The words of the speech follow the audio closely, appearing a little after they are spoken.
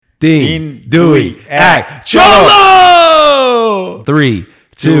Ding, Dewey, Act, Cholo! 3,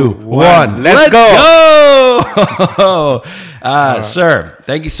 2, 1. Let's go! Sir,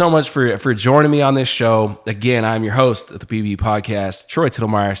 thank you so much for joining me on this show. Again, I'm your host of the PB Podcast, Troy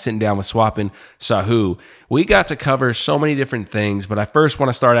Tittlemeyer, sitting down with Swapan, Sahoo. We got to cover so many different things, but I first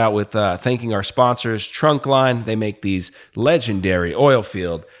want to start out with thanking our sponsors, Trunkline. They make these legendary oil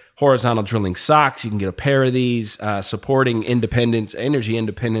field horizontal drilling socks. You can get a pair of these, supporting independence, energy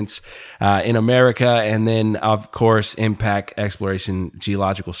independence in America. And then, of course, Impact Exploration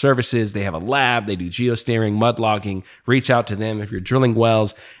Geological Services. They have a lab. They do geosteering, mud logging. Reach out to them if you're drilling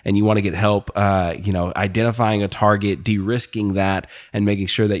wells and you want to get help, identifying a target, de-risking that, and making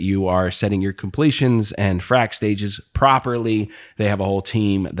sure that you are setting your completions and frac stages properly. They have a whole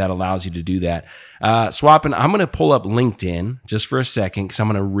team that allows you to do that. Swapan, I'm going to pull up LinkedIn just for a second because I'm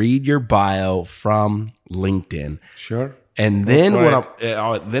going to read your bio from LinkedIn. Sure. And then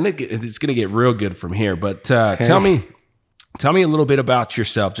it's going to get real good from here. But tell me a little bit about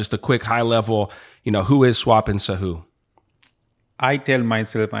yourself, just a quick high level, who is Swapan Sahoo? I tell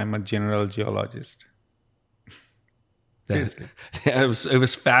myself I'm a general geologist. Seriously. It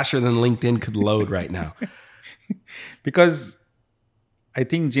was faster than LinkedIn could load right now. Because I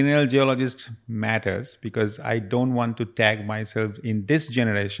think general geologist matters because I don't want to tag myself in this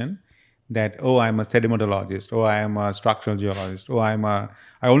generation that, I'm a sedimentologist, I am a structural geologist, I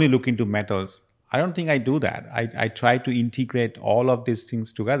only look into metals. I don't think I do that. I try to integrate all of these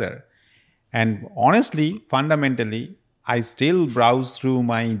things together. And honestly, fundamentally, I still browse through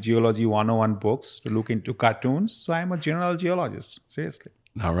my Geology 101 books to look into cartoons. So I'm a general geologist, seriously.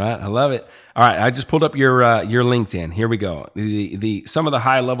 All right, I love it. All right, I just pulled up your LinkedIn. Here we go. The some of the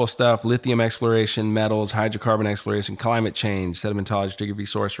high level stuff: lithium exploration, metals, hydrocarbon exploration, climate change, sedimentology, stratigraphy,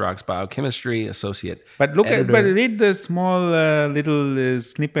 source rocks, biochemistry, associate. But read the small little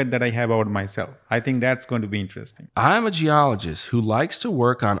snippet that I have about myself. I think that's going to be interesting. I'm a geologist who likes to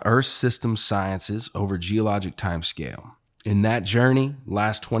work on Earth system sciences over geologic timescale. In that journey,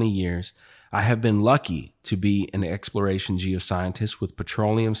 last 20 years. I have been lucky to be an exploration geoscientist with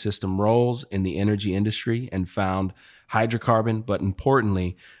petroleum system roles in the energy industry and found hydrocarbon, but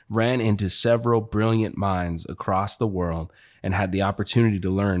importantly, ran into several brilliant minds across the world and had the opportunity to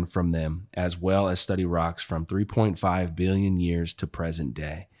learn from them as well as study rocks from 3.5 billion years to present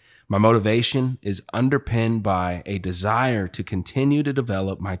day. My motivation is underpinned by a desire to continue to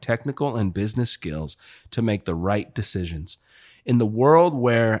develop my technical and business skills to make the right decisions. In the world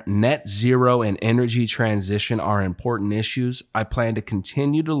where net zero and energy transition are important issues, I plan to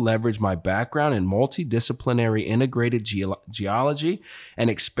continue to leverage my background in multidisciplinary integrated geology and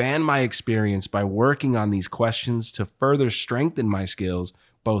expand my experience by working on these questions to further strengthen my skills,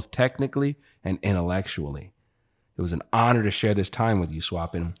 both technically and intellectually. It was an honor to share this time with you,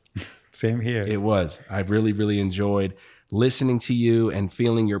 Swapan. Same here. It was. I really, really enjoyed listening to you and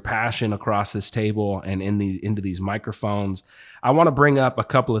feeling your passion across this table and into these microphones. I want to bring up a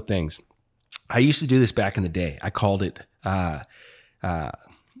couple of things. I used to do this back in the day. I called it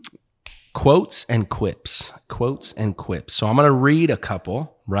quotes and quips. Quotes and quips. So I'm going to read a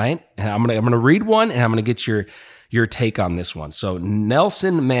couple, right? And I'm going to read one, and I'm going to get your take on this one. So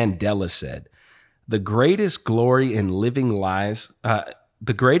Nelson Mandela said, "The greatest glory in living lies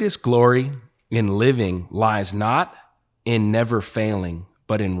not in never failing,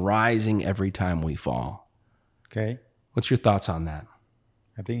 but in rising every time we fall." Okay. What's your thoughts on that?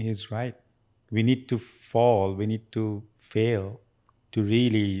 I think he's right. We need to fall. We need to fail to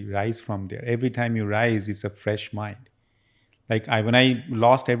really rise from there. Every time you rise, it's a fresh mind. Like when I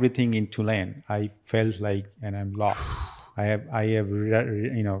lost everything in Tulane, I felt like, and I'm lost. I have,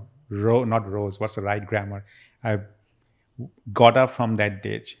 not rose. What's the right grammar? I got up from that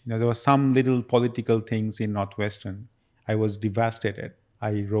ditch. There were some little political things in Northwestern. I was devastated.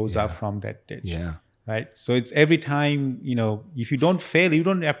 I rose up from that ditch. Yeah. Right. So it's every time, if you don't fail, you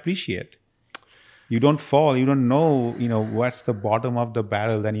don't appreciate. You don't fall. You don't know, what's the bottom of the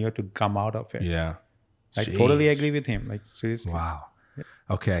barrel. Then you have to come out of it. Yeah. I totally agree with him. Like, seriously. Wow.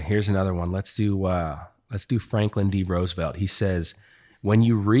 Okay. Here's another one. Let's do Franklin D. Roosevelt. He says, "When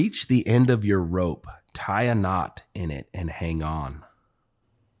you reach the end of your rope, tie a knot in it and hang on."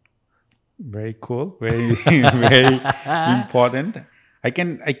 Very cool. Very, very important. I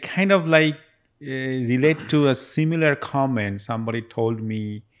kind of relate to a similar comment somebody told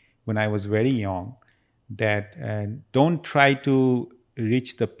me when I was very young, that don't try to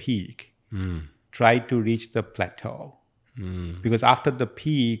reach the peak. Try to reach the plateau. Because after the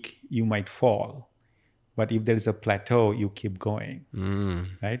peak, you might fall. But if there is a plateau, you keep going.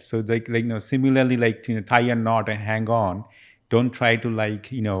 Right? So similarly, tie a knot and hang on. don't try to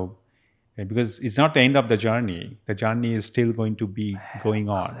because it's not the end of the journey. The journey is still going to be going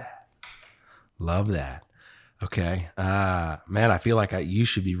on. Love that. Okay. Man, I feel like you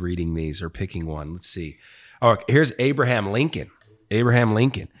should be reading these or picking one. Let's see. Oh, here's Abraham Lincoln. Abraham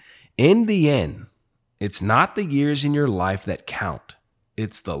Lincoln. In the end, it's not the years in your life that count.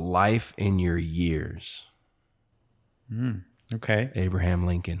 It's the life in your years. Okay. Abraham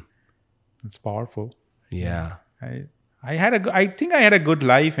Lincoln. It's powerful. Yeah. I think I had a good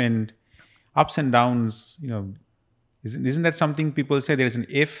life, and ups and downs, isn't that something people say there's an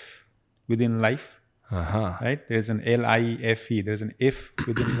if within life? Right? There's an LIFE. There's an if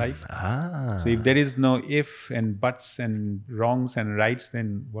within life. So if there is no if and buts and wrongs and rights,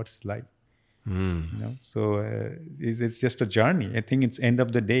 then what's life? So it's just a journey. I think it's end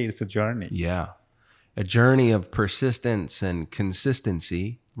of the day, it's a journey. Yeah. A journey of persistence and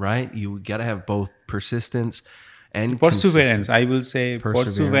consistency, right? You got to have both persistence and perseverance. I will say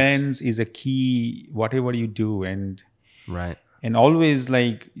perseverance is a key, whatever you do. And right. And always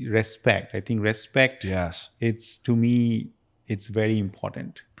respect. I think respect, yes, to me, it's very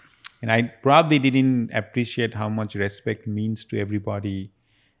important. And I probably didn't appreciate how much respect means to everybody.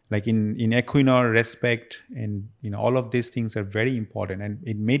 Like in Equinor, respect and all of these things are very important. And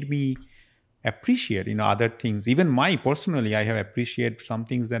it made me appreciate other things. Even personally, I have appreciated some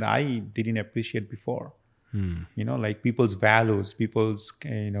things that I didn't appreciate before. Like people's values, people's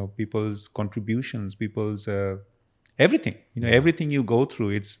contributions, people's everything. Everything you go through,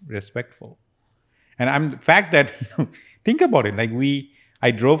 it's respectful. And the fact that think about it.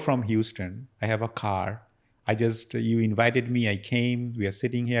 I drove from Houston. I have a car. You invited me. I came. We are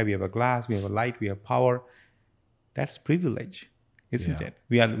sitting here. We have a glass. We have a light. We have power. That's privilege, isn't it?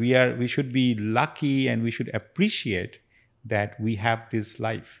 We should be lucky, and we should appreciate that we have this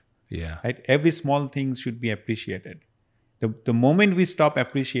life. Yeah. Right. Every small thing should be appreciated. The moment we stop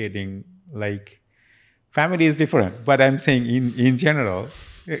appreciating, family is different, but I'm saying in general,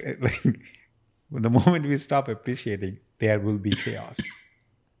 the moment we stop appreciating, there will be chaos.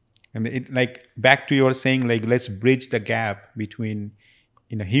 And back to your saying, let's bridge the gap between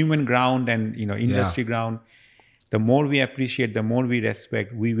human ground and industry ground. The more we appreciate, the more we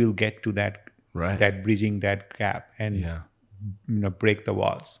respect, we will get to that bridging that gap and break the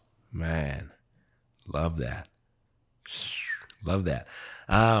walls. Man, love that.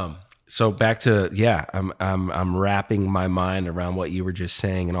 So back to I'm wrapping my mind around what you were just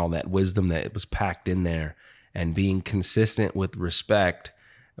saying and all that wisdom that was packed in there, and being consistent with respect,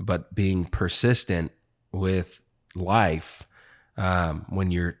 but being persistent with life. When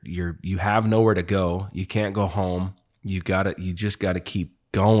you have nowhere to go, you can't go home. You just gotta keep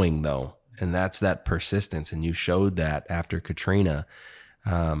going though, and that's that persistence. And you showed that after Katrina.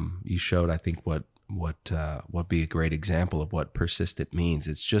 You showed, I think, what be a great example of what persistent means.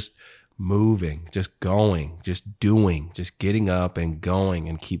 It's just moving, just going, just doing, just getting up and going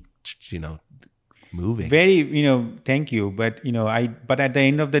and keep, moving. Very, thank you. But, but at the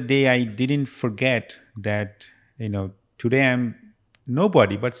end of the day, I didn't forget that, today I'm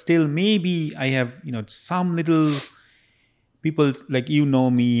nobody, but still maybe I have, some little people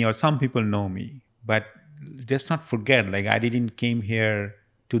me, or some people know me, but just not forget, I didn't came here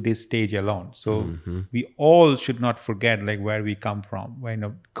to this stage alone. So we all should not forget where we come from.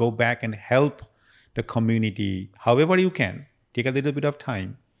 Go back and help the community however you can. Take a little bit of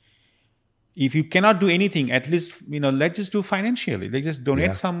time. If you cannot do anything, at least let's just do financially. Let's just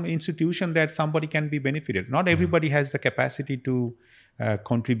donate some institution that somebody can be benefited. Not everybody has the capacity to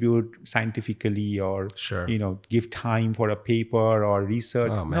contribute scientifically or give time for a paper or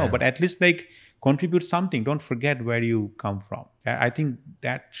research. No, but at least contribute something. Don't forget where you come from. I think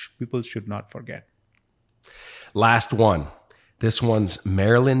that people should not forget. Last one. This one's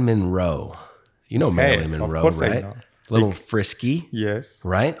Marilyn Monroe. Marilyn Monroe, of course, right? I know. A little frisky. Yes.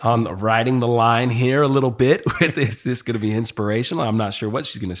 Right? On riding the line here a little bit. Is this going to be inspirational? I'm not sure what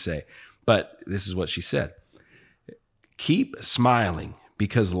she's going to say, but this is what she said. Keep smiling,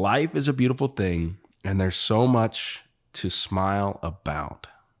 because life is a beautiful thing and there's so much to smile about.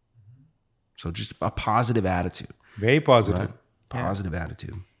 So just a positive attitude. Very positive. Right? Positive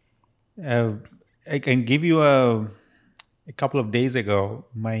attitude. I can give you a couple of days ago,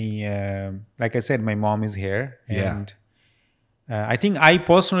 like I said, my mom is here. And I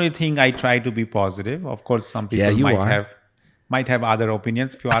personally think I try to be positive. Of course, some people might have other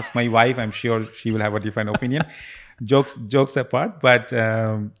opinions. If you ask my wife, I'm sure she will have a different opinion. Jokes apart, but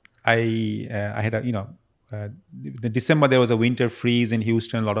I had the December there was a winter freeze in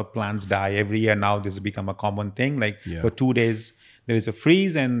Houston. A lot of plants die every year. Now this has become a common thing. For 2 days there is a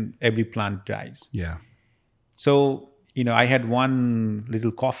freeze and every plant dies. Yeah. So I had one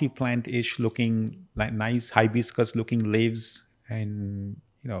little coffee plant-ish looking, like nice hibiscus looking leaves, and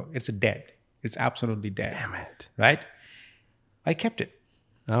it's dead. It's absolutely dead. Damn it. Right? I kept it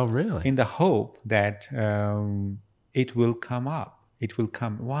Oh, really? in the hope that it will come up. It will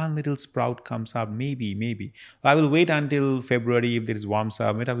come. One little sprout comes up, maybe. I will wait until February if there is warm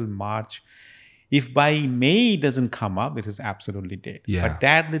summer. Wait until March. If by May it doesn't come up, it is absolutely dead. Yeah. But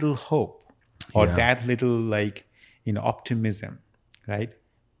that little hope or Yeah. that little optimism, right?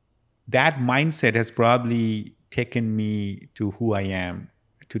 That mindset has probably taken me to who I am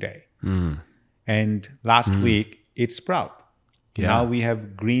today. And last week it sprout. Yeah. Now we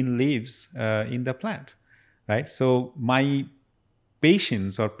have green leaves in the plant, right? So my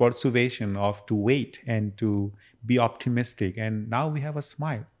patience or persuasion of to wait and to be optimistic, and now we have a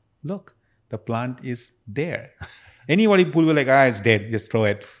smile. Look, the plant is there. Anybody will be like, it's dead, just throw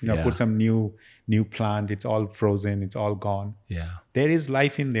it. Yeah. Put some new plant. It's all frozen. It's all gone. Yeah. There is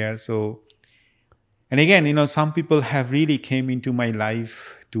life in there. So, and again, some people have really came into my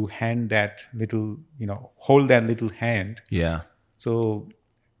life to hand that little, hold that little hand. Yeah. So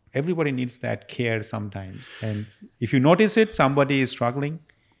everybody needs that care sometimes. And if you notice it, somebody is struggling,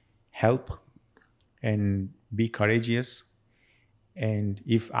 help and be courageous. And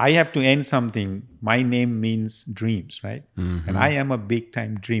if I have to end something, my name means dreams, right? And I am a big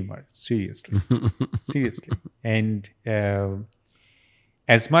time dreamer, seriously. Seriously. And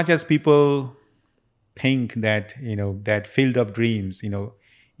as much as people think that, that field of dreams,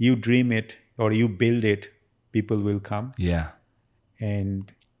 you dream it or you build it, people will come. Yeah.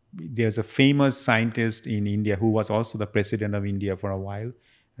 And there's a famous scientist in India who was also the president of India for a while,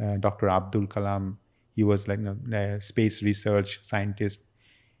 Dr. Abdul Kalam. He was like a space research scientist.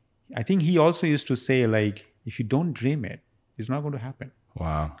 I think he also used to say, if you don't dream it, it's not going to happen.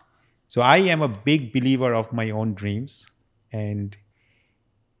 Wow. So I am a big believer of my own dreams. And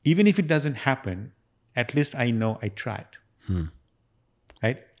even if it doesn't happen, at least I know I tried.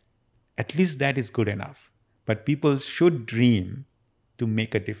 Right? At least that is good enough. But people should dream to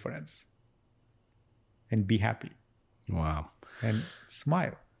make a difference and be happy. Wow. And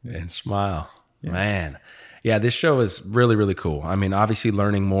smile. And smile. Yeah. Man. Yeah, this show is really, really cool. I mean, obviously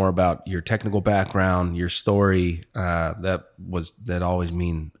learning more about your technical background, your story, that always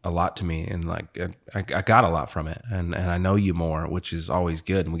mean a lot to me. And I got a lot from it. And I know you more, which is always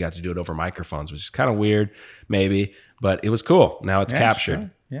good. And we got to do it over microphones, which is kind of weird, maybe, but it was cool. Now it's captured.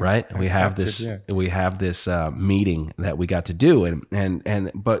 Sure. Yeah. Right. And we have this meeting that we got to do.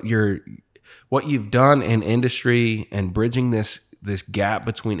 But what you've done in industry and bridging this gap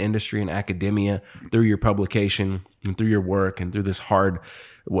between industry and academia through your publication and through your work and through this hard,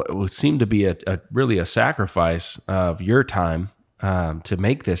 what would seem to be really a sacrifice of your time to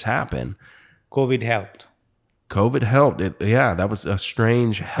make this happen. COVID helped. Yeah, that was a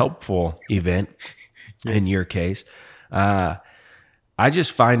strange, helpful event in your case. I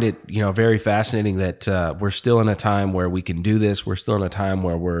just find it, very fascinating that we're still in a time where we can do this. We're still in a time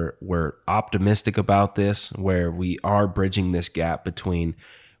where we're optimistic about this, where we are bridging this gap between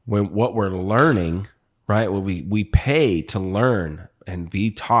what we're learning, right? What we pay to learn and be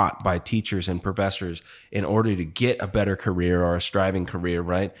taught by teachers and professors in order to get a better career or a striving career,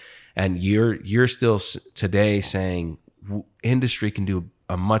 right? And you're still today saying industry can do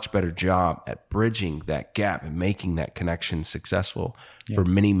a much better job at bridging that gap and making that connection successful for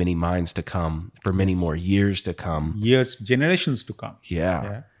many, many minds to come, for many more years to come. Generations to come.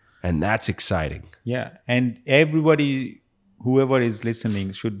 Yeah. And that's exciting. Yeah. And everybody, whoever is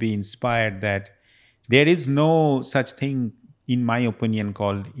listening, should be inspired that there is no such thing, in my opinion,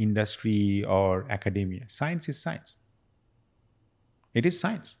 called industry or academia. Science is science. It is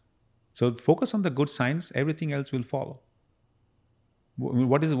science. So focus on the good science, everything else will follow.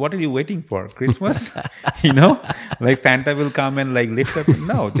 What are you waiting for? Christmas? Like Santa will come and lift up.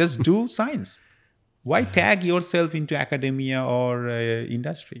 No, just do science. Why tag yourself into academia or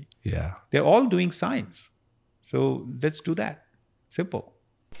industry? Yeah. They're all doing science. So let's do that. Simple.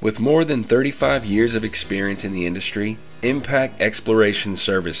 With more than 35 years of experience in the industry, Impact Exploration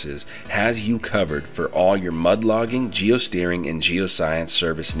Services has you covered for all your mud logging, geosteering, and geoscience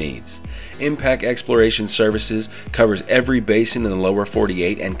service needs. Impact Exploration Services covers every basin in the lower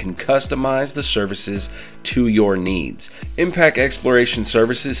 48 and can customize the services to your needs. Impact Exploration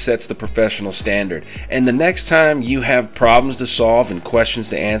Services sets the professional standard, and the next time you have problems to solve and questions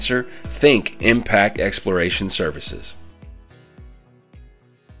to answer, think Impact Exploration Services.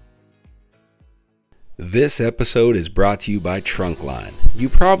 This episode is brought to you by Trunkline. You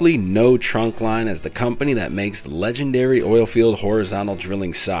probably know Trunkline as the company that makes the legendary oilfield horizontal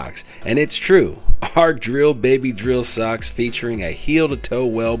drilling socks. And it's true. Our Drill Baby Drill socks featuring a heel-to-toe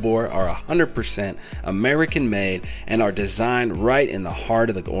wellbore are 100% American-made and are designed right in the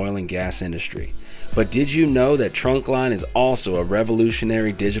heart of the oil and gas industry. But did you know that Trunkline is also a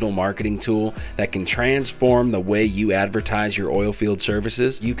revolutionary digital marketing tool that can transform the way you advertise your oilfield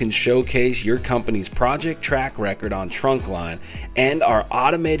services? You can showcase your company's project track record on Trunkline, and our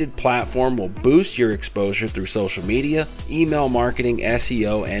automated platform will boost your exposure through social media, email marketing,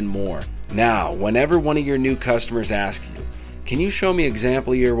 SEO, and more. Now, whenever one of your new customers asks you, "Can you show me an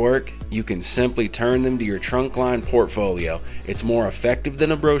example of your work?" you can simply turn them to your Trunkline portfolio. It's more effective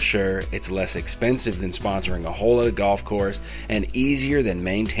than a brochure, it's less expensive than sponsoring a hole at a golf course, and easier than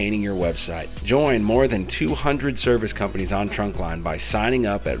maintaining your website. Join more than 200 service companies on Trunkline by signing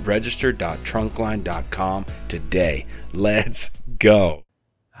up at register.trunkline.com today. Let's go.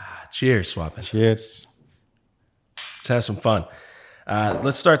 Cheers, Swapan. Cheers. Let's have some fun.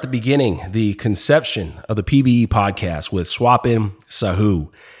 Let's start the beginning, the conception of the PBE podcast with Swapan,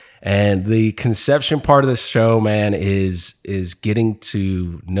 Sahoo. And the conception part of the show, man, is getting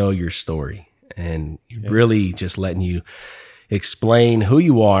to know your story and really just letting you explain who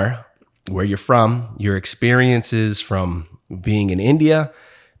you are, where you're from, your experiences from being in India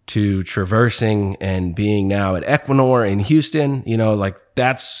to traversing and being now at Equinor in Houston. You know, like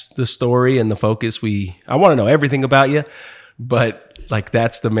that's the story and the focus. I want to know everything about you, but like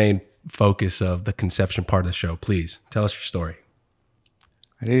that's the main focus of the conception part of the show. Please tell us your story.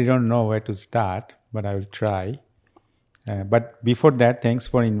 I really don't know where to start, but I will try. But before that, thanks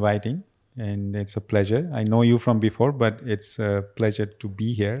for inviting. And it's a pleasure. I know you from before, but it's a pleasure to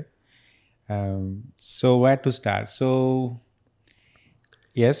be here. So where to start? So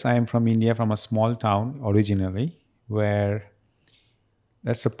yes, I am from India, from a small town originally, where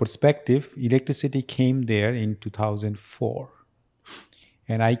that's a perspective. Electricity came there in 2004.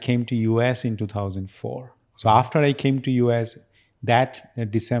 And I came to US in 2004. So after I came to US, that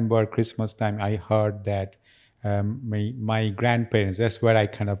December, Christmas time, I heard that my grandparents, that's where I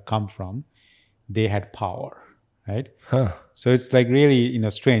kind of come from, they had power, right? Huh. So it's like really,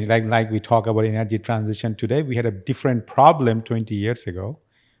 strange. Like we talk about energy transition today, we had a different problem 20 years ago,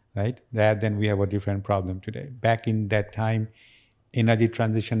 right? Rather than we have a different problem today. Back in that time, energy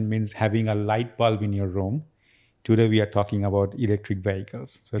transition means having a light bulb in your room. Today we are talking about electric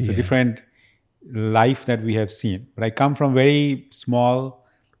vehicles. So it's a different life that we have seen. But I come from very small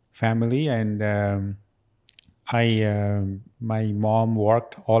family, and my mom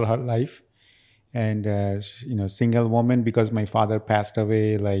worked all her life, and single woman, because my father passed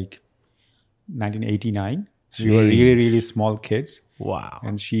away like 1989. We were really, really small kids. Wow.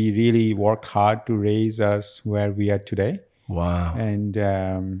 And she really worked hard to raise us where we are today. Wow. And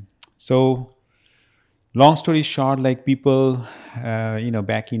so long story short, like people,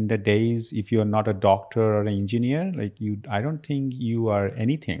 back in the days, if you're not a doctor or an engineer, I don't think you are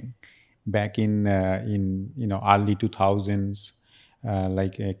anything. Back in early 2000s,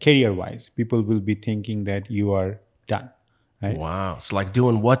 career-wise, people will be thinking that you are done. Right? Wow. So like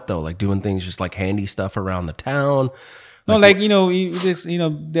doing what though? Like doing things just like handy stuff around the town? No,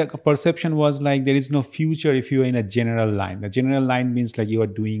 the perception was like there is no future if you are in a general line. The general line means like you are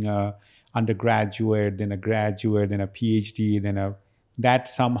doing a undergraduate, then a graduate, then a PhD, that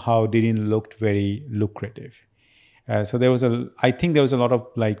somehow didn't look very lucrative. So I think there was a lot of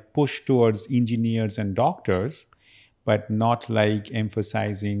like push towards engineers and doctors, but not like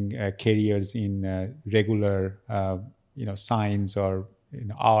emphasizing careers in regular, science or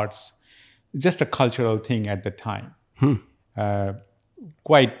arts. It's just a cultural thing at the time.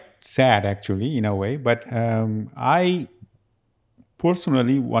 Quite sad actually in a way, but I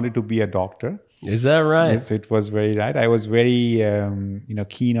personally wanted to be a doctor. Is that right? Yes, it was very right. I was very,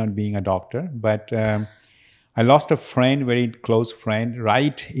 keen on being a doctor, but I lost a friend, very close friend,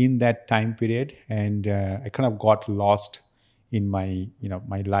 right in that time period, and I kind of got lost in my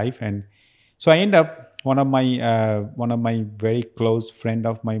life, and so I end up one of my very close friend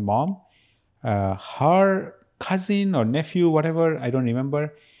of my mom, her cousin or nephew, whatever, I don't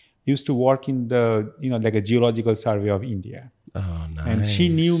remember, used to work in the like a geological survey of India. Oh, nice. And she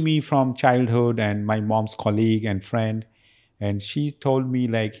knew me from childhood and my mom's colleague and friend. And she told me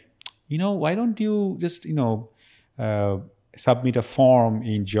like, why don't you just, submit a form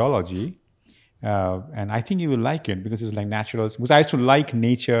in geology? And I think you will like it because it's like natural. Because I used to like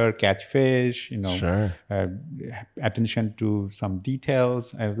nature, catch fish, Sure. Attention to some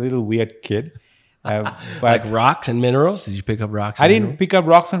details. I was a little weird kid. Like But rocks and minerals? Did you pick up rocks I and didn't minerals? pick up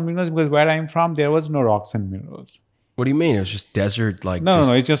rocks and minerals because where I'm from, there was no rocks and minerals. What do you mean? It was just desert, like No, no, just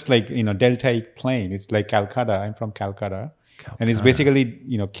no. It's just like, deltaic plain. It's like Calcutta. I'm from Calcutta. And it's Calcutta.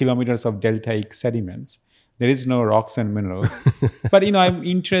 basically, kilometers of deltaic sediments. There is no rocks and minerals. But, I'm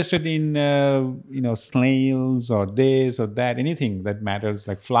interested in, snails or this or that, anything that matters,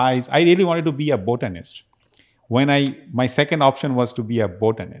 like flies. I really wanted to be a botanist. My second option was to be a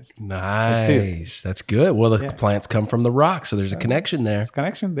botanist. Seriously. Nice. That's good. Well, the Yeah. plants come from the rock, so there's a connection there. There's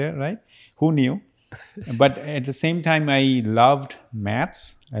connection there, right? Who knew? But at the same time, I loved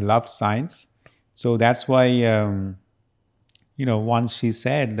maths. I loved science. So that's why, once she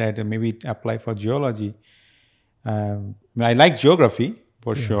said that maybe apply for geology, I like geography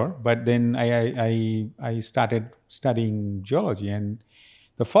for sure. But then I started studying geology, and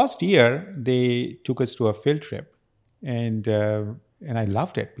the first year they took us to a field trip, and I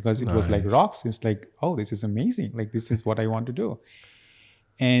loved it because it was like Nice. rocks. It's like, oh, this is amazing. Like, this is what I want to do.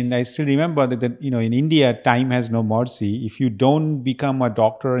 And I still remember that in India, time has no mercy. If you don't become a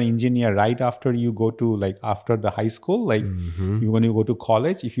doctor or engineer right after you go to, like, after the high school, like you when you go to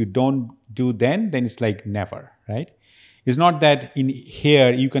college, if you don't do then it's like never, right? It's not that in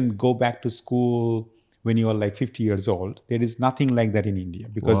here you can go back to school when you are like 50 years old. There is nothing like that in India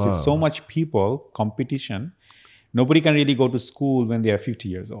because it's so Whoa. much people, competition. Nobody can really go to school when they are 50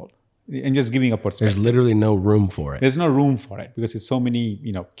 years old. I'm just giving a perspective. There's literally no room for it. There's no room for it because there's so many,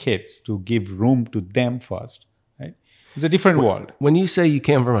 kids to give room to them first, right? It's a different world. When you say you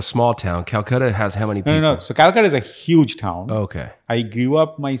came from a small town, Calcutta has how many people? No. So Calcutta is a huge town. Okay. I grew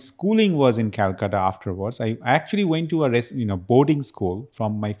up. My schooling was in Calcutta. Afterwards, I actually went to a boarding school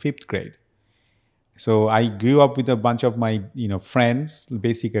from my 5th grade. So I grew up with a bunch of my friends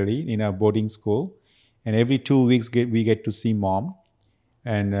basically in a boarding school, and every 2 weeks we get to see mom.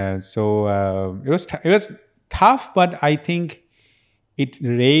 And so it was tough, but I think it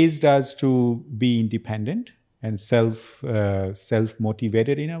raised us to be independent and self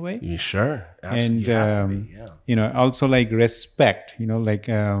motivated in a way. You sure? And You have to be, yeah. also like respect.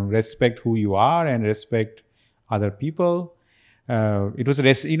 Respect who you are and respect other people. It was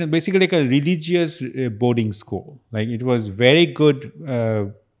basically like a religious boarding school. Like, it was very good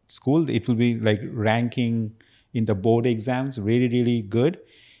school. It will be like ranking in the board exams, really, really good,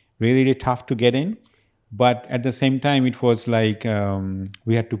 really, really tough to get in. But at the same time, it was like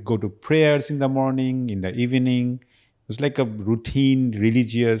we had to go to prayers in the morning, in the evening. It was like a routine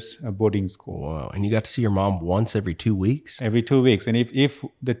religious boarding school. Whoa. And you got to see your mom once every 2 weeks? Every 2 weeks. And if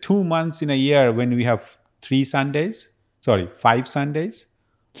the 2 months in a year when we have 5 Sundays,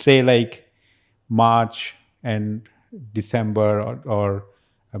 say like March and December or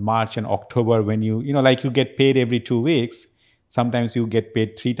March and October, when you like you get paid every 2 weeks, sometimes you get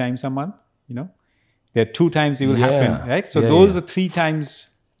paid 3 times a month, there are 2 times it will happen, right? So those are 3 times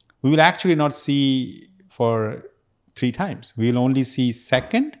we will actually not see for 3 times. We will only see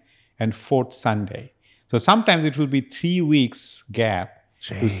 2nd and 4th Sunday. So sometimes it will be 3 weeks gap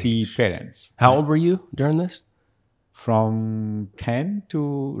to see parents. How old were you during this? From 10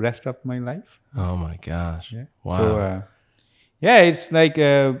 to rest of my life. Oh my gosh. Yeah. Wow. So, it's like,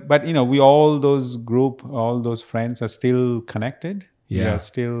 but we all those friends are still connected. We Yeah. are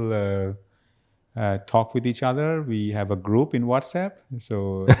still talk with each other. We have a group in WhatsApp,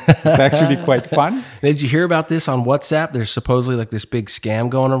 so it's actually quite fun. Did you hear about this on WhatsApp? There's supposedly like this big scam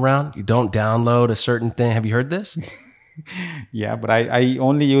going around. You don't download a certain thing. Have you heard this? Yeah, but I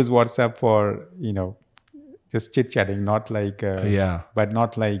only use WhatsApp for just chit chatting, not like but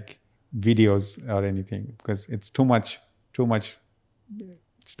not like videos or anything because it's too much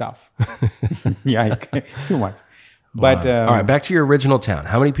stuff. Yeah, too much. But All right, back to your original town.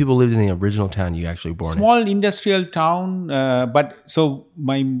 How many people lived in the original town you actually born in? small industrial town. But so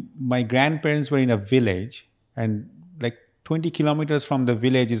my grandparents were in a village, and like 20 kilometers from the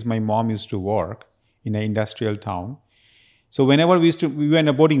village is my mom used to work in an industrial town. So whenever we were in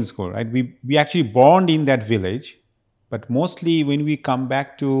a boarding school, right? We actually born in that village, but mostly when we come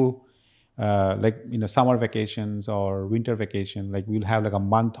back to summer vacations or winter vacation, like we'll have like a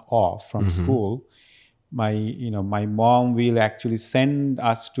month off from school. My mom will actually send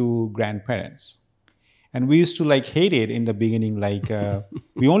us to grandparents, and we used to like hate it in the beginning. Like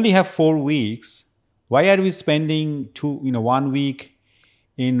we only have 4 weeks. Why are we spending 1 week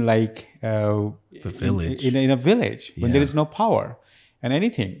in like The village. in a village when there is no power and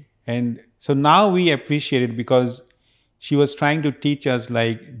anything? And so now we appreciate it because she was trying to teach us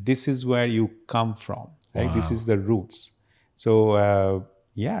like this is where you come from, like Wow. this is the roots. So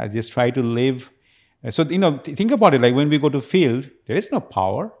just try to live. So think about it. Like when we go to field, there is no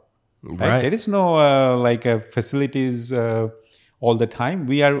power. Right. There is no facilities all the time.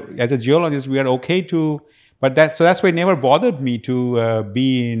 We are, as a geologist, we are okay to, but that's why it never bothered me to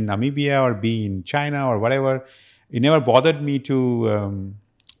be in Namibia or be in China or whatever. It never bothered me to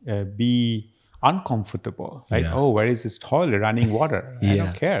be uncomfortable. Right? Yeah. Oh, where is this toilet running water? I Yeah.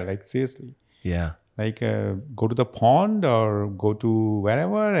 don't care. Like seriously. Yeah. Like go to the pond or go to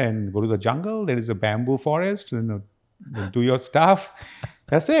wherever and go to the jungle. There is a bamboo forest. Do your stuff.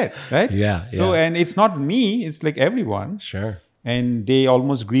 That's it, right? Yeah. So, yeah. and it's not me. It's like everyone. Sure. And they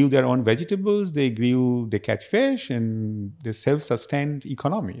almost grew their own vegetables. They catch fish, and they self-sustained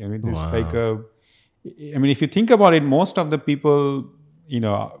economy. I mean, it's like if you think about it, most of the people,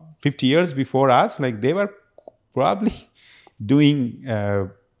 50 years before us, like they were probably doing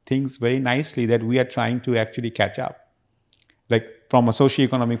things very nicely that we are trying to actually catch up, like from a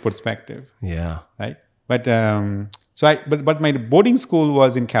socioeconomic perspective. Yeah. Right. But but my boarding school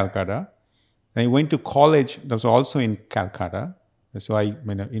was in Calcutta. I went to college that was also in Calcutta. So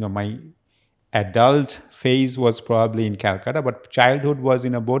my adult phase was probably in Calcutta, but childhood was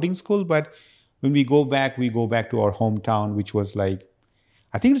in a boarding school. But when we go back to our hometown, which was like,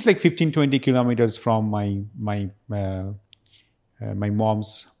 I think it's like 15, 20 kilometers from my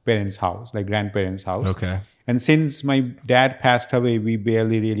mom's parents' house, like grandparents' house. Okay. And since my dad passed away, we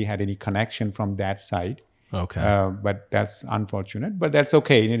barely really had any connection from that side. Okay. But that's unfortunate. But that's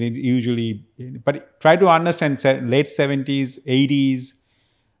okay. Usually, but try to understand late 70s, 80s,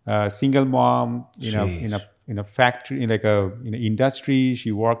 single mom, in a factory, in like in an industry.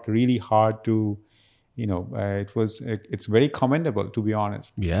 She worked really hard to, it's very commendable, to be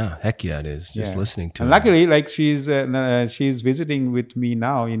honest. Yeah. Heck yeah, it is. Just listening to And her. luckily, like she's visiting with me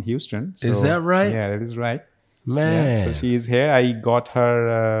now in Houston. So, Is that right? Yeah, that is right. Man. Yeah, so she is here. I got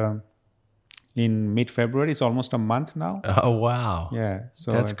her in mid-February. It's almost a month now. Oh, wow. Yeah,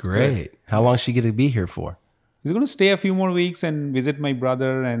 so That's it's great. good. How long is she going to be here for? She's going to stay a few more weeks and visit my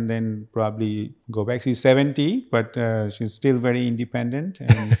brother, and then probably go back. She's 70, but she's still very independent.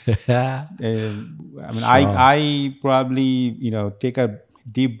 And I probably take a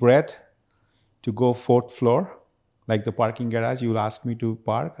deep breath to go fourth floor, like the parking garage. You'll ask me to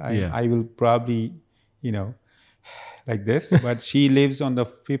park. I will probably like this. But she lives on the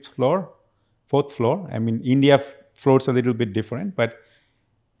fourth floor. I mean, India floors a little bit different, but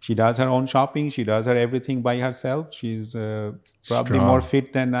she does her own shopping. She does her everything by herself. She's probably Strong. more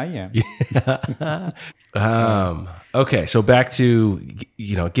fit than I am. Okay, so back to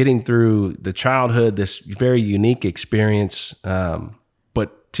getting through the childhood, this very unique experience.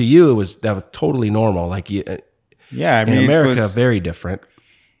 But to you, that was totally normal. Like in America, very different.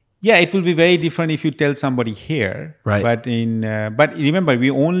 Yeah, it will be very different if you tell somebody here. Right. But but remember, we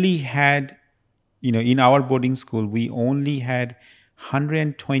only had, in our boarding school, we only had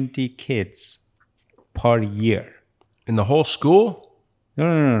 120 kids per year. In the whole school?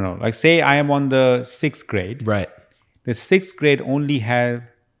 No. Like say I am on the 6th grade. Right. The 6th grade only have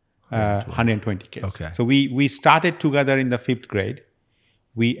 120 kids. Okay. So we started together in the 5th grade.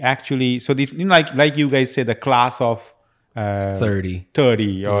 We actually, so like you guys say, the class of 30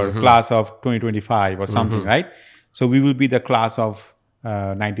 or class of 2025 or something, right? So we will be the class of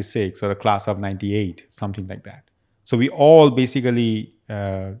 96 or the class of 98, something like that. So we all basically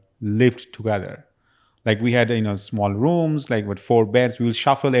lived together. Like we had small rooms, like with 4 beds. We will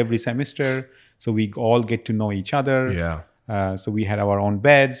shuffle every semester, so we all get to know each other. Yeah. So we had our own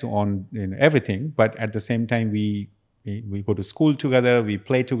beds, on everything, but at the same time we go to school together, we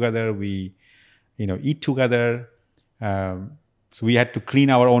play together, we eat together. So we had to clean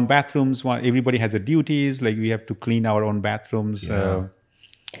our own bathrooms. Everybody has a duties, like we have to clean our own bathrooms. Yeah.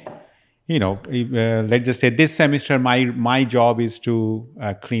 Let's just say this semester my job is to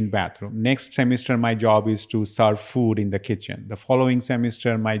clean bathroom. Next semester my job is to serve food in the kitchen. The following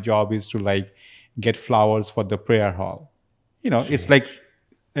semester my job is to get flowers for the prayer hall. It's like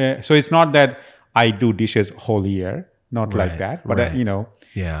so it's not that I do dishes whole year, not like that, but right.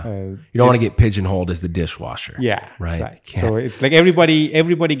 Yeah. You don't want to get pigeonholed as the dishwasher. Yeah. Right. So it's like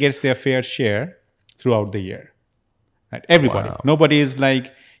everybody gets their fair share throughout the year. Right? Everybody. Wow. Nobody is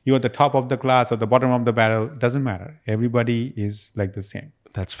like you're at the top of the class or the bottom of the barrel. Doesn't matter. Everybody is like the same.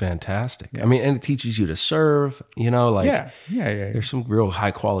 That's fantastic. Yeah. I mean, and it teaches you to serve, Yeah. There's some real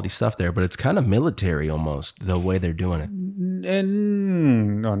high quality stuff there, but it's kind of military almost, the way they're doing it.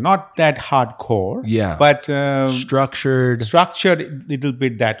 No, not that hardcore. Yeah. But structured a little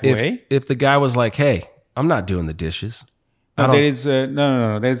bit that way. If the guy was like, hey, I'm not doing the dishes. No, there is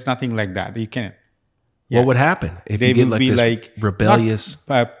no. There's nothing like that. You can't. Yeah. What would happen if they you get will be this rebellious?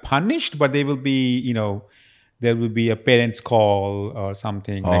 Not punished, but they will be, there will be a parents call or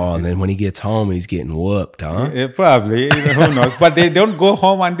something like and this. then when he gets home, he's getting whooped, huh? Probably, who knows? But they don't go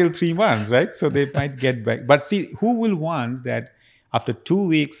home until 3 months, right? So they might get back. But see, who will want that after 2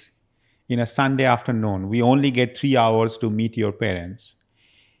 weeks in a Sunday afternoon, we only get 3 hours to meet your parents?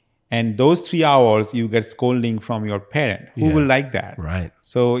 And those 3 hours, you get scolding from your parent. Who Yeah. will like that? Right.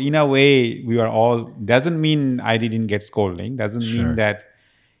 So in a way, we are all, doesn't mean I didn't get scolding. Doesn't Sure. mean that,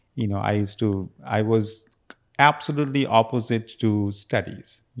 I was absolutely opposite to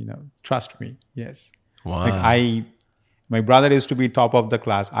studies, trust me. Yes. Wow. Like my brother used to be top of the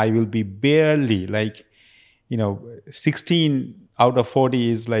class. I will be barely 16 out of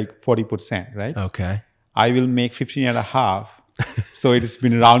 40 is like 40%, right? Okay. I will make 15 and a half. So it's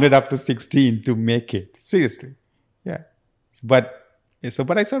been rounded up to 16 to make it. Seriously. Yeah. But I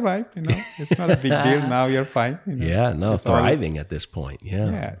survived, it's not a big deal. Now you're fine. Yeah, no, It's all- thriving at this point. Yeah.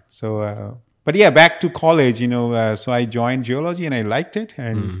 yeah. So, but yeah, back to college, so I joined geology and I liked it.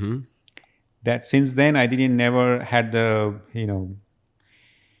 And that since then I never had the,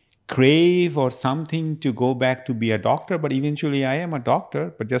 crave or something to go back to be a doctor. But eventually I am a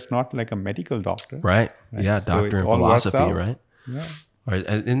doctor, but just not like a medical doctor. Right. Yeah, So doctor it in all works philosophy, out. right? Yeah. All right.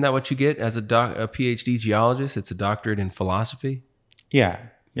 Isn't that what you get as a PhD geologist? It's a doctorate in philosophy? Yeah.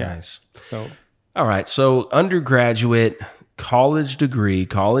 Yeah. Nice. So All right. So undergraduate, college degree,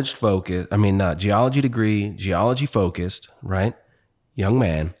 geology degree, geology focused, right? Young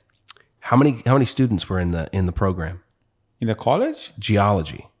man. How many students were in the program? in the college,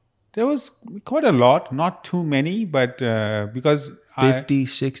 Geology. there was quite a lot, not too many, but because 50,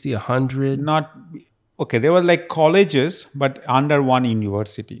 60, 100? there were like colleges, but under one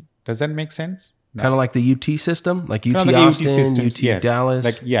university. Does that make sense? Kind of like the UT system? Like UT Kind of like Austin, systems, UT yes. Dallas?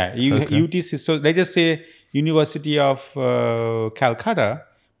 UT. So let's just say University of Calcutta,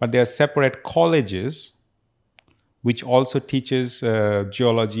 but there are separate colleges which also teaches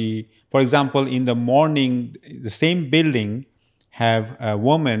geology. For example, in the morning, the same building have a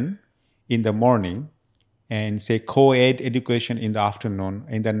woman in the morning and say co-ed education in the afternoon.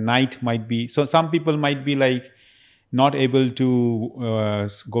 In the night might be, so some people might be like not able to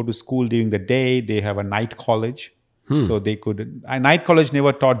go to school during the day. They have a night college. So they could, a night college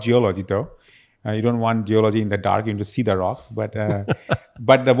never taught geology though. You don't want geology in the dark, you need to see the rocks. But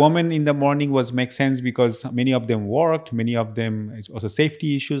but the woman in the morning makes sense because many of them worked. Many of them, it's also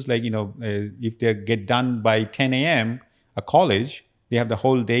safety issues. Like, if they get done by 10 a.m., a college, they have the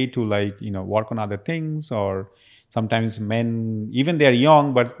whole day to work on other things. Or sometimes men, even they're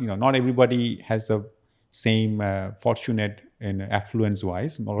young, but not everybody has the same fortunate and affluence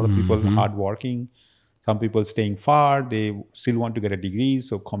wise. A lot of people are hardworking. Some people staying far, they still want to get a degree,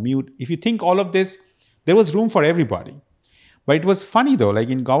 so commute. If you think all of this, there was room for everybody. But it was funny though, like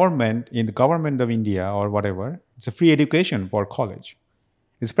in the government of India or whatever, it's a free education for college.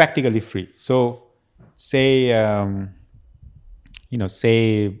 It's practically free. So say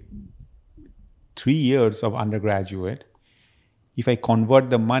 3 years of undergraduate, if I convert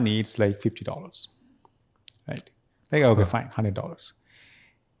the money, it's like $50, right? Like, okay, fine, $100.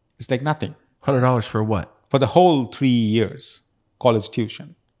 It's like nothing. $100 for what? For the whole 3 years, college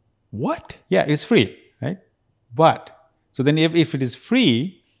tuition. What? Yeah, it's free, right? But, so then if it is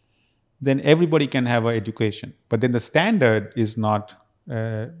free, then everybody can have an education. But then the standard is not,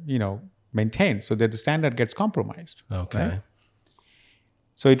 maintained. So that the standard gets compromised. Okay. Right?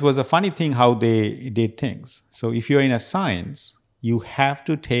 So it was a funny thing how they did things. So if you're in a science, you have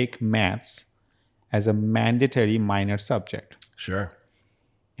to take maths as a mandatory minor subject. Sure.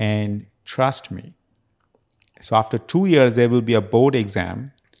 And trust me. So after 2 years, there will be a board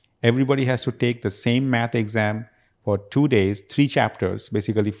exam. Everybody has to take the same math exam for 2 days, 3 chapters,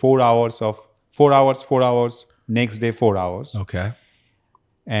 basically 4 hours, next day 4 hours. Okay.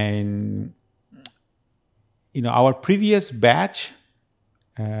 And, our previous batch,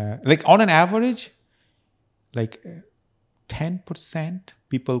 like on an average, like 10%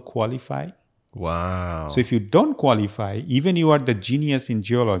 people qualify. Wow. So if you don't qualify, even you are the genius in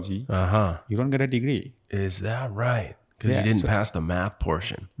geology, you don't get a degree. Is that right? Because Yeah, you didn't pass the math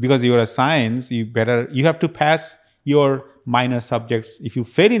portion. Because you're a science, you have to pass your minor subjects. If you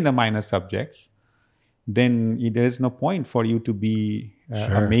fail in the minor subjects, then there is no point for you to be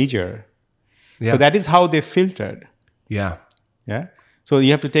a major. Yeah. So that is how they filtered. Yeah. Yeah. So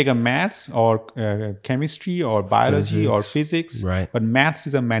you have to take a maths or chemistry or biology or physics. Right. But maths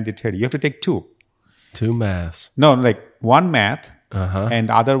is a mandatory. You have to take 2. 2 maths. No, like 1 math and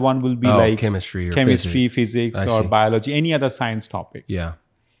the other one will be like chemistry or physics I or see. biology, any other science topic. Yeah.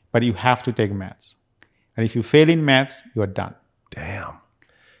 But you have to take maths. And if you fail in maths, you are done. Damn.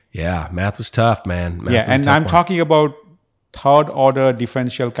 Yeah, math was tough, man. Math Yeah, was a and tough I'm one. talking about third order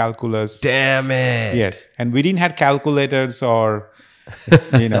differential calculus. Damn it. Yes, and we didn't have calculators or,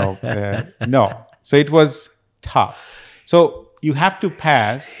 no. So it was tough. So you have to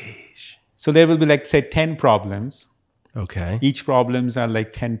pass. So there will be like, say, 10 problems. Okay. Each problems are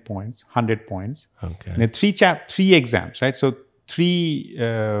like 10 points, 100 points. Okay. And three exams, right? So three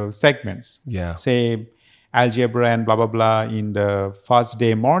segments. Yeah. Say algebra and blah, blah, blah in the first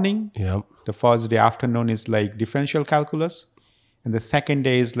day morning. Yep. The first day afternoon is like differential calculus. And the second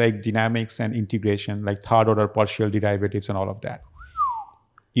day is like dynamics and integration, like third order partial derivatives and all of that.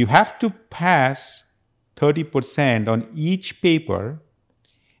 You have to pass 30% on each paper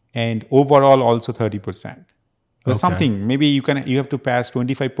and overall also 30%. There's something, maybe you have to pass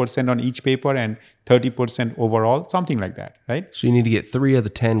 25% on each paper and 30% overall, something like that, right? So you need to get 3 of the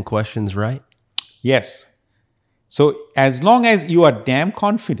 10 questions right? Yes. So as long as you are damn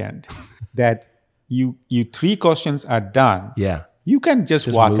confident that you 3 questions are done, Yeah. you can just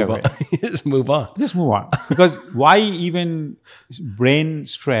walk move away. on. Just move on. Just move on. Because why even brain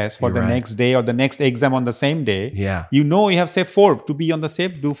stress for the next day or the next exam on the same day? Yeah. You have, say, 4. To be on the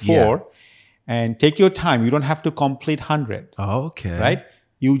safe, do 4 and take your time. You don't have to complete 100. Okay. Right?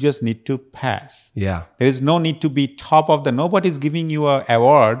 You just need to pass. Yeah. There is no need to be top of nobody's giving you an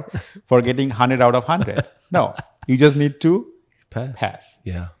award for getting 100 out of 100. No. You just need to pass.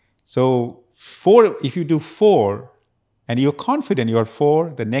 Yeah. So 4, if you do 4, and you're confident you are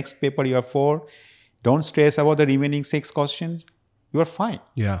 4, the next paper you are 4, don't stress about the remaining 6 questions. You are fine.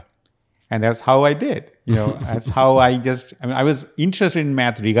 Yeah. And that's how I did. That's how I was interested in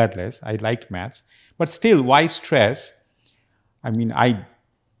math regardless. I liked maths. But still, why stress? I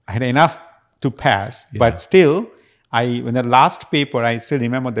had enough to pass. Yeah. But still, in the last paper, I still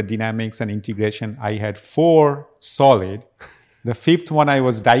remember the dynamics and integration. I had 4 solid. The 5th one, I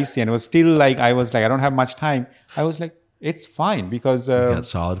was dicey. And it was still I don't have much time. I was like, it's fine because you got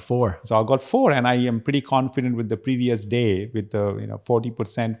solid 4. So I got 4, and I am pretty confident with the previous day with the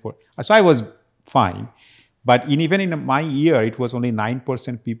 40% for. So I was fine, but even in my year, it was only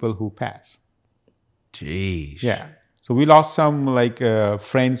 9% people who pass. Jeez. Yeah. So we lost some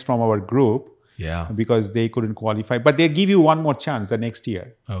friends from our group. Yeah. Because they couldn't qualify, but they give you one more chance the next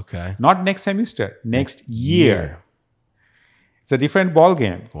year. Okay. Not next semester, next year. It's a different ball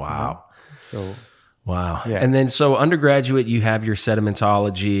game. Wow. So. Wow. Yeah. And then so undergraduate, you have your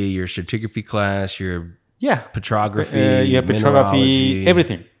sedimentology, your stratigraphy class, your petrography, petrography,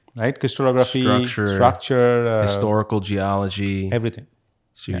 everything, right? Crystallography, structure, historical geology, everything.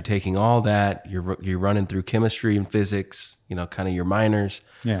 So you're taking all that, you're running through chemistry and physics, kind of your minors.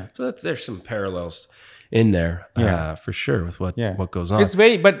 Yeah. So there's some parallels in there, for sure, with what goes on. It's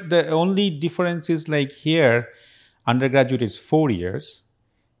but the only difference is here, undergraduate is 4 years.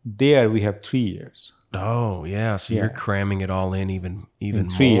 There we have 3 years. Oh, yeah. So you're cramming it all in even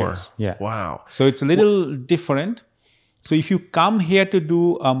 3 more. Years. Yeah. Wow. So it's a little different. So if you come here to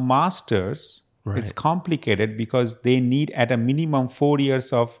do a master's, it's complicated because they need at a minimum 4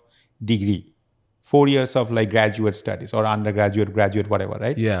 years of degree, 4 years of graduate studies or undergraduate, graduate, whatever,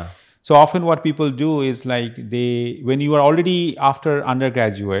 right? Yeah. So often what people do is when you are already after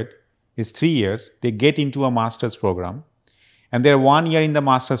undergraduate, it's 3 years, they get into a master's program. And they're 1 year in the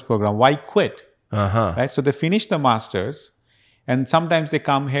master's program. Why quit? Right? So they finish the master's, and sometimes they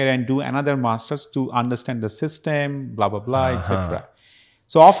come here and do another master's to understand the system, blah, blah, blah, etc.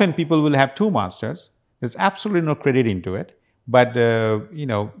 So often people will have 2 masters. There's absolutely no credit into it. But,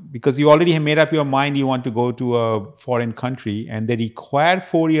 because you already have made up your mind you want to go to a foreign country, and they require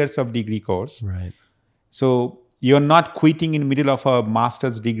 4 years of degree course. Right. So you're not quitting in the middle of a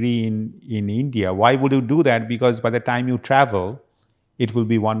master's degree in India. Why would you do that? Because by the time you travel, it will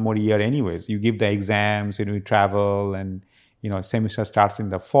be 1 more year anyways. You give the exams, you travel, and semester starts in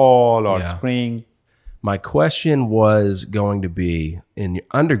the fall or spring. My question was going to be, in your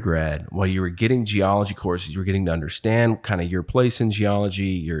undergrad, while you were getting geology courses, you were getting to understand kind of your place in geology,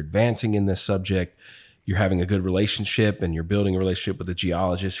 you're advancing in this subject, you're having a good relationship, and you're building a relationship with the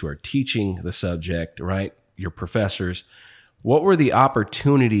geologists who are teaching the subject, right? Your professors. What were the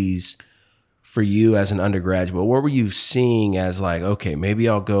opportunities for you as an undergraduate? What were you seeing as okay, maybe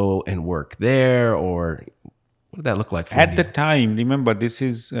I'll go and work there, or what did that look like for you? At the time, remember, this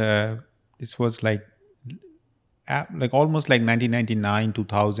was almost 1999,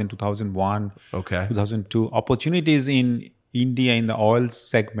 2000, 2001, 2002. Opportunities in India in the oil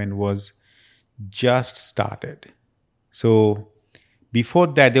segment was just started. So before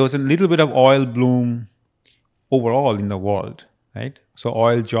that, there was a little bit of oil bloom overall in the world, right? So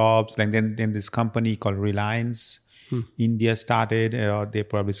oil jobs, then this company called Reliance India started, or they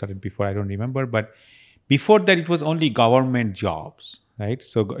probably started before, I don't remember. But before that, it was only government jobs, right?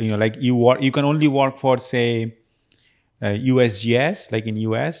 So, like you can only work for, say, USGS, like in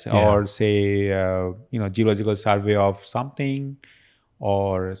US, or say, Geological Survey of something,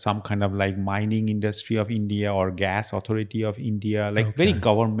 or some kind of like mining industry of India, or gas authority of India, like very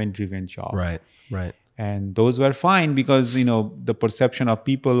government driven job. Right. And those were fine because, the perception of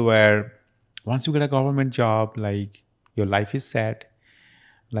people were, once you get a government job, like your life is set,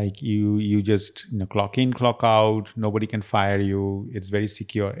 like you just clock in, clock out, nobody can fire you, it's very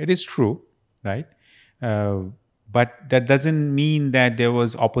secure. It is true, right? But that doesn't mean that there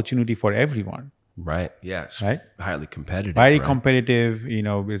was opportunity for everyone. Right. Yes. Right. Highly competitive. Very right? competitive.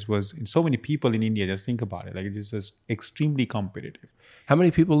 It was so many people in India. Just think about it. Like, it is just extremely competitive. How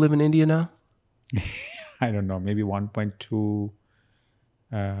many people live in India now? I don't know. Maybe 1.2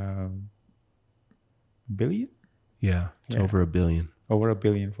 billion. Yeah, it's over 1 billion. Over 1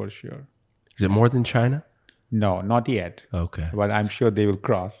 billion for sure. Is it more than China? No, not yet. Okay. But I'm sure they will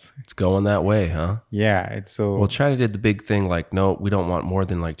cross. It's going that way, huh? Yeah, it's so. Well, China did the big thing, like, no, we don't want more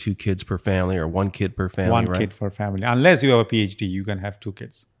than like 2 kids per family or 1 kid per family, one right? kid per family. Unless you have a PhD, you can have 2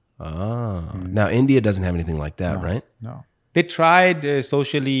 kids. Ah. Now, India doesn't have anything like that, right? No. They tried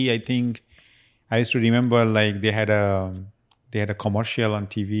socially, I think. I used to remember, like, they had a commercial on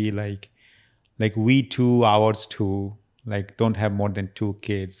TV, like we too, ours too, like, don't have more than 2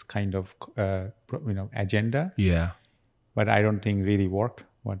 kids kind of, agenda. Yeah. But I don't think really worked.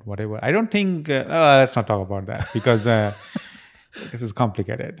 Whatever. I don't think, let's not talk about that because this is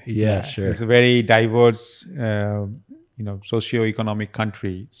complicated. Yeah, sure. It's a very diverse, socio-economic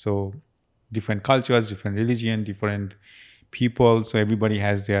country. So different cultures, different religion, different people. So everybody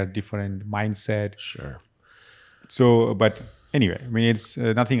has their different mindset. Sure. So, but anyway, I mean, it's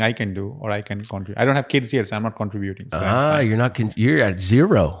nothing I can do or I can contribute. I don't have kids here, so I'm not contributing. So you're at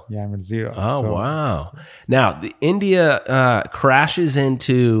 0. Yeah, I'm at 0. Oh, wow. Now, India crashes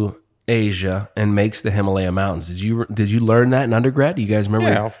into Asia and makes the Himalaya mountains. Did you learn that in undergrad? Do you guys remember?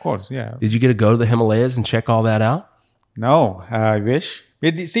 Yeah, of course. Yeah. Did you get to go to the Himalayas and check all that out? No, I wish.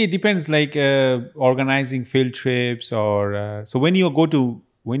 It depends, like organizing field trips or so when you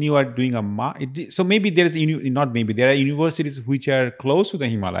are doing so maybe there are universities which are close to the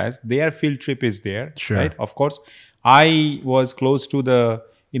Himalayas. Their field trip is there, Sure. right? Of course, I was close to the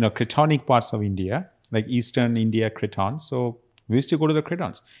cretonic parts of India, like Eastern India cretons. So we used to go to the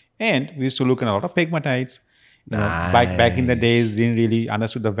cretons, and we used to look at a lot of pegmatites. Back in the days, didn't really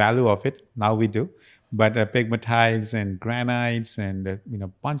understood the value of it. Now we do. But pegmatites and granites and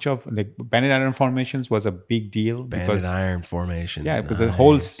bunch of like banded iron formations was a big deal Banded iron formations. Yeah, because the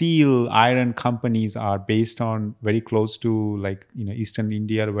whole steel iron companies are based on very close to like Eastern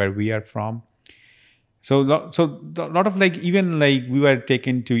India where we are from. So a lot of like even like we were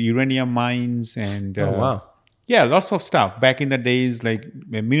taken to uranium mines and oh wow. Yeah, lots of stuff back in the days. Like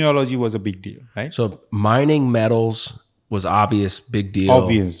mineralogy was a big deal, right? So mining metals was big deal.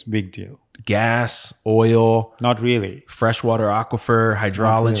 Obvious, big deal. Gas, oil, not really. Freshwater aquifer,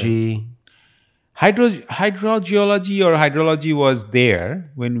 hydrology. Hydrogeology or hydrology was there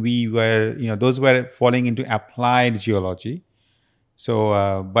when we were, those were falling into applied geology.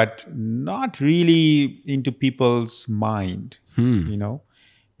 So, but not really into people's mind,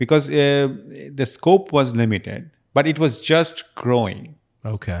 because the scope was limited, but it was just growing.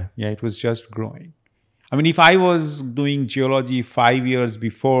 Okay. Yeah, it was just growing. I mean, if I was doing geology 5 years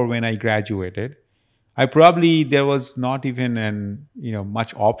before when I graduated, there was not even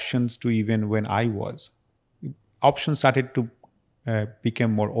much options to even when I was. Options started to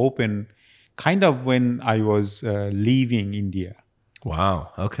become more open kind of when I was leaving India.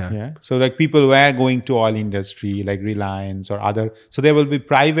 Wow. Okay. Yeah. So like people were going to oil industry like Reliance or other. So there will be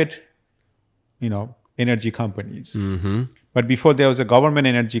private, energy companies. Mm-hmm. But before there was a government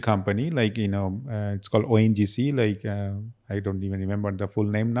energy company, like, it's called ONGC, like, I don't even remember the full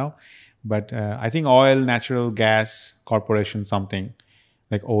name now. But I think Oil Natural Gas Corporation, something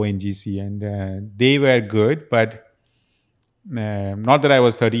like ONGC. And they were good, but not that I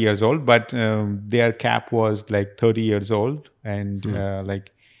was 30 years old, but their cap was like 30 years old. And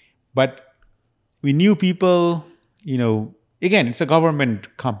but we knew people, again, it's a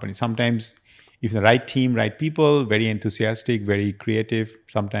government company. Sometimes if the right team, right people, very enthusiastic, very creative,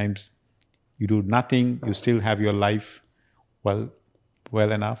 sometimes you do nothing, you still have your life well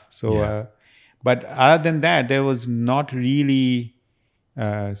enough. So, but other than that, there was not really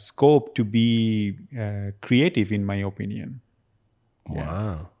scope to be creative, in my opinion.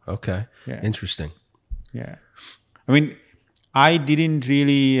 Wow. Okay. Yeah. Interesting. Yeah. I mean, I didn't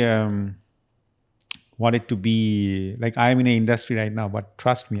really wanted to be like I'm in an industry right now, but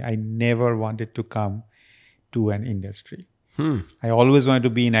trust me, I never wanted to come to an industry. I always wanted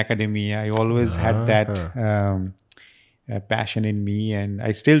to be in academia. I always had that passion in me, and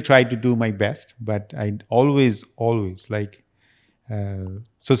I still try to do my best. But I always like.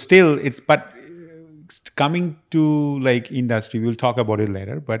 So still, coming to like industry. We'll talk about it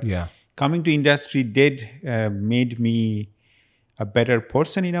later. But coming to industry did made me a better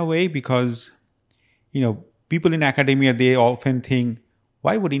person in a way, because people in academia, they often think,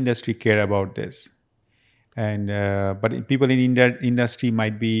 why would industry care about this? And but people in industry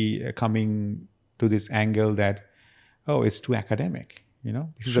might be coming to this angle that, oh, it's too academic.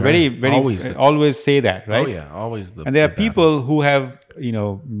 This is a very always say that, right? Oh yeah, always. And there are people who have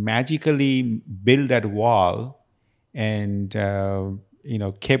magically built that wall and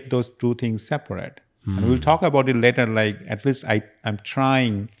kept those two things separate. And we'll talk about it later. Like, at least I'm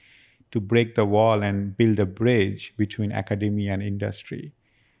trying to break the wall and build a bridge between academia and industry,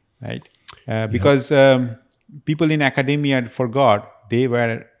 right? Because people in academia forgot they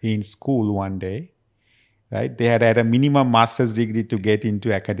were in school one day, right? They had a minimum master's degree to get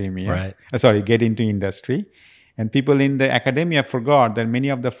into academia. Right. Get into industry. And people in the academia forgot that many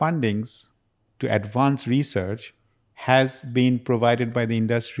of the fundings to advance research has been provided by the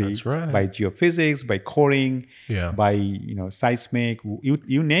industry. That's right. By geophysics, by coring, by seismic,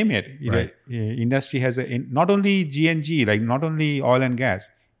 you name it. Right. Industry has not only G&G, like not only oil and gas,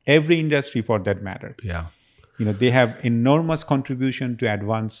 every industry for that matter. Yeah. They have enormous contribution to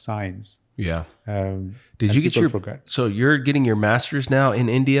advanced science. Yeah. Did you get so you're getting your master's now in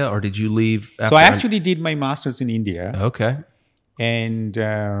India, or did you leave? So I actually did my master's in India. Okay. And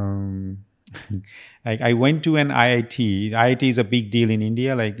I went to an IIT. IIT is a big deal in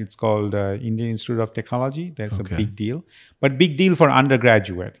India. Like, it's called Indian Institute of Technology. That's a big deal, but big deal for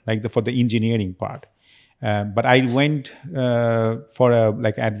undergraduate, like for the engineering part. But I went for a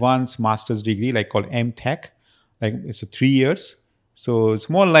advanced master's degree, like called MTech. Like, it's 3 years. So it's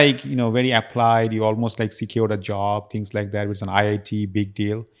more like, very applied. You almost like secured a job, things like that. It's an IIT, big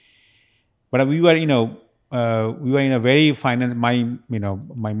deal. But we were, we were in a very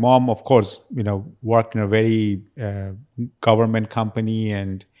my mom, of course, worked in a very government company,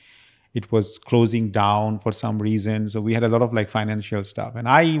 and it was closing down for some reason. So we had a lot of financial stuff. And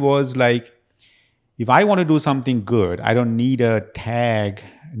I was like, if I want to do something good, I don't need a tag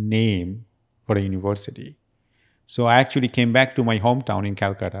name for a university. So I actually came back to my hometown in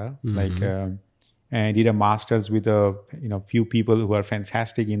Calcutta, and did a master's with a few people who are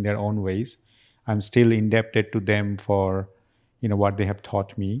fantastic in their own ways. I'm still indebted to them for what they have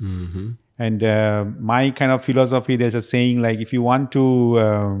taught me. And my kind of philosophy, there's a saying, like, if you want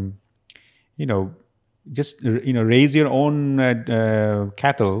to just raise your own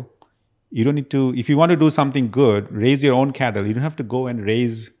cattle, you don't need to. If you want to do something good, raise your own cattle. You don't have to go and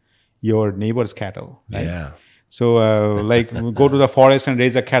raise your neighbor's cattle, right? Yeah. So go to the forest and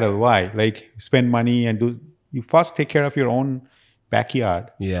raise a cattle. Why? Like, spend money and you first take care of your own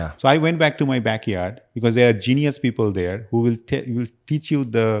backyard. Yeah. So I went back to my backyard, because there are genius people there who will teach you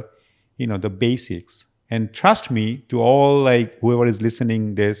the basics. And trust me, to all whoever is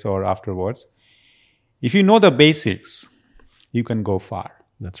listening this or afterwards, if you know the basics, you can go far.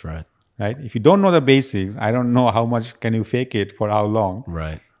 That's right. Right? If you don't know the basics, I don't know how much can you fake it for how long.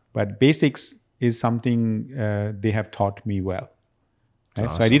 Right. But basics is something they have taught me well. Right?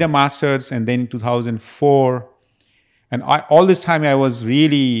 Awesome. So I did a master's, and then in 2004, and all this time I was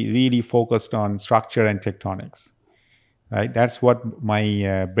really, really focused on structure and tectonics. Right? That's what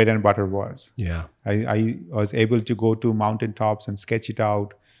my bread and butter was. Yeah. I was able to go to mountaintops and sketch it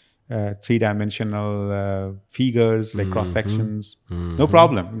out, 3-dimensional figures, like cross sections. No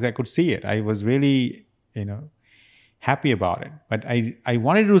problem. I could see it. I was really, happy about it. But I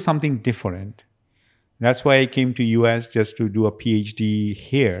wanted to do something different. That's why I came to US just to do a PhD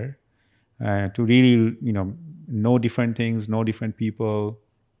here, to really, know different things, know different people,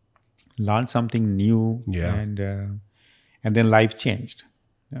 learn something new. Yeah. And then life changed.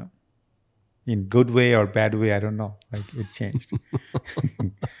 In good way or bad way, I don't know. It changed.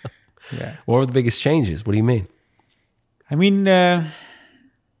 Yeah. What were the biggest changes? What do you mean? I mean,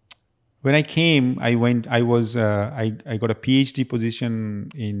 when I came, I got a PhD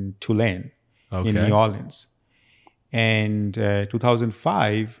position in Tulane, in New Orleans. And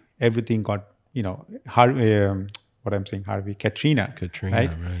 2005, everything got, Katrina. Katrina,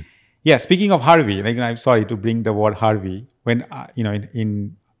 right. Yeah, speaking of Harvey, I'm sorry to bring the word Harvey. When,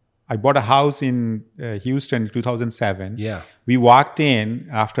 I bought a house in Houston in 2007. Yeah. We walked in,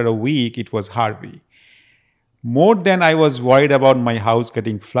 after a week, it was Harvey. More than I was worried about my house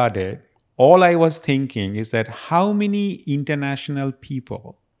getting flooded, all I was thinking is that how many international people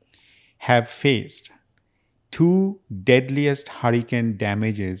have faced two deadliest hurricane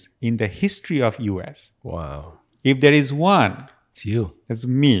damages in the history of US. Wow. If there is one, It's you. that's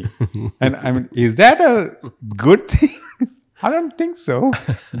me. And I mean, is that a good thing? I don't think so.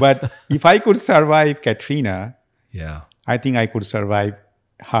 But if I could survive Katrina, Yeah. I think I could survive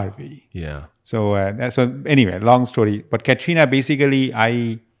Harvey. Yeah. So anyway, long story. But Katrina, basically,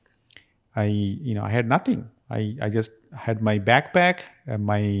 I had nothing. I just had my backpack,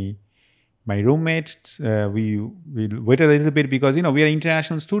 my roommates. We waited a little bit because we are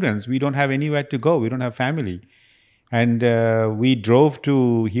international students. We don't have anywhere to go. We don't have family, and we drove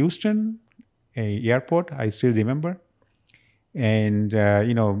to Houston airport. I still remember, and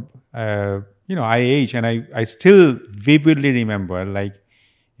IH, and I still vividly remember, like,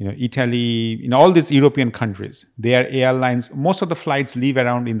 Italy, all these European countries, their airlines, most of the flights leave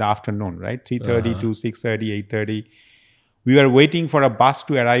around in the afternoon, right? 3:30 to 6:30, 8:30. We were waiting for a bus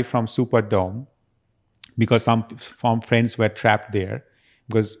to arrive from Superdome because some friends were trapped there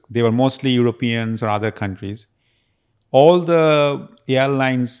because they were mostly Europeans or other countries. All the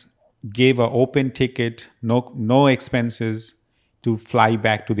airlines gave an open ticket, no expenses to fly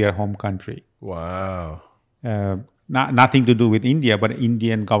back to their home country. Wow. Nothing to do with India, but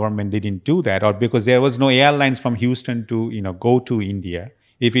Indian government didn't do that, or because there was no airlines from Houston to go to India.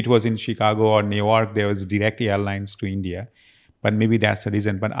 If it was in Chicago or New York, there was direct airlines to India, but maybe that's the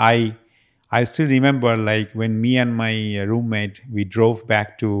reason. But I still remember, like, when me and my roommate, we drove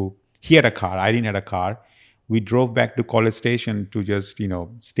back to, he had a car, I didn't have a car. We drove back to College Station to just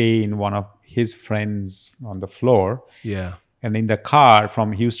stay in one of his friends on the floor. Yeah. And in the car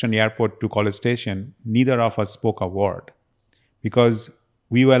from Houston airport to College Station, neither of us spoke a word because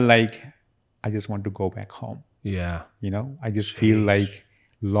we were like, I just want to go back home. Yeah. I just feel like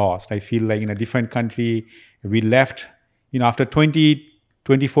lost. I feel like in a different country. We left, after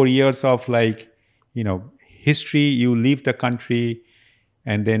 24 years of history, you leave the country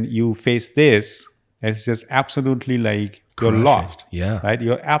and then you face this. It's just absolutely like you're lost. Yeah. Right?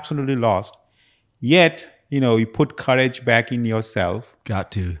 You're absolutely lost. Yet, you put courage back in yourself.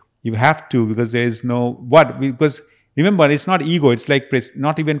 Got to. You have to, because there is because remember, it's not ego. It's like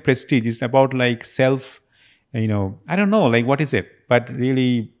not even prestige. It's about like self, I don't know, like what is it? But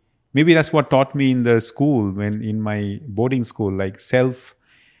really, maybe that's what taught me in the school, in my boarding school, like self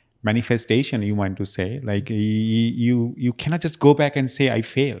manifestation, you want to say. Like you cannot just go back and say, I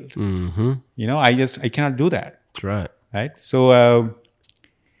failed. Mm-hmm. I cannot do that. That's right. Right. So,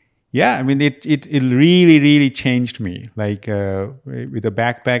 yeah, I mean, it really, really changed me, like with a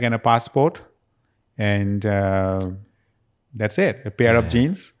backpack and a passport, and that's it, a pair of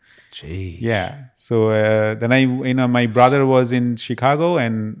jeans. Jeez. Yeah. So then my brother was in Chicago,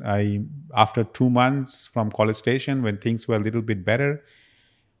 and after 2 months from College Station, when things were a little bit better,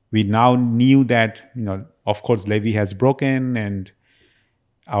 we now knew that, of course, levee has broken and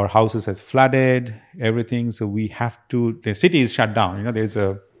our houses has flooded, everything. So we have to, the city is shut down.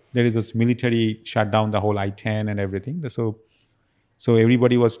 There was military shut down the whole I-10 and everything. So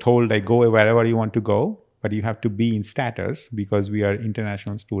everybody was told, like, go wherever you want to go, but you have to be in status because we are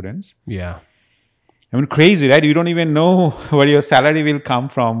international students. Yeah. I mean, crazy, right? You don't even know where your salary will come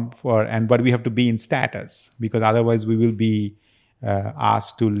from, but we have to be in status because otherwise we will be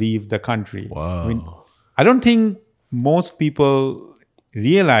asked to leave the country. Wow. I don't think most people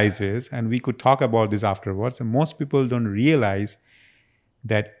realizes, and we could talk about this afterwards, and most people don't realize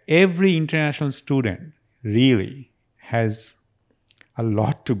that every international student really has a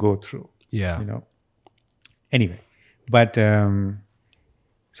lot to go through. Yeah. Anyway, but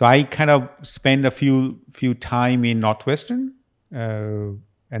so I kind of spent a few time in Northwestern, and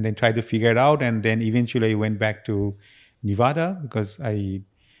then tried to figure it out, and then eventually I went back to Nevada because I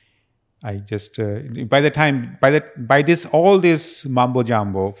just all this mumbo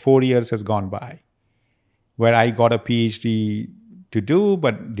jumbo, 4 years has gone by, where I got a PhD to do,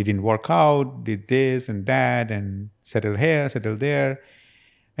 but didn't work out, did this and that, and settle here, settle there.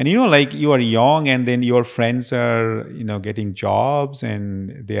 And like, you are young, and then your friends are, getting jobs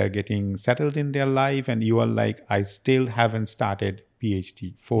and they are getting settled in their life. And you are like, I still haven't started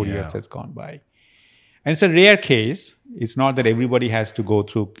PhD. 4 years has gone by. And it's a rare case. It's not that everybody has to go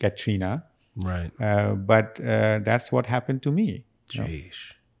through Katrina. Right. But that's what happened to me. Jeez.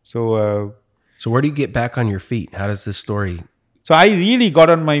 So where do you get back on your feet? How does this story? So I really got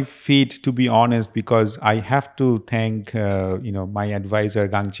on my feet, to be honest, because I have to thank, my advisor,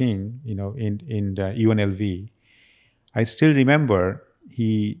 Gang Ching, in the UNLV. I still remember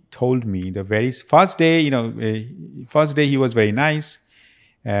he told me the very first day, he was very nice.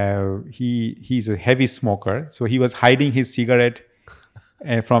 He's a heavy smoker, so he was hiding his cigarette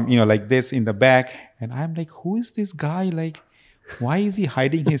from like this in the back, and I'm like, who is this guy? Like, why is he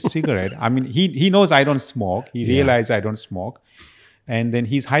hiding his cigarette? I mean, he knows I don't smoke. He realized I don't smoke, and then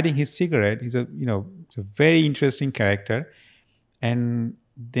he's hiding his cigarette. He's it's a very interesting character, and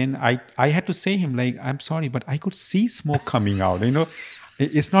then I had to say him like, I'm sorry, but I could see smoke coming out.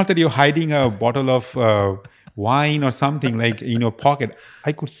 It's not that you're hiding a bottle of wine or something like in your pocket.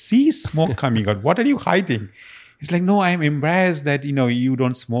 I could see smoke coming out. What are you hiding? He's like, no, I'm embarrassed that you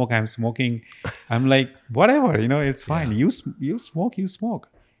don't smoke. I'm smoking. I'm like, whatever, it's fine. You smoke, you smoke.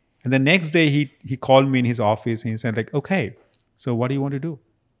 And the next day he called me in his office and he said like, okay, so what do you want to do?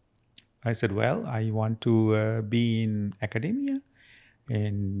 I said, well, I want to be in academia.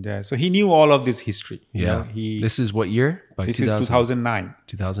 And so he knew all of this history. Yeah. This is what year? This is 2009.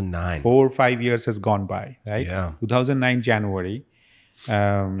 2009. 4 or 5 years has gone by, right? Yeah. 2009 January.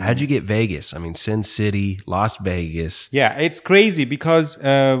 How'd you get Vegas? I mean, Sin City, Las Vegas. Yeah, it's crazy because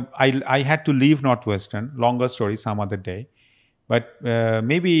I had to leave Northwestern. Longer story, some other day. But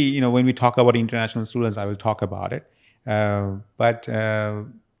maybe when we talk about international students, I will talk about it.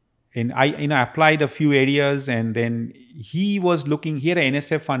 And I applied a few areas, and then he was looking. He had an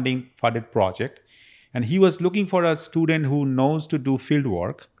NSF funded project, and he was looking for a student who knows to do field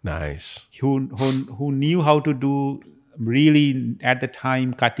work. Nice. Who knew how to do really at the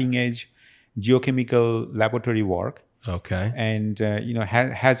time cutting edge geochemical laboratory work. Okay. And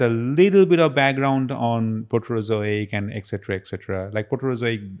has a little bit of background on Proterozoic and et cetera, like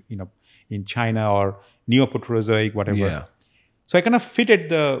Proterozoic in China or Neoproterozoic, whatever. Yeah. So I kind of fitted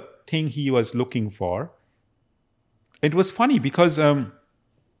the thing he was looking for. It was funny because the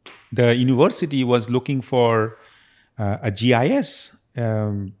university was looking for a GIS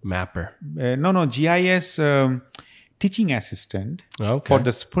mapper. GIS teaching assistant Okay. for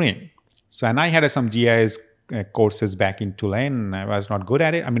the spring. So, and I had some GIS courses back in Tulane. I was not good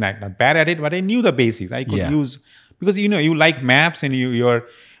at it. I mean, I'm not bad at it, but I knew the basics. I could use, because you like maps, and you're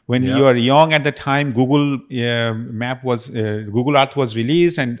when you are young at the time, Google Google Earth was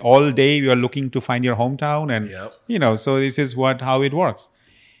released, and all day you are looking to find your hometown, and so this is how it works.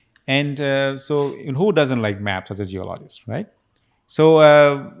 And so who doesn't like maps as a geologist, right? So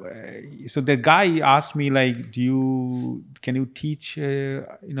the guy asked me like, can you teach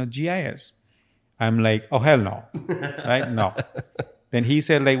GIS? I'm like, oh hell no, right? No. Then he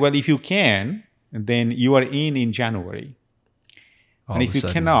said like, well, if you can, then you are in January. And if you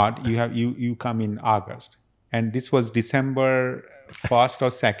cannot, you come in August. And this was December 1st or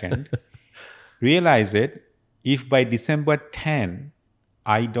 2nd. Realize it, if by December 10,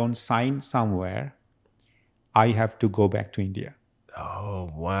 I don't sign somewhere, I have to go back to India. Oh,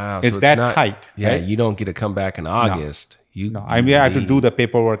 wow. It's that tight. Yeah, right? You don't get to come back in August. I have to do the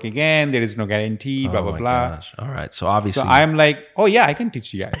paperwork again. There is no guarantee, blah, blah, blah. Gosh. All right. So obviously. So I'm like, oh yeah, I can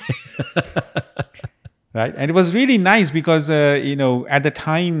teach you guys. Right. And it was really nice because, at the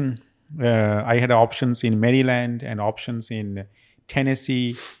time, I had options in Maryland and options in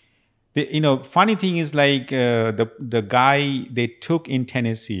Tennessee. Funny thing is like the guy they took in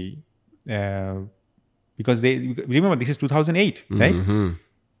Tennessee, because remember, this is 2008, right? Mm-hmm.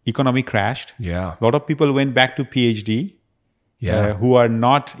 Economy crashed. Yeah. A lot of people went back to PhD. Yeah. Who are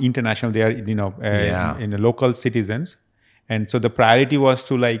not international. They are, local citizens. And so the priority was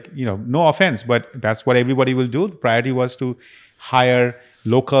to no offense, but that's what everybody will do. The priority was to hire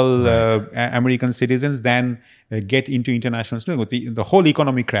local American citizens, then get into international students. The whole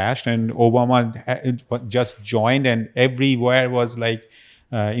economy crashed, and Obama just joined, and everywhere was like,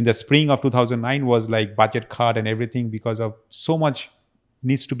 in the spring of 2009 was like budget cut and everything because of so much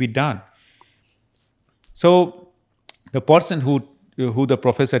needs to be done. So the person who the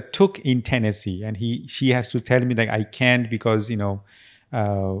professor took in Tennessee, and she has to tell me that I can't because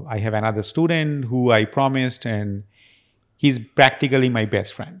I have another student who I promised, and he's practically my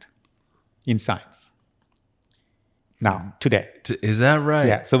best friend in science. Now, today. Is that right?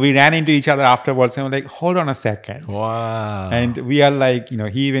 Yeah. So we ran into each other afterwards, and I'm like, hold on a second. Wow. And we are like,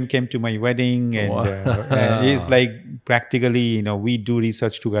 he even came to my wedding, and he's like practically, we do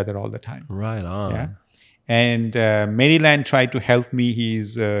research together all the time. Right on. Yeah. And Maryland tried to help me.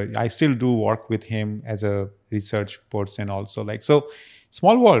 I still do work with him as a research person also. So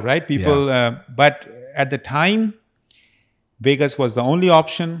small world, right? People, but at the time, Vegas was the only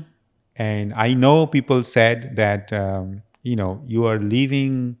option. And I know people said that, you are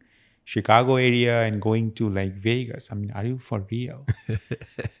leaving Chicago area and going to like Vegas. I mean, are you for real?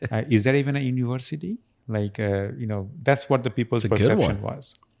 Is there even a university? That's what the people's perception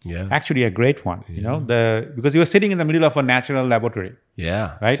was. Yeah. Actually, a great one. Because you were sitting in the middle of a natural laboratory.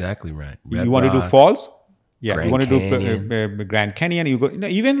 Yeah. Right? Exactly right. Red You want to do rocks, falls? Yeah. Grand You want to Canyon. do Grand Canyon? You go.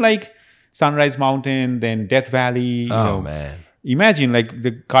 Even like Sunrise Mountain, then Death Valley. Oh man. Imagine like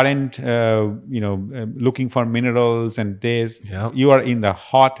the current, looking for minerals and this. Yep. You are in the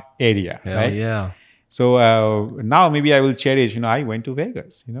hot area, Hell right? yeah. So now maybe I will cherish. I went to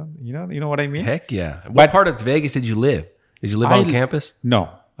Vegas. You know what I mean? Heck yeah. What But- part of Vegas did you live? Did you live on campus? No.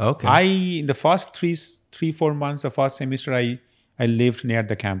 Okay. In the first 3-4 months, the first semester, I lived near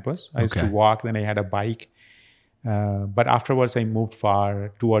the campus. I used to Okay. walk. Then I had a bike. But afterwards, I moved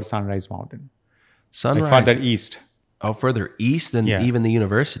far towards Sunrise Mountain, Sunrise. like further east. Oh, further east than Yeah. even the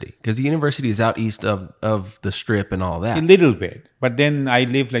university, because the university is out east of the strip and all A that. little bit. But then I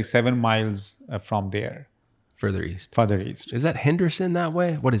lived like 7 miles from there, Further east. further east. Is that Henderson that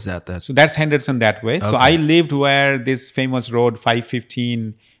way? What is that? That's So that's Henderson that way. So I lived where this famous road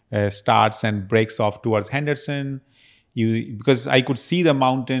 515 starts and breaks off towards Henderson. Because I could see the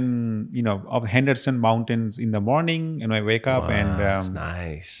mountain, of Henderson Mountains in the morning, and I wake up it's and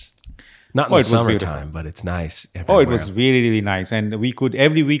nice. Not in Oh, the it was summertime, beautiful. but it's nice. it Everywhere. was really, really nice. And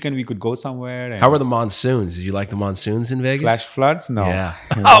every weekend we could go somewhere. And How were the monsoons? Did you like the monsoons in Vegas? flash floods? No. Yeah.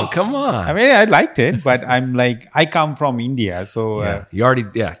 It Oh, was- come on. I mean, I liked it, but I'm like, I come from India, so yeah. You already,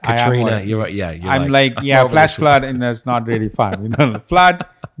 I am Katrina. what- You're right. Yeah. You're I'm like, over flash this. flood, and that's not really fun. Flood,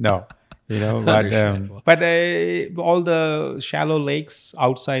 no. Understandable. But all the shallow lakes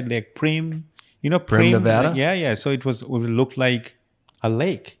outside Lake Prim, Prim, Nevada? Yeah. So it would look like a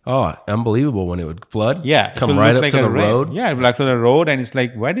lake. Oh, unbelievable when it would flood. Yeah, it Come will right look up like to a the rain. road. Yeah, like to the road, and it's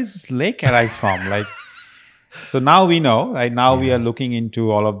like, where does this lake arrive from? Like, so now we know. Right now we are looking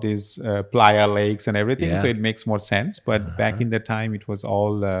into all of these playa lakes and everything, Yeah. so it makes more sense. But back in the time, it was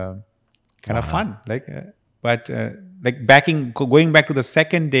all kind of fun. Like, going back to the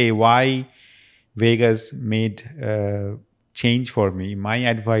second day, why Vegas made change for me. My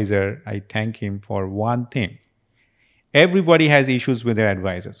advisor, I thank him for one thing. Everybody has issues with their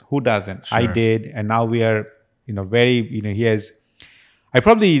advisors. Who doesn't? I Sure. did, and now we are, he has. I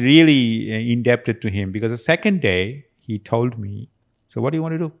probably really indebted to him because the second day he told me, "So what do you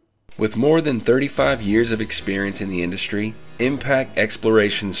want to do?" With more than 35 years of experience in the industry, Impact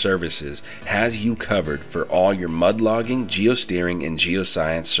Exploration Services has you covered for all your mud logging, geosteering, and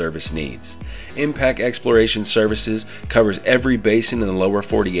geoscience service needs. Impact Exploration Services covers every basin in the lower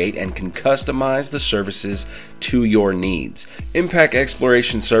 48 and can customize the services to your needs. Impact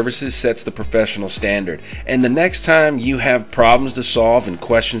Exploration Services sets the professional standard, and the next time you have problems to solve and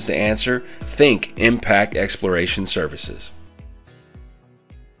questions to answer, think Impact Exploration Services.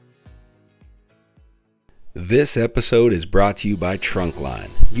 This episode is brought to you by Trunkline.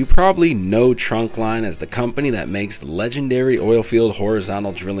 You probably know Trunkline as the company that makes the legendary oilfield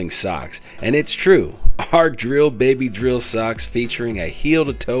horizontal drilling socks, and it's true. Our Drill Baby Drill socks featuring a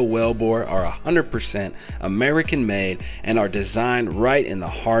heel-to-toe wellbore are 100% American made and are designed right in the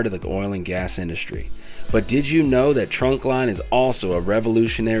heart of the oil and gas industry. But did you know that Trunkline is also a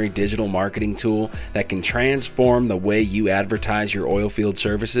revolutionary digital marketing tool that can transform the way you advertise your oilfield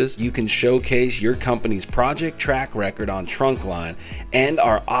services? You can showcase your company's project track record on Trunkline, and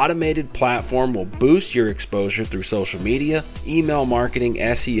our automated platform will boost your exposure through social media, email marketing,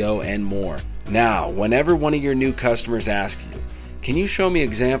 SEO, and more. Now, whenever one of your new customers asks you, "Can you show me an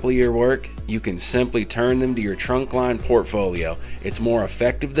example of your work?" you can simply turn them to your Trunkline portfolio. It's more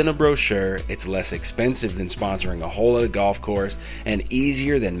effective than a brochure, it's less expensive than sponsoring a hole at a golf course, and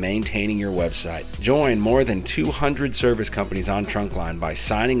easier than maintaining your website. Join more than 200 service companies on Trunkline by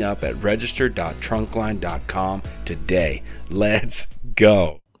signing up at register.trunkline.com today. Let's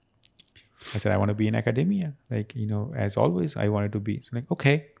go. I said, I want to be in academia. As always, I wanted to be. So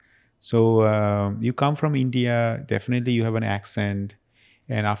okay. So you come from India, definitely you have an accent.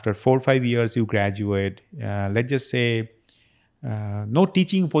 And after 4 or 5 years, you graduate. Let's just say no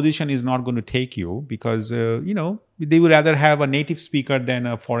teaching position is not going to take you because, they would rather have a native speaker than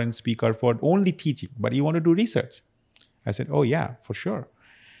a foreign speaker for only teaching. But you want to do research. I said, oh, yeah, for sure.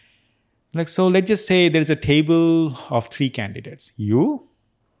 So let's just say there's a table of 3 candidates. You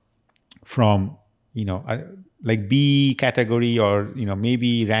from, like B category or,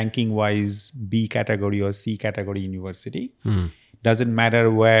 maybe ranking wise B category or C category university. Doesn't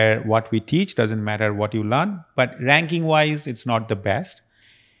matter what we teach, doesn't matter what you learn, but ranking wise, it's not the best.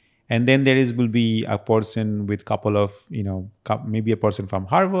 And then will be a person with couple of, maybe a person from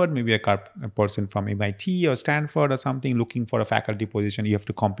Harvard, maybe a person from MIT or Stanford or something looking for a faculty position. You have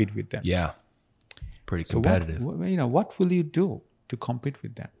to compete with them. Yeah. Pretty So competitive. what will you do to compete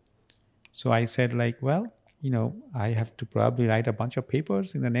with them? So I said I have to probably write a bunch of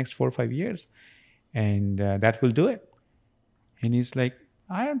papers in the next 4 or 5 years, and that will do it. And he's like,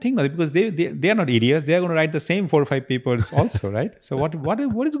 I don't think that, because they are not idiots. They are going to write the same 4 or 5 papers also, right? So what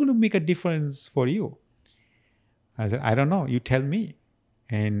is going to make a difference for you? I said, I don't know. You tell me.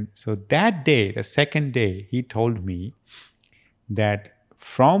 And so that day, the second day, he told me that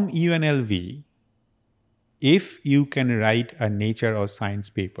from UNLV, if you can write a nature or science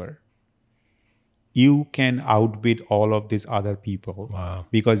paper, you can outbid all of these other people. Wow.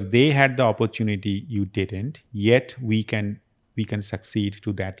 Because they had the opportunity, you didn't. Yet we can succeed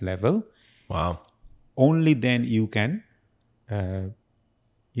to that level. Wow. Only then you can,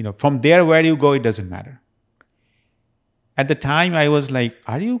 from there where you go, it doesn't matter. At the time, I was like,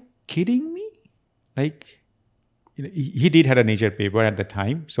 are you kidding me? Like, he did have a nature paper at the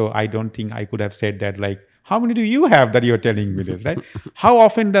time. So I don't think I could have said that, like, how many do you have that you're telling me this, right? How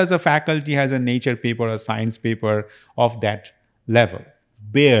often does a faculty has a nature paper or a science paper of that level?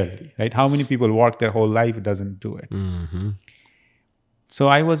 Barely, right? How many people work their whole life doesn't do it? Mm-hmm. So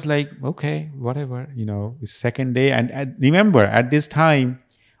I was like, okay, whatever, it's second day. And remember, at this time,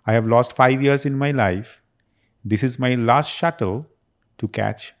 I have lost 5 years in my life. This is my last shuttle to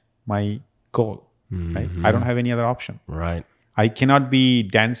catch my goal, right? I don't have any other option. Right. I cannot be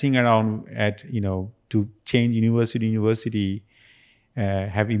dancing around to change university,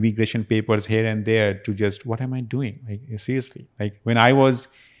 have immigration papers here and there to just, what am I doing? Like, seriously, like when I was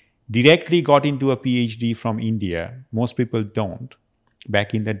directly got into a PhD from India, most people don't.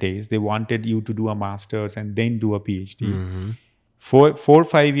 Back in the days, they wanted you to do a master's and then do a PhD. Mm-hmm. 4 or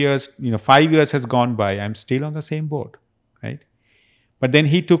 5 years, 5 years has gone by. I'm still on the same boat, right? But then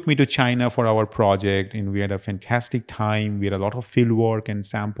he took me to China for our project, and we had a fantastic time. We had a lot of field work and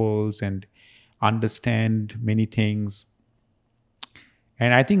samples and understand many things.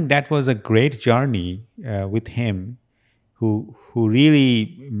 And I think that was a great journey with him, who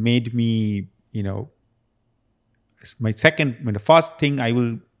really made me, the first thing I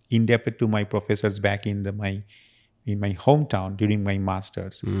will indebted to my professors back in my hometown during my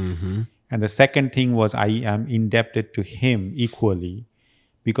master's. Mm-hmm. And the second thing was I am indebted to him equally,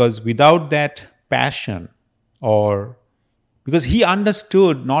 because without that passion, or because he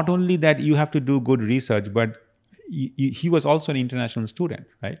understood not only that you have to do good research, but he was also an international student,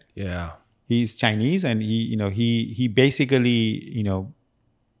 right? Yeah. He's Chinese, and he basically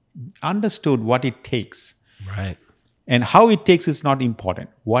understood what it takes. Right. And how it takes is not important.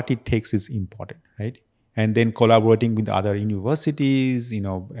 What it takes is important, right? And then collaborating with other universities,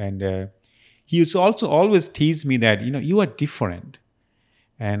 and he used to also always tease me that, you are different.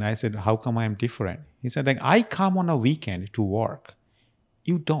 And I said, how come I am different? He said, like, I come on a weekend to work.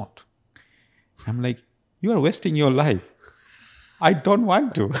 You don't. I'm like, you are wasting your life. I don't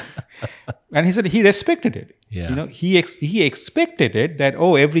want to. And he said he respected it. Yeah. He expected it that,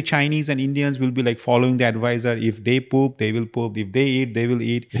 every Chinese and Indians will be like following the advisor. If they poop, they will poop. If they eat, they will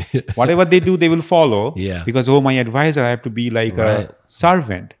eat. Whatever they do, they will follow. Yeah. Because, my advisor, I have to be like a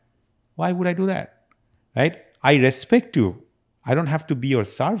servant. Why would I do that? Right? I respect you. I don't have to be your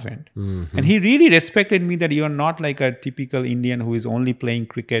servant. Mm-hmm. And he really respected me, that you are not like a typical Indian who is only playing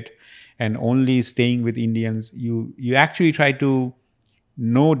cricket and only staying with Indians. You actually try to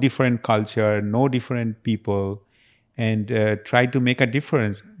know different culture, know different people, and try to make a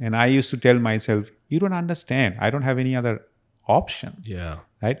difference. And I used to tell myself, you don't understand. I don't have any other option. Yeah.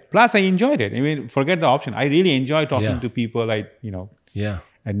 Right? Plus, I enjoyed it. I mean, forget the option. I really enjoy talking to people. Yeah.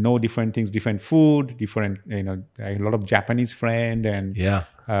 And know different things, different food, different, I had a lot of Japanese friend and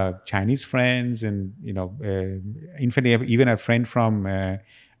Chinese friends, and, in fact, I have even a friend from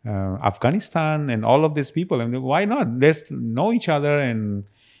Afghanistan, and all of these people. And why not? Let's know each other and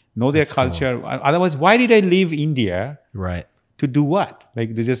know their culture. Cool. Otherwise, why did I leave India? Right. To do what?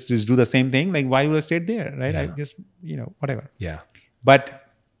 Like, to just do the same thing? Like, why would I stay there? Right? Yeah. I just, whatever. Yeah. But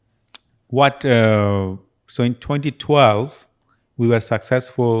so in 2012, we were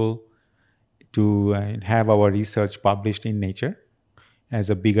successful to have our research published in Nature as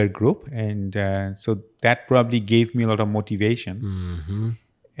a bigger group. And so that probably gave me a lot of motivation,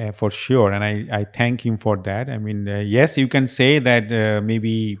 for sure. And I thank him for that. I mean, yes, you can say that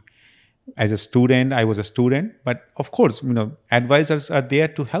maybe as a student, I was a student. But of course, advisors are there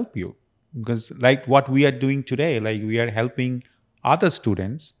to help you. Because like what we are doing today, like we are helping other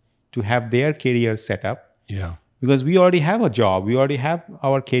students to have their career set up. Yeah. Because we already have a job, we already have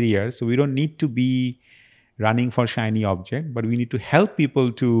our career, so we don't need to be running for shiny object, but we need to help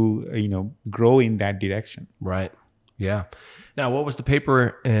people to, grow in that direction. Right. Yeah. Now, what was the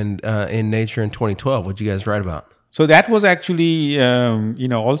paper in Nature in 2012? What did you guys write about? So that was actually,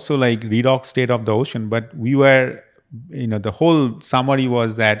 also like redox state of the ocean. But we were, the whole summary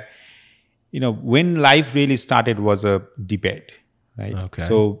was that, when life really started was a debate, right? Okay.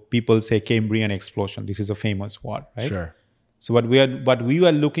 So people say Cambrian explosion. This is a famous word, right? Sure. So what we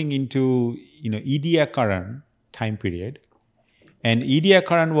were looking into, Ediacaran time period, and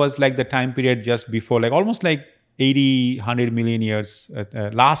Ediacaran was like the time period just before, like almost like 80, 100 million years,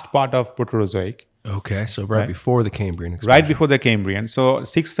 last part of Proterozoic. Okay, so right Right. before the Cambrian explosion. Right before the Cambrian. So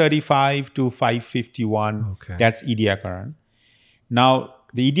 635 to 551, Okay. that's Ediacaran. Now,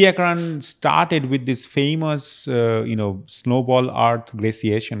 the Ediacaran started with this famous, snowball earth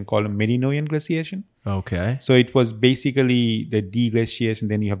glaciation called Merinoian glaciation. Okay. So it was basically the deglaciation.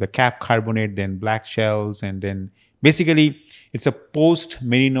 Then you have the cap carbonate, then black shells, and then basically it's a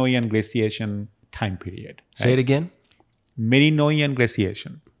post-Merinoian glaciation time period. Say it again. Merinoian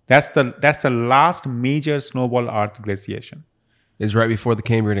glaciation. That's the last major snowball earth glaciation. Is right before the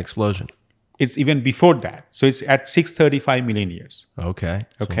Cambrian explosion. It's even before that. So it's at 635 million years. Okay.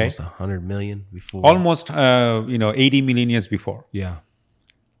 So Okay. almost 100 million before. Almost 80 million years before. Yeah.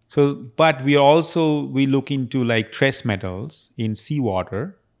 So, but we look into like trace metals in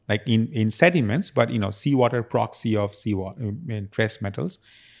seawater, like in sediments, but seawater proxy of seawater trace metals.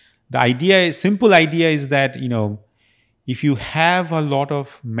 The simple idea is that if you have a lot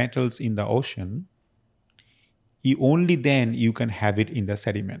of metals in the ocean, only then you can have it in the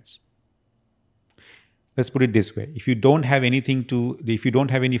sediments. Let's put it this way: if you don't have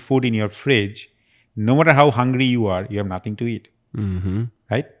any food in your fridge, no matter how hungry you are, you have nothing to eat. Mm-hmm.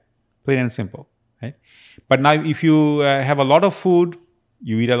 Right? Plain and simple. Right? But now, if you have a lot of food,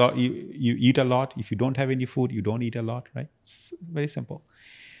 you eat a lot. You eat a lot. If you don't have any food, you don't eat a lot. Right? It's very simple.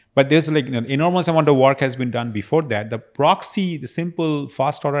 But there's like enormous amount of work has been done before that. The simple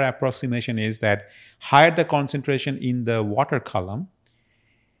first order approximation is that higher the concentration in the water column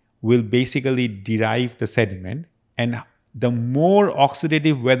will basically derive the sediment, and the more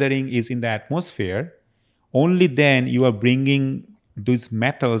oxidative weathering is in the atmosphere, only then you are bringing these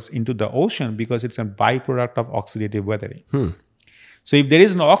metals into the ocean because it's a byproduct of oxidative weathering. So if there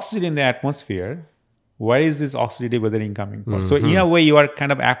is no oxygen in the atmosphere, where is this oxidative weathering coming from? So in a way, you are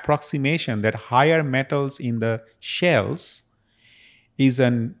kind of approximation that higher metals in the shells is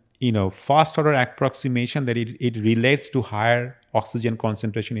an first order approximation that it relates to higher oxygen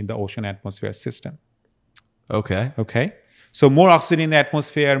concentration in the ocean atmosphere system. Okay. Okay. So more oxygen in the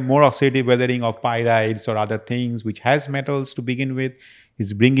atmosphere, more oxidative weathering of pyrites or other things which has metals to begin with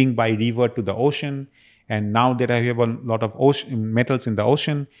is bringing by river to the ocean. And now that I have a lot of metals in the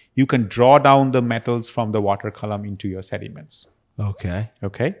ocean, you can draw down the metals from the water column into your sediments. Okay.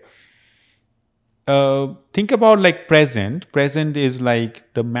 Okay. Think about like present. Present is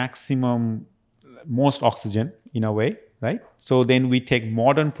like the maximum, most oxygen in a way, right? So then we take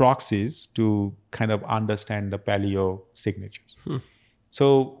modern proxies to kind of understand the paleo signatures.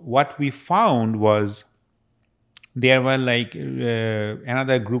 So what we found was there were like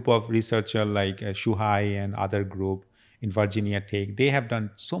another group of researchers like Shuhai and other group in Virginia Tech. They have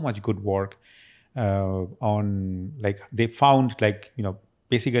done so much good work on like they found like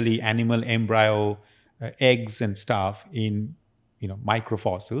basically animal embryo eggs and stuff in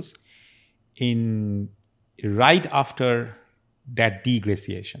microfossils in right after that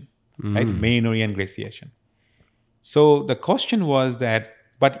deglaciation, right? Merinoian glaciation. So the question was that,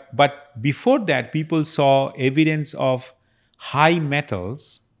 but before that, people saw evidence of high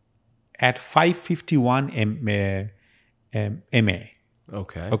metals at 551 MA.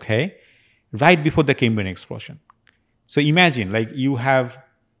 Okay. Okay, right before the Cambrian explosion. So imagine, like you have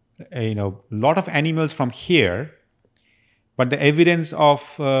a lot of animals from here, but the evidence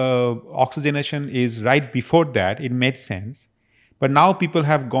of oxygenation is right before that. It made sense. But now people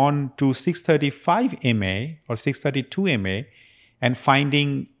have gone to 635 MA or 632 MA and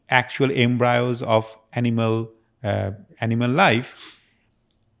finding actual embryos of animal life.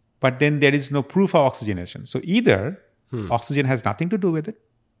 But then there is no proof of oxygenation. So either oxygen has nothing to do with it,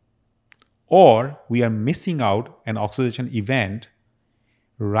 or we are missing out an oxidation event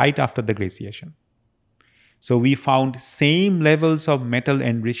right after the glaciation. So we found same levels of metal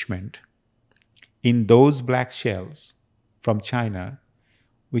enrichment in those black shells from China,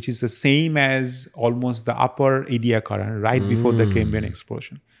 which is the same as almost the upper Ediacaran right before the Cambrian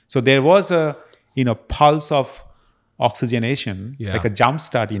explosion. So there was a pulse of oxygenation, like a jump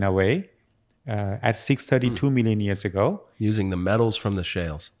start in a way, at 632 million years ago. Using the metals from the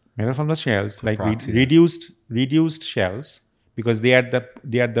shales. Metal from the shells, like reduced shells, because they are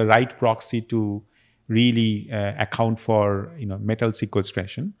the right proxy to really account for metal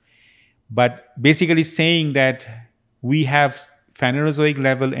sequestration. but basically saying that we have Phanerozoic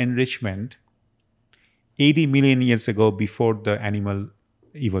level enrichment 80 million years ago before the animal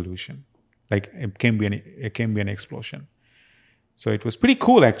evolution. Like it can be an explosion. So it was pretty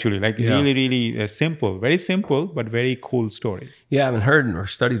cool, actually. Like really, really simple, very simple, but very cool story. Yeah, I haven't heard or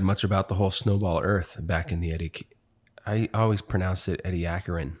studied much about the whole snowball Earth back in the I always pronounce it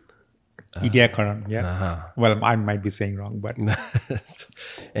Ediacaran. Ediacaran, yeah. Well, I might be saying wrong, but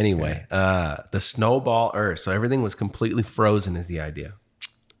anyway, the snowball Earth. So everything was completely frozen, is the idea.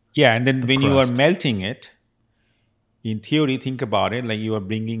 Yeah, and then when you are melting it, in theory, think about it, like you are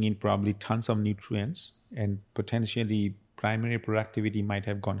bringing in probably tons of nutrients, and potentially primary productivity might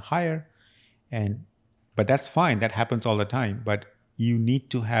have gone higher. But that's fine. That happens all the time. But you need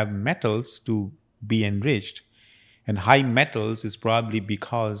to have metals to be enriched. And high metals is probably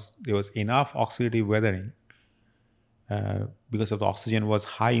because there was enough oxidative weathering because of the oxygen was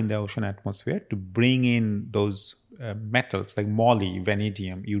high in the ocean atmosphere to bring in those metals like moly,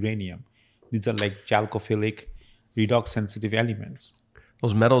 vanadium, uranium. These are like chalcophilic, redox sensitive elements.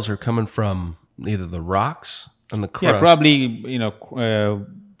 Those metals are coming from either the rocks and the crust. Yeah, probably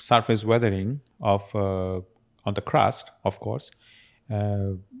surface weathering of on the crust, of course.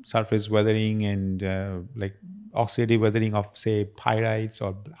 Surface weathering and like oxidative weathering of, say, pyrites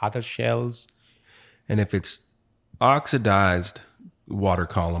or other shells. And if it's oxidized water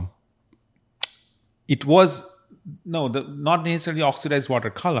column, it was not necessarily oxidized water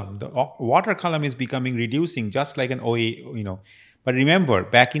column. The water column is reducing just like an OA, But remember,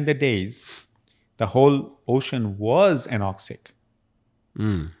 back in the days, the whole ocean was anoxic,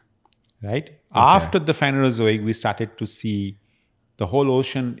 right? Okay. After the Phanerozoic, we started to see the whole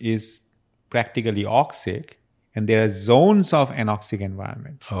ocean is practically oxic, and there are zones of anoxic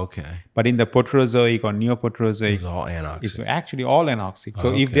environment. Okay. But in the Proterozoic or Neoproterozoic, it was all anoxic. It's actually all anoxic.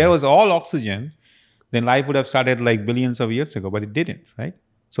 So if there was all oxygen, then life would have started like billions of years ago, but it didn't, right?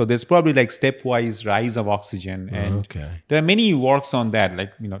 So there's probably like stepwise rise of oxygen, and there are many works on that,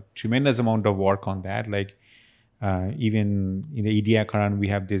 like tremendous amount of work on that. Like even in the Ediacaran, we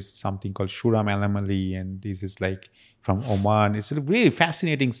have this something called Shuram anomaly, and this is like from Oman. It's really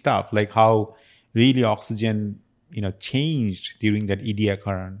fascinating stuff, like how really oxygen, changed during that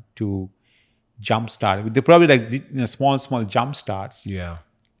Ediacaran to jumpstart. They're probably like small jump starts. Yeah.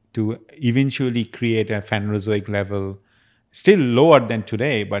 To eventually create a Phanerozoic level, still lower than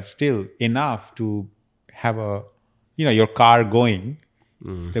today, but still enough to have your car going.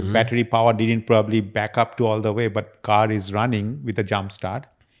 Mm-hmm. The battery power didn't probably back up to all the way, but car is running with a jump start.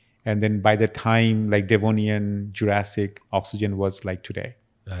 And then by the time like Devonian, Jurassic, oxygen was like today.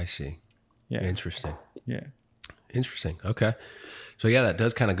 I see. Yeah. Interesting. Yeah. Interesting. Okay. So yeah, that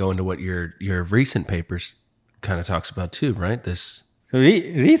does kind of go into what your recent papers kind of talks about too, right? So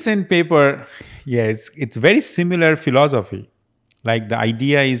recent paper, yeah, it's very similar philosophy. Like the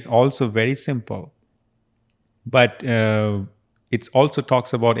idea is also very simple, but it also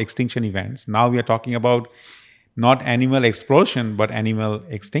talks about extinction events. Now we are talking about not animal explosion, but animal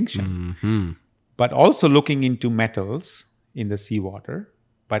extinction. Mm-hmm. But also looking into metals in the seawater.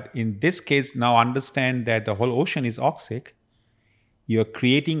 But in this case, now understand that the whole ocean is oxic. You are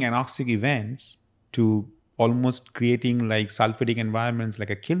creating anoxic events to almost creating like sulfidic environments, like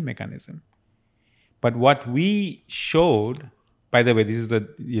a kill mechanism. But what we showed, by the way, this is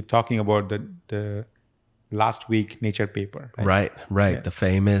you're talking about the last week Nature paper. Right? Yes. The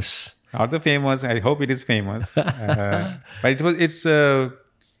famous. Not the famous. I hope it is famous. But it's a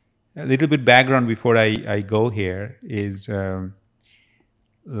little bit background before I go here is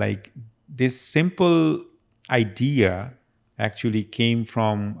like this simple idea actually came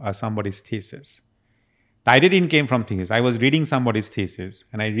from somebody's thesis. The idea didn't came from thesis. I was reading somebody's thesis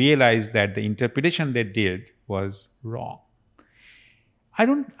and I realized that the interpretation they did was wrong. I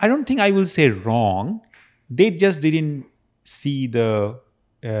don't think I will say wrong. They just didn't see the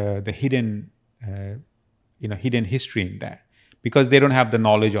hidden hidden history in that, because they don't have the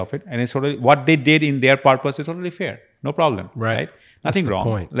knowledge of it, and it's sort of what they did in their purpose is totally fair. No problem. Right? Nothing wrong.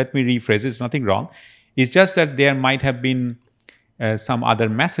 Point. Let me rephrase it. It's nothing wrong. It's just that there might have been some other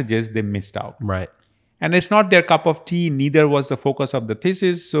messages they missed out. Right. And it's not their cup of tea. Neither was the focus of the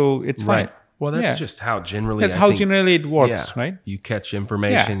thesis, so it's fine. Right. Well, that's just how generally. That's how generally it works, right? You catch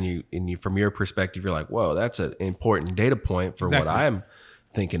information, you from your perspective, you're like, "Whoa, that's an important data point for what I'm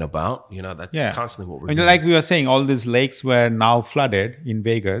thinking about." That's constantly what we're doing. Like we were saying, all these lakes were now flooded in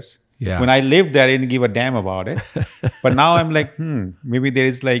Vegas. Yeah. When I lived there, I didn't give a damn about it. But now I'm like, maybe there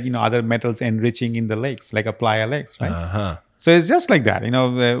is like other metals enriching in the lakes, like a playa lakes, right? So it's just like that.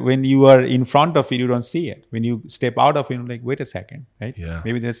 When you are in front of it, you don't see it. When you step out of it, you're like, wait a second, right? Yeah.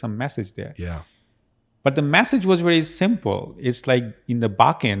 Maybe there's some message there. Yeah. But the message was very simple. It's like in the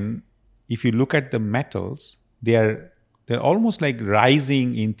back end, if you look at the metals, they're almost like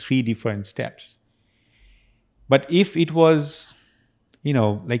rising in 3 different steps. But if it was,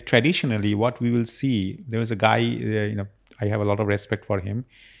 like traditionally, what we will see, there was a guy, I have a lot of respect for him,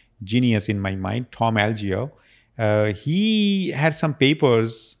 genius in my mind, Tom Algeo. He had some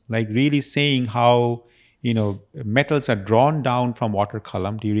papers like really saying how, metals are drawn down from water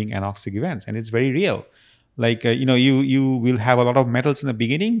column during anoxic events. And it's very real. Like, you will have a lot of metals in the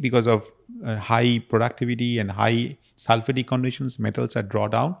beginning because of high productivity and high sulfidic conditions. Metals are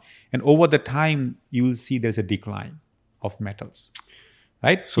drawn down. And over the time, you will see there's a decline of metals.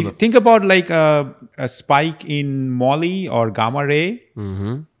 Right? So think about like a spike in moly or gamma ray,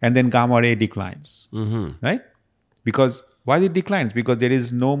 and then gamma ray declines. Right? Because why it declines? Because there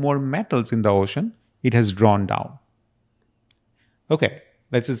is no more metals in the ocean. It has drawn down. Okay,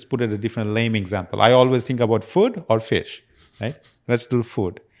 let's just put it a different lame example. I always think about food or fish, right? Let's do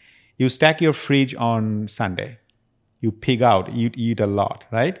food. You stack your fridge on Sunday. You pig out. You eat a lot,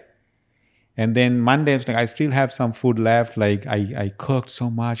 right? And then Monday, it's like, I still have some food left. Like I cooked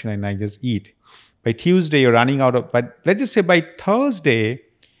so much and I just eat. By Tuesday, you're running out of, but let's just say by Thursday,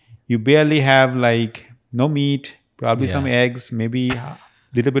 you barely have like no meat, probably some eggs, maybe a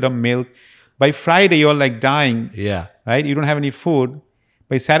little bit of milk. By Friday, you're like dying. Yeah. Right? You don't have any food.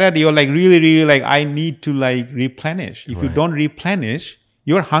 By Saturday, you're like really, really like, I need to like replenish. If you don't replenish,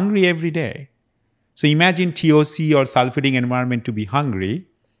 you're hungry every day. So imagine TOC or sulfidic environment to be hungry.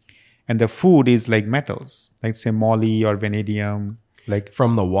 And the food is like metals, like say moly or vanadium. Like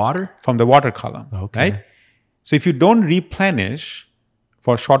from the water? From the water column. Okay. Right? So if you don't replenish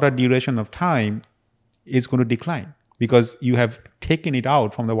for shorter duration of time, it's going to decline because you have taken it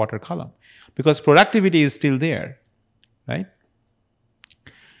out from the water column. Because productivity is still there, right?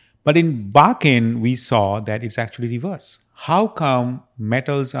 But in Bakken, we saw that it's actually reverse. How come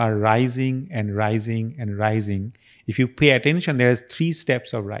metals are rising and rising and rising? If you pay attention, there's 3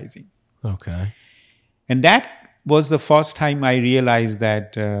 steps of rising. Okay. And that was the first time I realized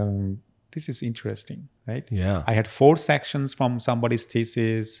that this is interesting, right? Yeah. I had 4 sections from somebody's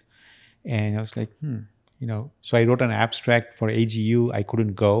thesis, and I was like, So I wrote an abstract for AGU. I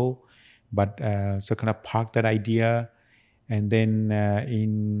couldn't go, but so kind of parked that idea. And then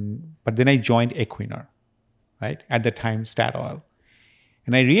but then I joined Equinor, right? At the time, Statoil.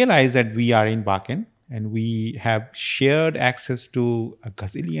 And I realized that we are in Bakken and we have shared access to a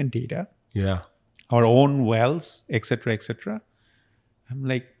gazillion data. Yeah. Our own wells, etc., etc. I'm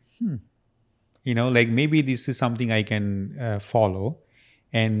like, like maybe this is something I can follow.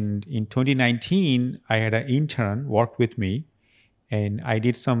 And in 2019, I had an intern work with me, and I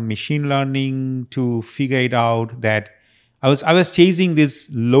did some machine learning to figure it out that I was chasing this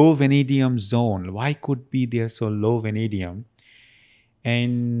low vanadium zone. Why could be there so low vanadium?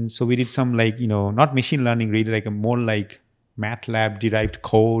 And so we did some like, not machine learning, really like a more like MATLAB derived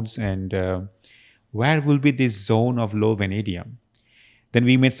codes and where will be this zone of low vanadium? Then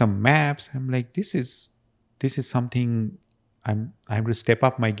we made some maps. I'm like, this is something I'm going to step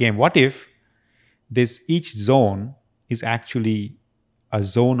up my game. What if each zone is actually a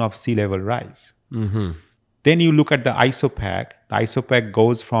zone of sea level rise? Mm-hmm. Then you look at the isopac. The isopac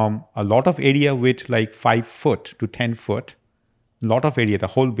goes from a lot of area with like 5 foot to 10 foot. A lot of area, the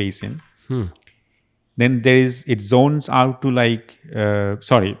whole basin. Then it zones out to like,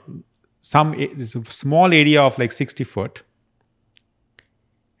 some small area of like 60 foot.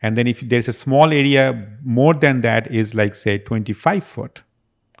 And then if there's a small area more than that is like say 25 foot.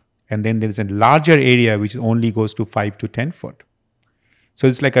 And then there's a larger area which only goes to 5 to 10 foot. So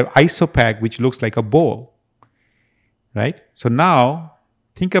it's like an isopac which looks like a bowl. Right? So now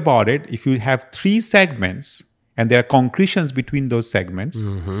think about it. If you have 3 segments and there are concretions between those segments,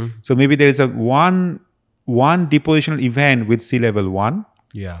 so maybe there is a one depositional event with sea level 1.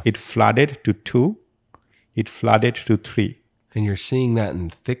 Yeah. It flooded to 2. It flooded to 3. And you're seeing that in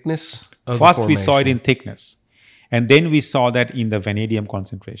thickness of First the we saw it formation. in thickness. And then we saw that in the vanadium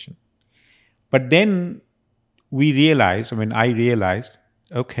concentration. But then I realized,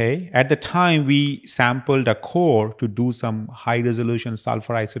 okay, at the time we sampled a core to do some high resolution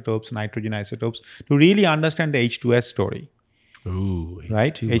sulfur isotopes, nitrogen isotopes to really understand the H2S story. Ooh,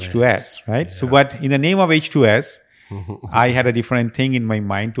 right? H2S, right? Yeah. So, but in the name of H2S, I had a different thing in my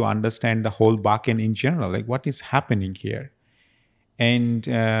mind to understand the whole Bakken in general, like what is happening here. And,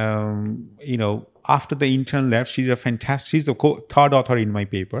 after the intern left, she's the third author in my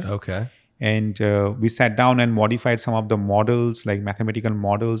paper. Okay. And we sat down and modified some of the models, like mathematical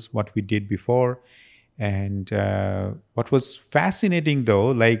models, what we did before. And what was fascinating though,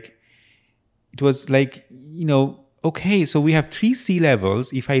 like it was like, okay, so we have three sea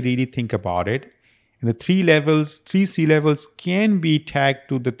levels if I really think about it. And the three sea levels can be tagged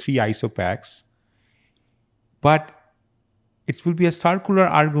to the three isopachs. But it will be a circular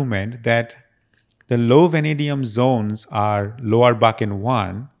argument that the low vanadium zones are lower Bakken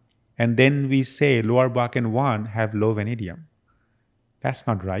 1, and then we say lower Bakken 1 have low vanadium. That's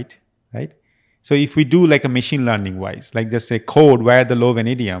not right, right? So if we do like a machine learning wise, like just say code where the low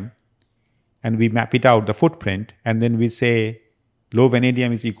vanadium, and we map it out, the footprint, and then we say low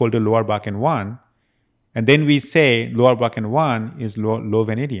vanadium is equal to lower Bakken 1, and then we say lower Bakken 1 is low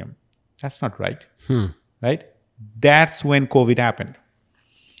vanadium. That's not right, right? That's when COVID happened.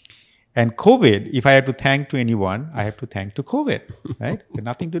 And COVID, if I had to thank to anyone, I have to thank to COVID, right?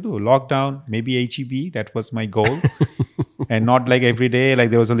 Nothing to do. Lockdown, maybe HEB, that was my goal. And not like every day, like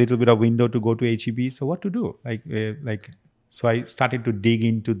there was a little bit of window to go to HEB. So what to do? So I started to dig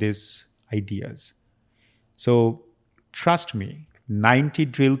into these ideas. So trust me, 90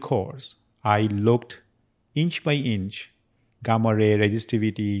 drill cores, I looked inch by inch, gamma ray,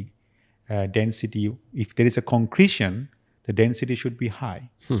 resistivity, density. If there is a concretion, the density should be high.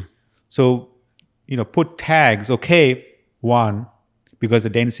 So, put tags, okay, 1, because the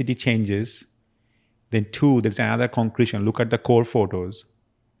density changes. Then 2, there's another concretion. Look at the core photos.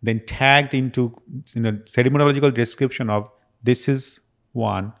 Then tagged into sedimentological description of this is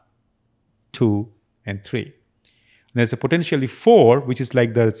 1, 2, and 3. There's a potentially 4, which is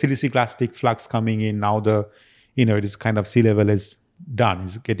like the siliciclastic flux coming in. Now it is kind of sea level is done.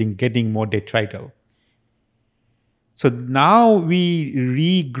 It's getting more detrital. So now we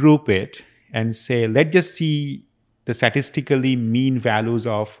regroup it and say, let's just see the statistically mean values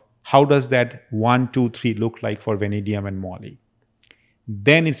of how does that 1, 2, 3 look like for vanadium and moly.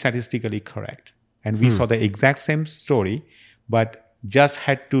 Then it's statistically correct. And we saw the exact same story, but just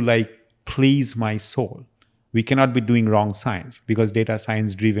had to please my soul. We cannot be doing wrong science because data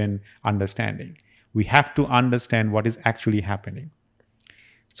science driven understanding. We have to understand what is actually happening.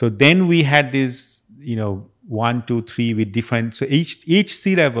 So then we had this, 1, 2, 3 with different. So each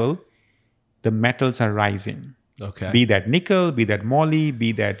sea level, the metals are rising. Okay. Be that nickel, be that moly,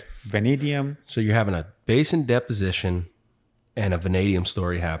 be that vanadium. So you're having a basin deposition and a vanadium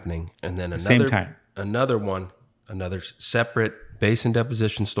story happening, and then Same time. another separate basin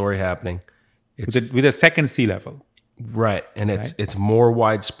deposition story happening. With a second sea level. Right, and it's more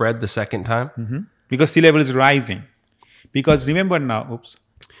widespread the second time? Because sea level is rising. Because remember now,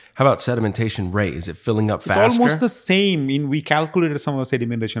 How about sedimentation rate? Is it filling up faster? It's almost the same. We calculated some of the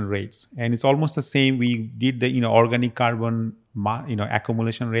sedimentation rates, and it's almost the same. We did the organic carbon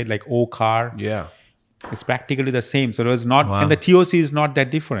accumulation rate, like OCAR. Yeah, it's practically the same. So it was not, and the TOC is not that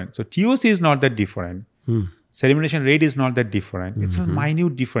different. So TOC is not that different. Sedimentation rate is not that different. It's a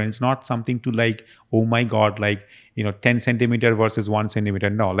minute difference. It's not something to oh my God, 10 centimeter versus 1 centimeter.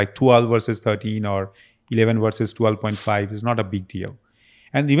 No, 12 versus 13 or 11 versus 12.5 is not a big deal.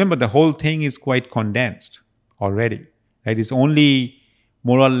 And remember, the whole thing is quite condensed already. Right? It's only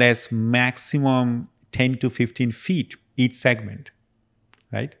more or less maximum 10 to 15 feet each segment.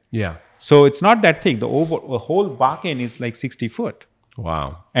 Right? Yeah. So it's not that thick. The whole Bakken is 60 foot.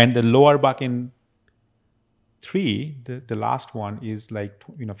 Wow. And the lower Bakken 3, the last one is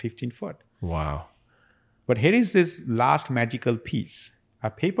 15 foot. Wow. But here is this last magical piece. A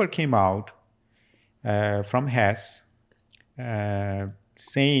paper came out from Hess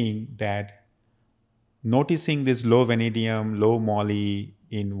saying that noticing this low vanadium, low moly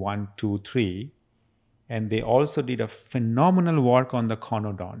in 1, 2, 3, and they also did a phenomenal work on the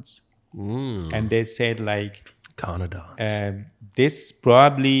conodons. And they said conodons. This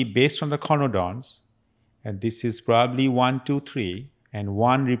probably based on the conodons, and this is probably 1, 2, 3, and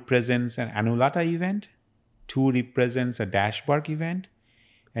 1 represents an annulata event, 2 represents a Dashberg event,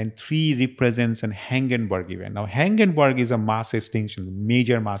 and 3 represents an Hangenberg event. Now, Hangenberg is a mass extinction,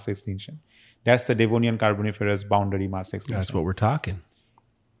 major mass extinction. That's the Devonian Carboniferous boundary mass extinction. That's what we're talking.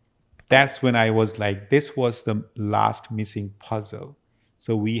 That's when I was this was the last missing puzzle.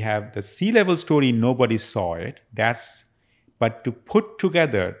 So we have the sea level story, nobody saw it. But to put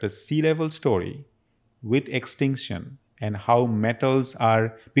together the sea level story with extinction and how metals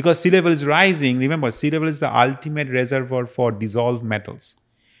are, because sea level is rising, remember, sea level is the ultimate reservoir for dissolved metals,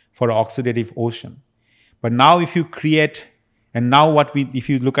 for oxidative ocean. But now if you create, and now if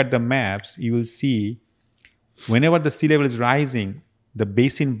you look at the maps, you will see whenever the sea level is rising, the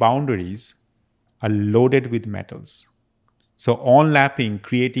basin boundaries are loaded with metals. So on-lapping,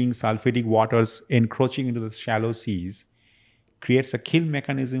 creating sulfidic waters encroaching into the shallow seas, creates a kill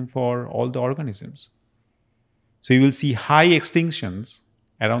mechanism for all the organisms. So you will see high extinctions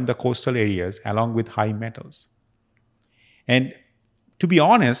around the coastal areas along with high metals. And to be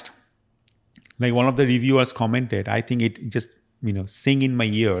honest, like one of the reviewers commented, I think it just, sing in my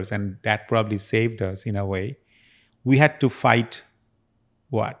ears, and that probably saved us in a way. We had to fight,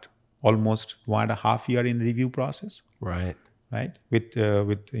 almost 1.5 years in review process. Right. With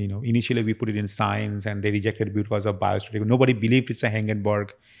initially we put it in science and they rejected it because of biostatic. Nobody believed it's a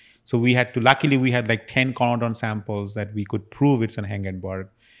Hindenburg. So luckily we had like 10 conodon samples that we could prove it's a Hindenburg.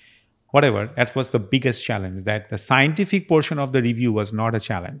 Whatever, that was the biggest challenge, that the scientific portion of the review was not a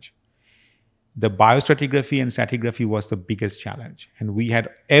challenge. The biostratigraphy and stratigraphy was the biggest challenge. And we had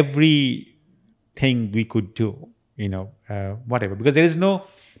everything we could do, whatever, because there is no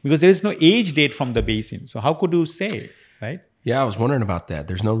age date from the basin. So how could you say, right? Yeah, I was wondering about that.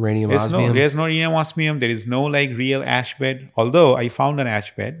 There's no radium osmium? There's no radium osmium. There is no like real ash bed. Although I found an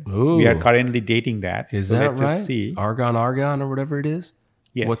ash bed. Ooh. We are currently dating that. Is so that let's right? Just see. Argon or whatever it is?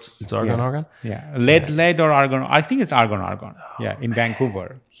 Yes. It's argon? Yeah. Lead or argon. I think it's argon. In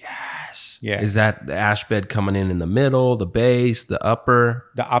Vancouver. Yes. Yeah. Is that the ash bed coming in the middle, the base, the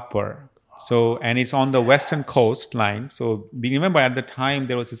upper? The upper. So, and it's on the western coastline. So remember at the time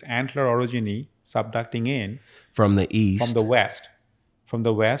there was this antler orogeny subducting in. From the east. From the west. From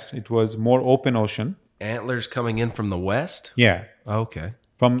the west, it was more open ocean. Antlers coming in from the west? Yeah. Okay.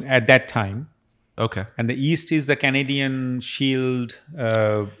 From at that time. Okay. And the east is the Canadian Shield,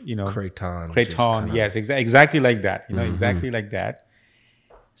 Craton. Yes, exactly like that. Exactly like that.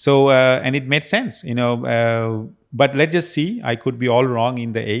 So, and it made sense, but let's just see. I could be all wrong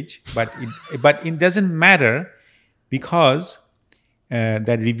in the age, but it doesn't matter, because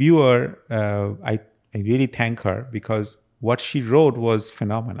that reviewer, I really thank her, because what she wrote was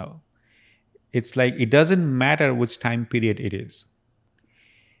phenomenal. It's like, it doesn't matter which time period it is.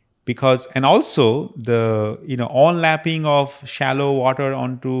 Because, and also the, on-lapping of shallow water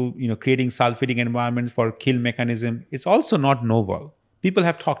onto, creating sulfidic environments for kill mechanism, it's also not novel. People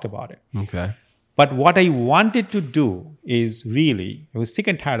have talked about it. Okay. But what I wanted to do is really, I was sick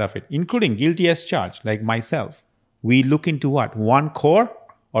and tired of it, including guilty as charged, like myself. We look into what? One core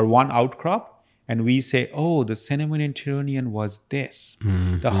or one outcrop, and we say, oh, the Cenomanian Turonian was this.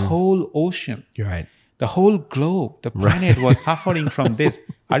 Mm-hmm. The whole ocean. You're right. The whole globe, the planet was suffering from this.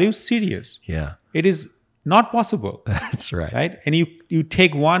 Are you serious? Yeah. It is not possible. That's right. Right? And you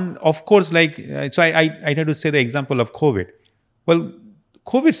take one, of course, so I try to say the example of COVID. Well,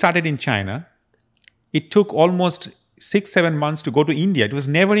 COVID started in China. It took almost 6-7 months to go to India. It was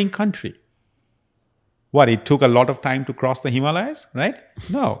never in country. It took a lot of time to cross the Himalayas, right?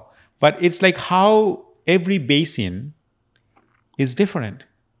 No. But it's like how every basin is different.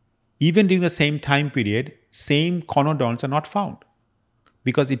 Even during the same time period, same conodons are not found,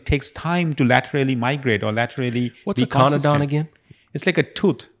 because it takes time to laterally migrate or laterally. What's a conodon again? It's like a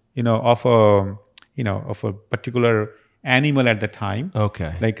tooth, of a particular animal at the time.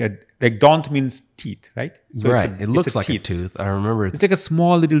 Okay. Like dont means teeth, right? So right. It looks like a tooth. I remember it's like a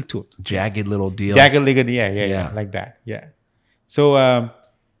small little tooth. Jagged little deal. Yeah, like that. Yeah. So,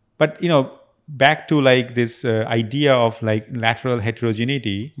 but back to like this idea of like lateral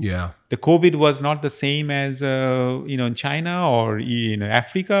heterogeneity. Yeah. The COVID was not the same as in China or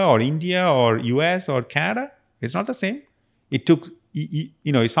Africa or India or US or Canada. It's not the same. It took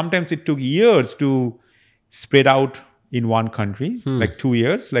sometimes it took years to spread out in one country, like 2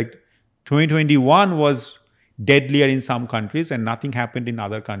 years. Like 2021 was deadlier in some countries and nothing happened in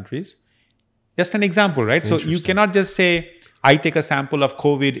other countries. Just an example, right? So you cannot just say, I take a sample of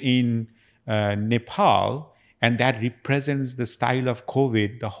COVID in Nepal, and that represents the style of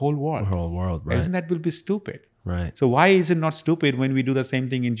COVID, the whole world. The whole world, right. Isn't that will be stupid? Right. So why is it not stupid when we do the same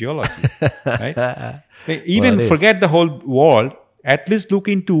thing in geology? Right? Even forget the whole world, at least look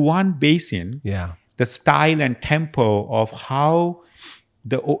into one basin. Yeah. The style and tempo of how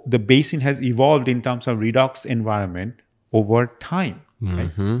the basin has evolved in terms of redox environment over time.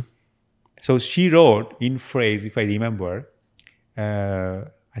 Mm-hmm. Right? So she wrote in phrase, if I remember,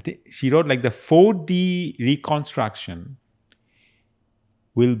 I think she wrote like the 4D reconstruction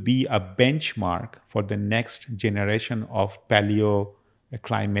will be a benchmark for the next generation of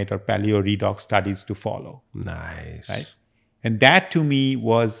paleoclimate or paleo redox studies to follow. Nice. Right? And that to me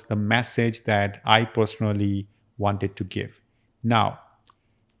was the message that I personally wanted to give. Now,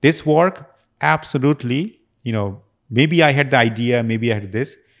 this work, absolutely, maybe I had the idea, maybe I had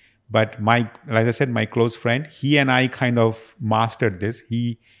this, but like I said, my close friend, he and I kind of mastered this.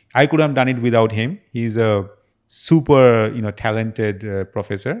 I could have done it without him. He's a super talented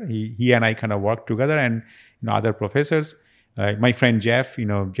professor. He and I kind of worked together, and other professors. My friend Jeff,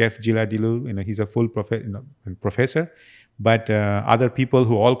 Jeff Giladilu, he's a full professor. But other people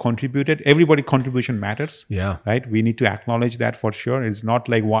who all contributed, everybody contribution matters. Yeah. Right. We need to acknowledge that for sure. It's not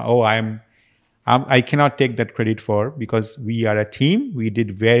like, I cannot take that credit for, because we are a team. We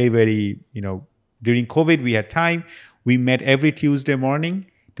did very, very, during COVID, we had time. We met every Tuesday morning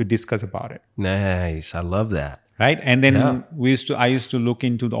to discuss about it. Nice. I love that. Right. And then I used to look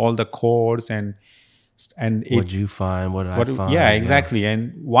into all the cores and what'd you find? What did I find? Yeah, exactly.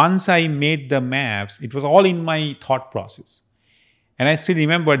 And once I made the maps, it was all in my thought process. And I still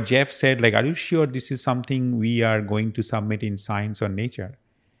remember Jeff said, like, are you sure this is something we are going to submit in Science or Nature?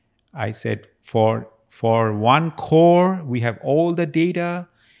 I said, for one core, we have all the data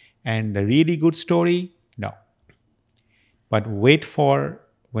and a really good story. No. But wait for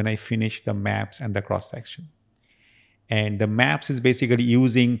when I finish the maps and the cross-section. And the maps is basically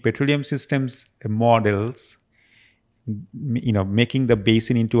using petroleum systems models, making the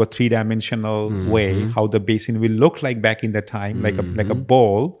basin into a three-dimensional way, how the basin will look like back in the time, like a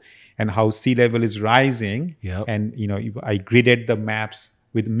bowl, and how sea level is rising. Yep. And I gridded the maps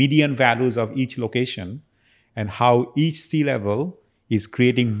with median values of each location, and how each sea level is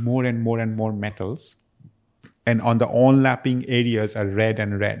creating more and more and more metals, and on the overlapping areas are red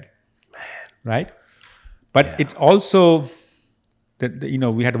and red, right? But it's also that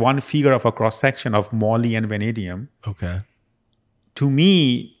we had one figure of a cross section of moly and vanadium. Okay. To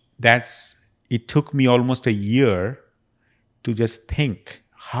me, it took me almost a year to just think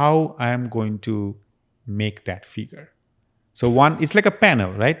how I am going to make that figure. So it's like a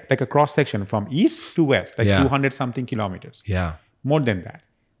panel, right? Like a cross section from east to west, like 200 something kilometers. Yeah. More than that.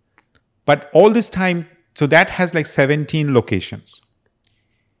 But all this time, so that has like 17 locations.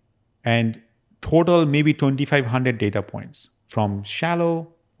 And total maybe 2,500 data points from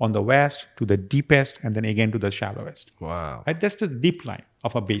shallow on the west to the deepest, and then again to the shallowest. Wow. Right? That's the deep line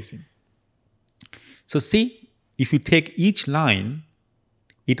of a basin. So see, if you take each line,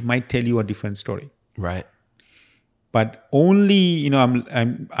 it might tell you a different story. Right. But only,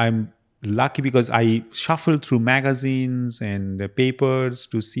 I'm lucky because I shuffled through magazines and the papers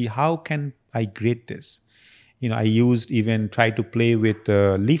to see how can I grade this. I tried to play with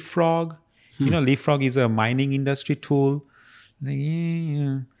Leapfrog. Leapfrog is a mining industry tool.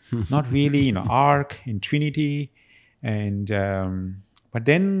 Not really, Arc and Trinity. And, but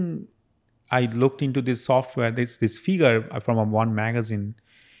then I looked into this software, this figure from one magazine.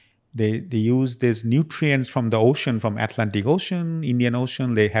 They use these nutrients from the ocean, from Atlantic Ocean, Indian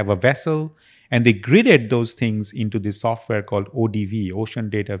Ocean. They have a vessel, and they gridded those things into this software called ODV, Ocean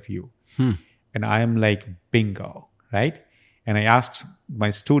Data View. And I am like, bingo, right? And I asked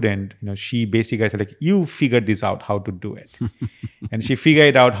my student, she basically said, like, you figured this out, how to do it. And she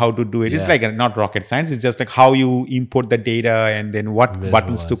figured out how to do it. Yeah. It's like not rocket science. It's just like how you import the data and then what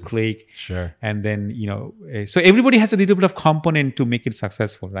buttons to click. Sure. And then, so everybody has a little bit of component to make it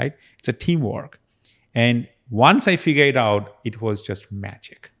successful, right? It's a teamwork. And once I figured it out, it was just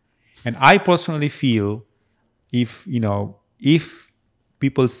magic. And I personally feel if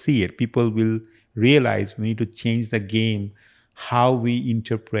people see it, people will realize we need to change the game, how we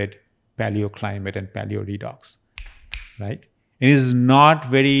interpret paleoclimate and paleoredox, right? It is not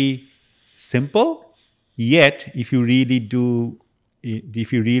very simple, yet if you really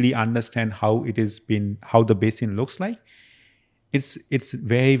understand how the basin looks like, it's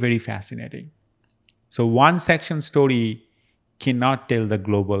very, very fascinating. So one section story cannot tell the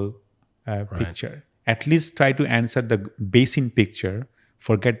global picture. At least try to answer the basin picture,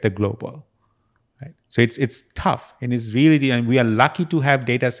 forget the global. Right? So it's tough, and it's really, and we are lucky to have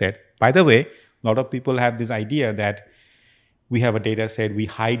data set. By the way, a lot of people have this idea that we have a data set, we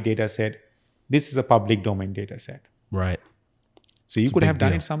hide data set. This is a public domain data set. Right. So you could have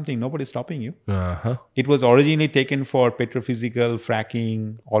done it something, nobody's stopping you. Uh-huh. It was originally taken for petrophysical,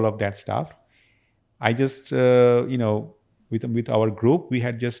 fracking, all of that stuff. I just, with our group, we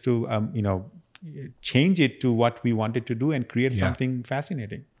had just to, change it to what we wanted to do and create something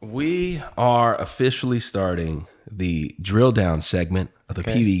fascinating. We are officially starting the drill down segment of the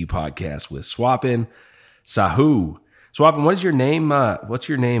PVE podcast with Swapan Sahoo. Swapan, what is your name? What's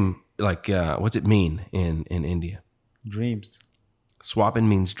your name like? What's it mean in India? Dreams. Swapan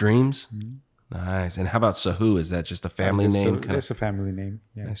means dreams. Mm-hmm. Nice. And how about Sahoo? Is that just a family name? It's a family name.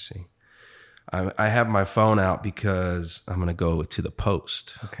 Yeah. I see. I have my phone out because I'm going to go to the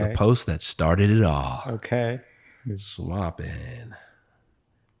post. Okay. The post that started it all. Okay. Swapan.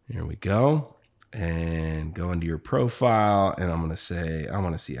 Here we go. And go into your profile. And I'm going to say, I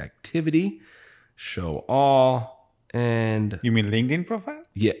want to see activity. show all. And You mean LinkedIn profile?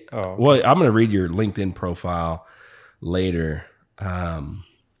 yeah, Oh, okay. well, I'm going to read your LinkedIn profile later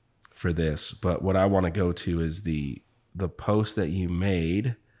for this. But what I want to go to is the post that you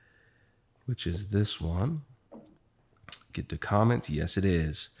made, which is this one. Get to comments. Yes, it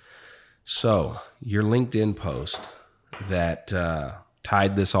is. So your LinkedIn post that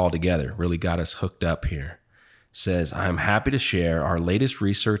tied this all together, really got us hooked up here, says, I'm happy to share our latest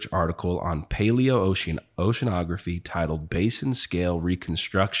research article on oceanography titled Basin Scale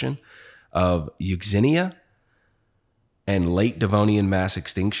Reconstruction of Euxenia and Late Devonian Mass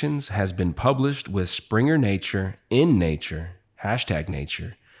Extinctions has been published with Springer Nature in Nature,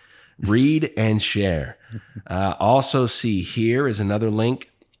 #Nature. Read and share. Also see here is another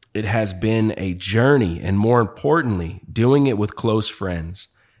link. It has been a journey, and more importantly, doing it with close friends.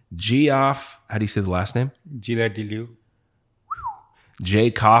 Geoff, how do you say the last name? Gila Dilu.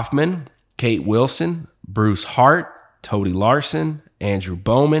 Jay Kaufman, Kate Wilson, Bruce Hart, Tody Larson, Andrew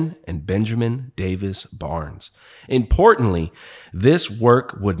Bowman, and Benjamin Davis Barnes. Importantly, this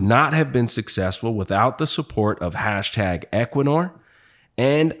work would not have been successful without the support of #Equinor,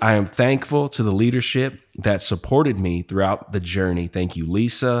 and I am thankful to the leadership that supported me throughout the journey. Thank you,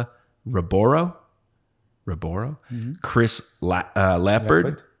 Lisa Raboro, Chris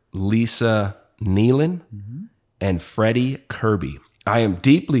Leopard, Lisa Nealon, and Freddie Kirby. I am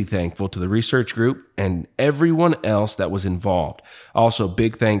deeply thankful to the research group and everyone else that was involved. Also,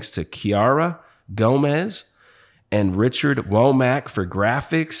 big thanks to Kiara Gomez and Richard Womack for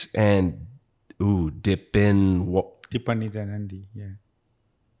graphics and Dipanita Nandi. Yeah.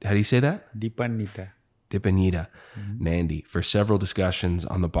 How do you say that? Dipanita. Nandi for several discussions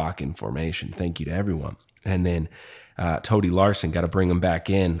on the Bakken formation. Thank you to everyone. And then Tody Larson, got to bring him back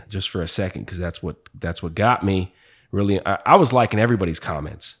in just for a second because that's what got me. Really, I was liking everybody's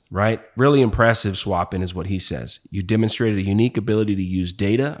comments, right? Really impressive, Swapan, is what he says. You demonstrated a unique ability to use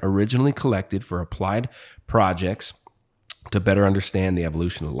data originally collected for applied projects to better understand the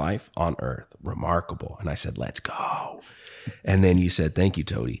evolution of life on Earth. Remarkable. And I said, let's go. And then you said, thank you,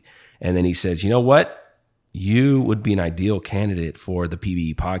 Tody. And then he says, you know what? You would be an ideal candidate for the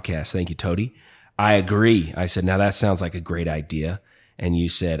PBE podcast. Thank you, Tody. I agree. I said, now that sounds like a great idea. And you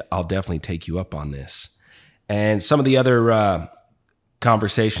said, I'll definitely take you up on this. And some of the other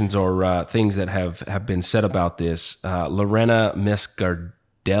conversations or things that have been said about this, Lorena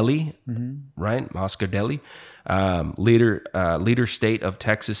Mascardelli, right? Mascardelli, leader state of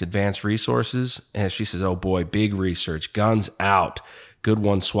Texas Advanced Resources. And she says, oh boy, big research, guns out. Good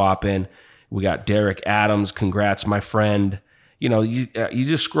one, Swapan. We got Derek Adams. Congrats, my friend. You know, you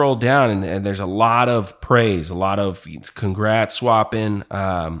just scroll down and there's a lot of praise, a lot of congrats,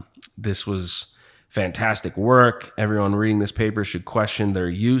 Swapan. This was fantastic work. Everyone reading this paper should question their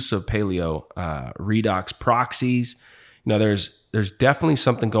use of paleo redox proxies. You know, there's definitely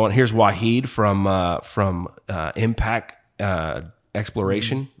something going. Here's Wahid from Impact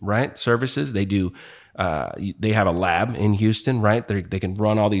Exploration, right? Services. They do. They have a lab in Houston, right? They can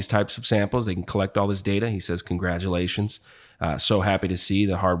run all these types of samples. They can collect all this data. He says, congratulations. So happy to see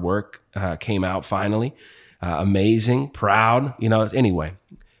the hard work came out finally. Amazing, proud. You know, anyway,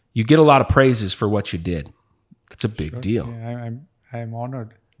 you get a lot of praises for what you did. That's a big deal. Yeah, I'm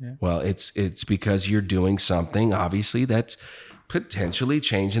honored. Yeah. Well, it's because you're doing something, obviously, that's potentially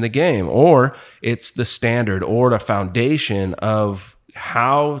changing the game, or it's the standard or the foundation of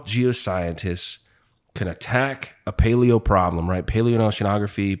how geoscientists can attack a paleo problem, right?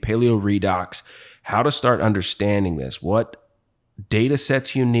 Paleoceanography, paleo redox, how to start understanding this, what data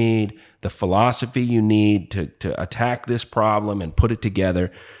sets you need, the philosophy you need to attack this problem and put it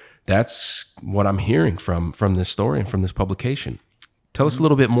together. That's what I'm hearing from this story and from this publication. Tell us a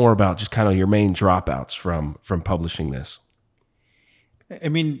little bit more about just kind of your main dropouts from publishing this. I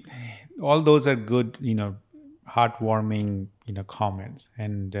mean, all those are good, heartwarming, comments,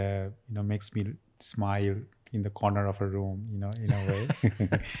 and makes me smile in the corner of a room, in a way.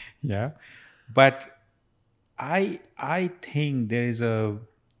 Yeah, but I think there is a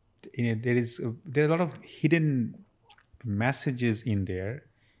lot of hidden messages in there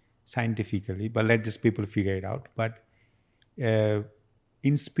scientifically, but let just people figure it out. But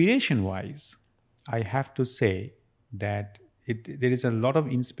inspiration wise, I have to say that there is a lot of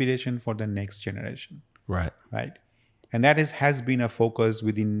inspiration for the next generation. Right. And that has been a focus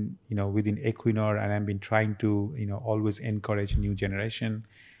within Equinor, and I've been trying to always encourage new generation.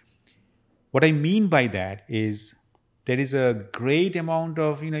 What I mean by that is there is a great amount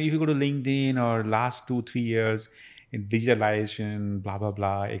of, if you go to LinkedIn or last 2-3 years in digitalization, blah, blah,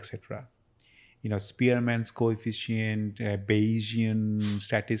 blah, etc. Spearman's coefficient, Bayesian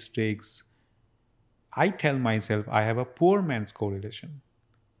statistics, I tell myself I have a poor man's correlation.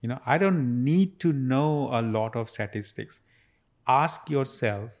 I don't need to know a lot of statistics. Ask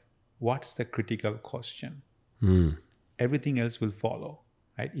yourself, what's the critical question? Everything else will follow,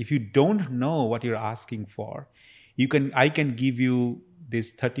 right? If you don't know what you're asking for, I can give you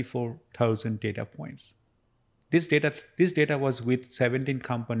this 34,000 data points. This data was with 17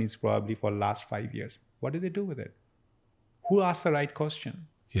 companies probably for the last 5 years. What did they do with it? Who asked the right question?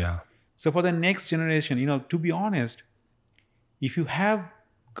 Yeah. So for the next generation, to be honest, if you have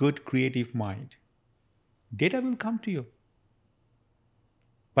good creative mind, data will come to you.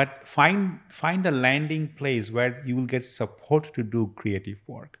 But find a landing place where you will get support to do creative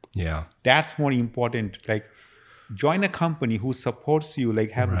work. Yeah. That's more important. Like, join a company who supports you,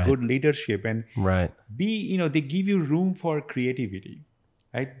 like have good leadership and they give you room for creativity.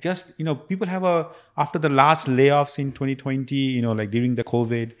 Right? Just, people after the last layoffs in 2020, like during the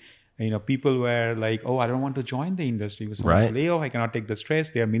COVID, people were like, oh, I don't want to join the industry with so much layoff. I cannot take the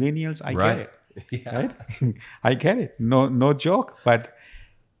stress. They are millennials. I get it. Yeah. Right? I get it. No joke.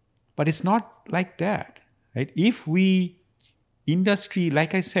 But it's not like that. Right?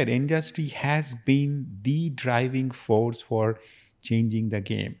 Like I said, industry has been the driving force for changing the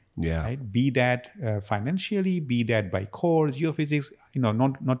game. Yeah. Right? Be that financially, be that by core, geophysics,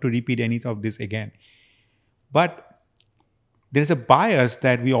 not to repeat any of this again. But there's a bias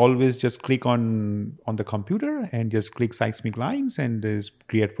that we always just click on the computer and just click seismic lines and just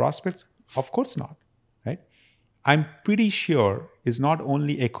create prospects. Of course not, right? I'm pretty sure it's not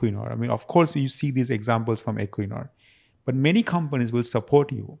only Equinor. I mean, of course, you see these examples from Equinor, but many companies will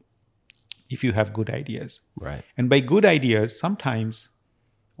support you if you have good ideas. Right. And by good ideas, sometimes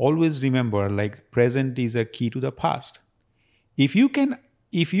always remember, like, present is a key to the past. If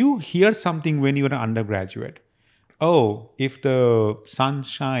you hear something when you're an undergraduate, oh, if the sun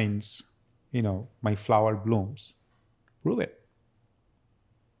shines, my flower blooms. Prove it.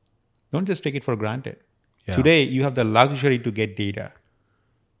 Don't just take it for granted. Yeah. Today, you have the luxury to get data,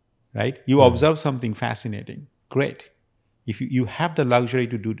 right? You observe something fascinating. Great. If you have the luxury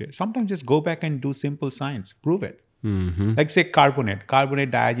to do this, sometimes just go back and do simple science. Prove it. Mm-hmm. Like, say, carbonate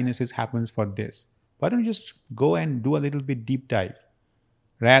diagenesis happens for this. Why don't you just go and do a little bit deep dive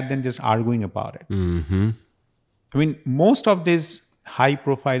rather than just arguing about it? Mm-hmm. I mean, most of these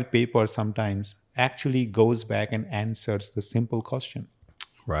high-profile papers sometimes actually goes back and answers the simple question.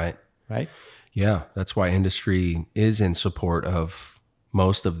 Right. Right? Yeah, that's why industry is in support of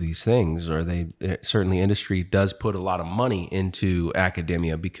most of these things, or certainly industry does put a lot of money into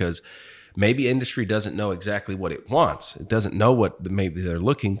academia because maybe industry doesn't know exactly what it wants. It doesn't know what maybe they're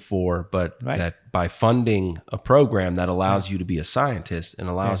looking for, but that by funding a program that allows you to be a scientist and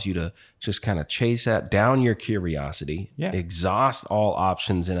allows you to just kind of chase down your curiosity, exhaust all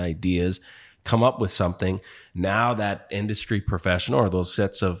options and ideas, come up with something. Now that industry professional or those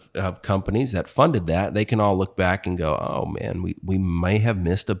sets of companies that funded that, they can all look back and go, oh man, we may have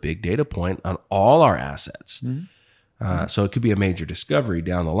missed a big data point on all our assets. Mm-hmm. So it could be a major discovery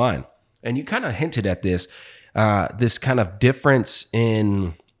down the line. And you kind of hinted at this kind of difference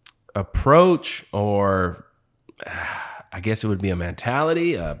in approach, or I guess it would be a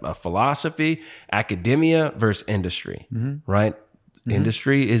mentality, a philosophy, academia versus industry, right? Mm-hmm.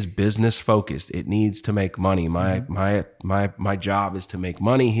 Industry is business focused. It needs to make money. My job is to make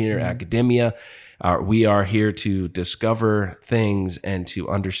money here. Academia, we are here to discover things and to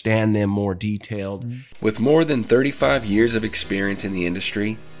understand them more detailed. With more than 35 years of experience in the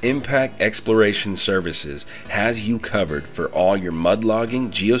industry, Impact Exploration Services has you covered for all your mud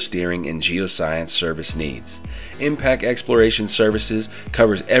logging, geosteering, and geoscience service needs. Impact Exploration Services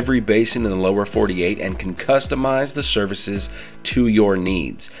covers every basin in the lower 48 and can customize the services to your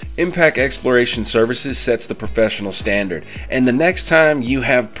needs. Impact Exploration Services sets the professional standard, and the next time you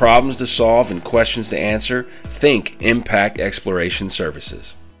have problems to solve and questions to answer, think Impact Exploration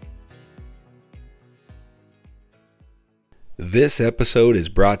Services. This episode is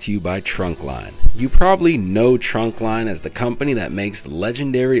brought to you by Trunkline. You probably know Trunkline as the company that makes the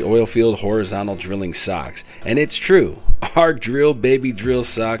legendary oilfield horizontal drilling socks. And it's true. Our Drill Baby Drill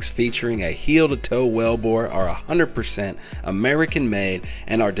socks featuring a heel-to-toe wellbore are 100% American-made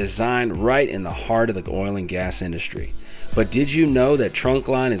and are designed right in the heart of the oil and gas industry. But did you know that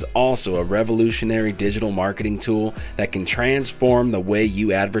Trunkline is also a revolutionary digital marketing tool that can transform the way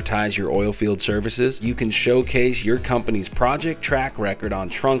you advertise your oilfield services? You can showcase your company's project track record on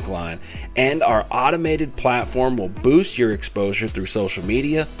Trunkline, and our automated platform will boost your exposure through social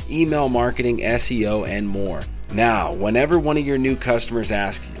media, email marketing, SEO, and more. Now, whenever one of your new customers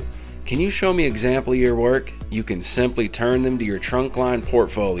asks you, Can you show me an example of your work? You can simply turn them to your Trunkline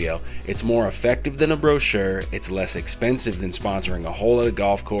portfolio. It's more effective than a brochure, it's less expensive than sponsoring a hole at a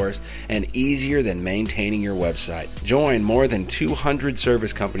golf course, and easier than maintaining your website. Join more than 200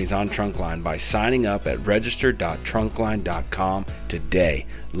 service companies on Trunkline by signing up at register.trunkline.com today.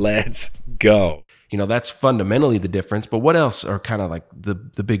 Let's go. That's fundamentally the difference, but what else are kind of like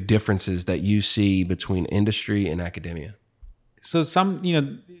the big differences that you see between industry and academia? So some,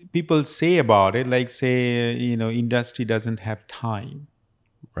 people say about it, like say, industry doesn't have time,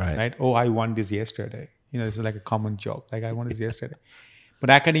 right? Oh, I want this yesterday. It's like a common joke. Like I want this yesterday. But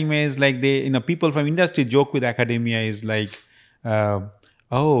academia is like people from industry joke with academia is like, pie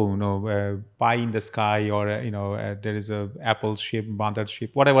in the sky, or, there is a apple ship, mother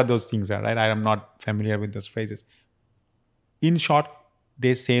ship, whatever those things are, right? I am not familiar with those phrases. In short,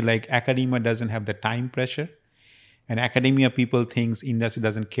 they say like academia doesn't have the time pressure. And academia people thinks industry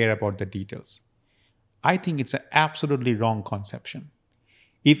doesn't care about the details. I think it's an absolutely wrong conception.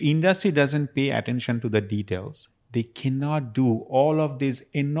 If industry doesn't pay attention to the details, they cannot do all of this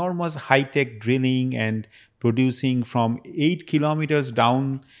enormous high-tech drilling and producing from 8 kilometers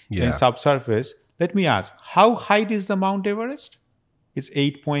down in subsurface. Let me ask, how high is the Mount Everest? It's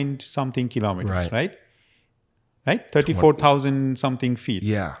 8 point something kilometers, right? Right? 34,000 something feet.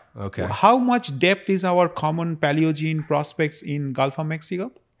 Yeah. Okay. How much depth is our common Paleogene prospects in Gulf of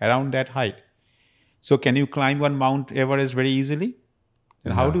Mexico? Around that height. So can you climb one Mount Everest very easily?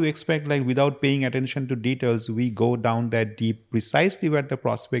 And how do you expect, like without paying attention to details, we go down that deep precisely where the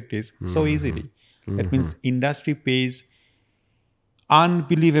prospect is so easily? That means industry pays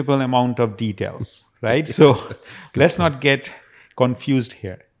unbelievable amount of details, right? So let's not get confused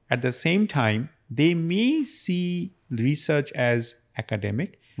here. At the same time, they may see research as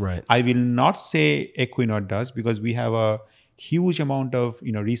academic. Right. I will not say Equinor does, because we have a huge amount of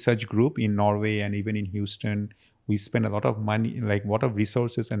research group in Norway and even in Houston. We spend a lot of money, like a lot of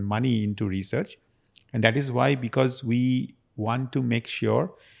resources and money into research. And that is why, because we want to make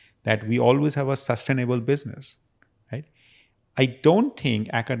sure that we always have a sustainable business, right? I don't think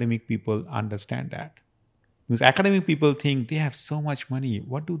academic people understand that. Because academic people think they have so much money.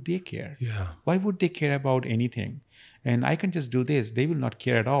 What do they care? Yeah. Why would they care about anything? And I can just do this. They will not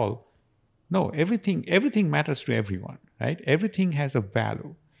care at all. No, everything matters to everyone, right? Everything has a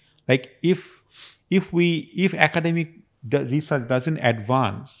value. Like if academic research doesn't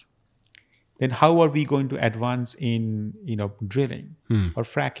advance, then how are we going to advance in drilling or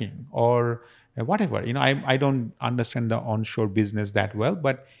fracking or whatever? I don't understand the onshore business that well,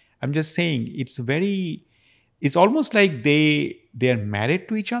 but I'm just saying it's almost like they're married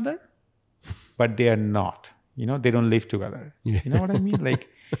to each other, but they are not. They don't live together. You know what I mean? Like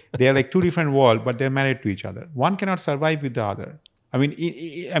they are like two different worlds, but they're married to each other. One cannot survive with the other. I mean,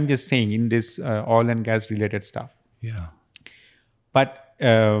 I'm just saying in this oil and gas related stuff. Yeah. But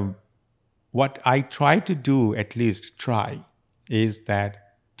what I try to do, at least try, is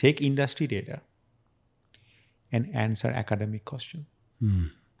that take industry data and answer academic question.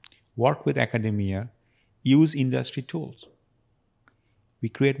 Work with academia, use industry tools. We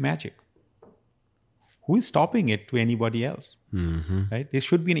create magic. Who is stopping it to anybody else? Right? There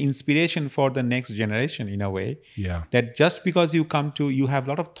should be an inspiration for the next generation in a way. Yeah. That just because you have a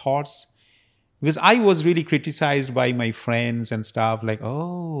lot of thoughts. Because I was really criticized by my friends and stuff like,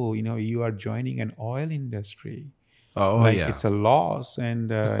 you are joining an oil industry. It's a loss.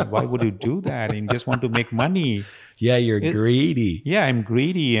 And why would you do that? And you just want to make money. Yeah, you're greedy. Yeah, I'm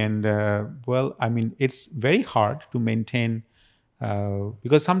greedy. And it's very hard to maintain.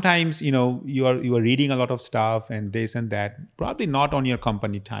 Because sometimes you are reading a lot of stuff and this and that, probably not on your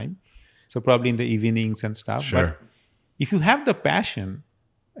company time, so probably in the evenings and stuff. Sure. But if you have the passion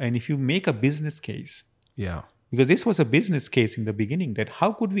and if you make a business case, because this was a business case in the beginning, that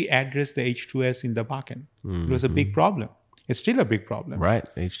how could we address the H2S in the backend? It was a big problem. It's still a big problem, right?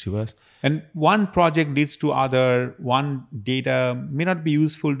 H2S, and one project leads to other. One data may not be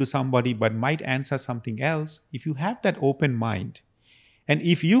useful to somebody but might answer something else. If you have that open mind, and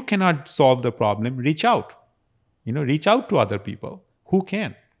if you cannot solve the problem, reach out. Reach out to other people who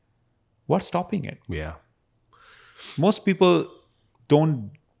can. What's stopping it? Yeah. Most people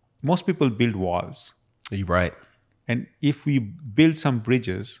build walls. You're right. And if we build some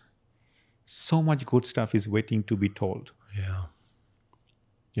bridges, so much good stuff is waiting to be told. Yeah.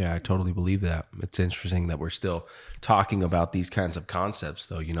 Yeah, I totally believe that. It's interesting that we're still talking about these kinds of concepts,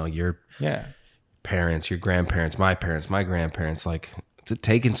 though. Your parents, your grandparents, my grandparents, like, it's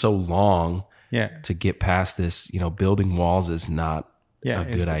taken so long to get past this. Building walls is not a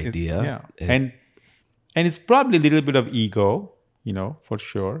good idea. And it's probably a little bit of ego, for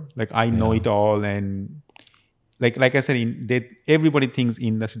sure. Like I know it all, and like I said, everybody thinks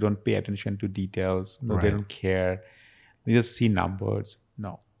industry don't pay attention to details. No, they Right. don't care. They just see numbers.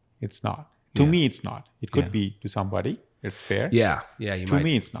 No, it's not. To me, it's not. It could be to somebody. It's fair. Yeah. You To might.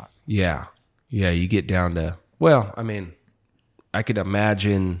 me, it's not. Yeah. You get down to, well, I mean, I could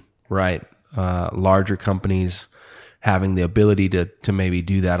imagine, right, larger companies having the ability to maybe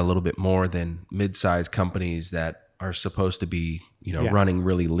do that a little bit more than mid-sized companies that are supposed to be, running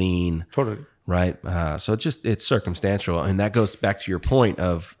really lean. Totally. Right. So it's circumstantial. And that goes back to your point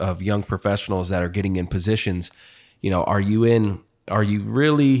of young professionals that are getting in positions. Are you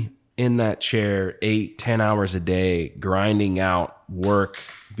really in that chair 8-10 hours a day, grinding out work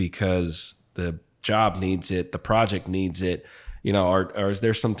because the job needs it, the project needs it, or is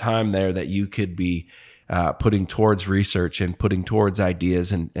there some time there that you could be putting towards research and putting towards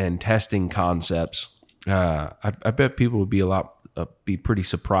ideas and testing concepts? I bet people would be pretty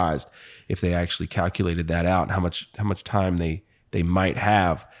surprised if they actually calculated that out, and how much time they might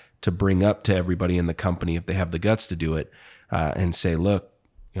have to bring up to everybody in the company if they have the guts to do it, and say, look,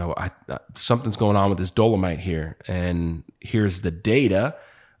 something's going on with this dolomite here, and here's the data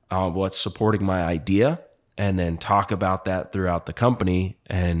on what's supporting my idea, and then talk about that throughout the company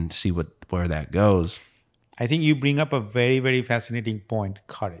and see where that goes. I think you bring up a very, very fascinating point,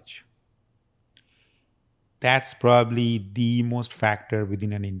 courage. That's probably the most factor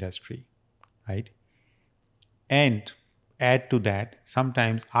within an industry, right? And add to that,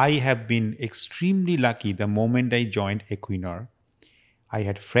 sometimes I have been extremely lucky the moment I joined Equinor. I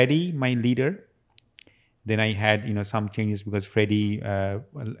had Freddie, my leader. Then I had, some changes because Freddie,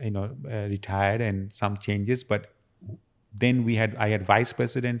 retired, and some changes. But then I had vice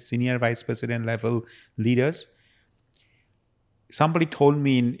president, senior vice president level leaders. Somebody told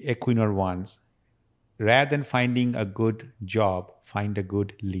me in Equinor once, rather than finding a good job, find a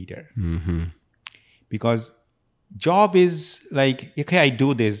good leader. Mm-hmm. Because job is like, okay, I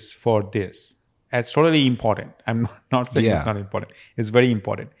do this for this. That's totally important. I'm not saying it's not important. It's very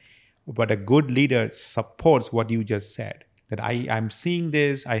important. But a good leader supports what you just said. That I'm seeing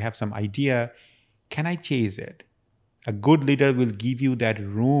this, I have some idea. Can I chase it? A good leader will give you that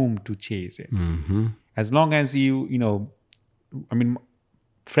room to chase it. Mm-hmm. As long as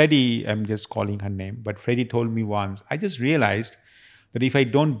Freddie, I'm just calling her name, but Freddie told me once, I just realized that if I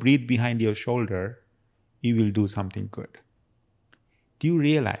don't breathe behind your shoulder, you will do something good. Do you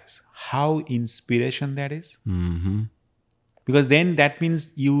realize how inspiration that is? Mm-hmm. Because then that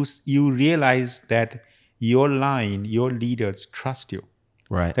means you realize that your leaders trust you.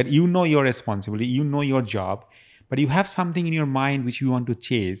 Right. That you know your responsibility, you know your job, but you have something in your mind which you want to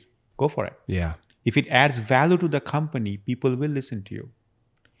chase, go for it. Yeah. If it adds value to the company, people will listen to you.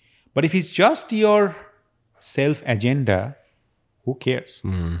 But if it's just your self agenda, who cares?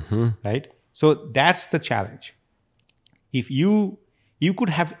 Mm-hmm. Right? So that's the challenge. If you could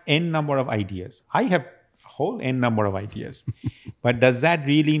have n number of ideas. I have a whole n number of ideas. But does that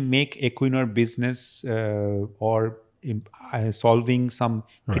really make Equinor business or solving some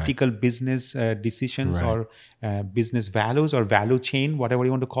critical business decisions or business values or value chain, whatever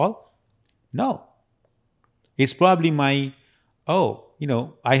you want to call? No. It's probably I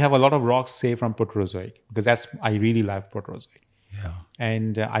have a lot of rocks saved from Proterozoic because I really love Proterozoic. Yeah.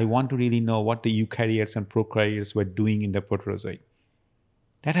 And I want to really know what the eukaryotes and prokaryotes were doing in the Proterozoic.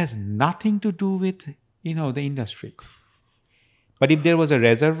 That has nothing to do with, the industry. But if there was a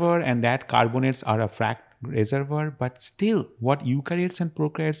reservoir and that carbonates are a frac reservoir, but still what eukaryotes and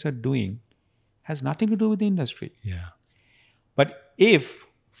prokaryotes are doing has nothing to do with the industry. Yeah. But if,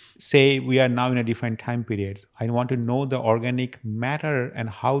 say, we are now in a different time period, I want to know the organic matter and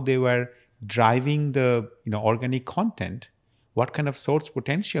how they were driving the organic content. What kind of source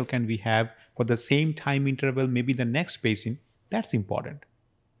potential can we have for the same time interval, maybe the next basin? That's important.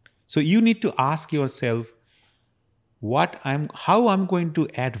 So you need to ask yourself how I'm going to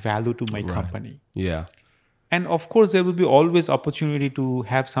add value to my company. Yeah. And of course, there will be always opportunity to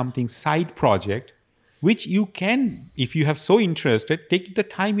have something side project, which you can, if you have so interested, take the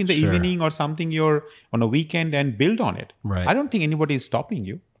time in the evening or something you're on a weekend and build on it. Right. I don't think anybody is stopping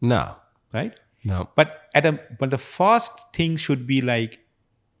you. No. Right? No. But the first thing should be like,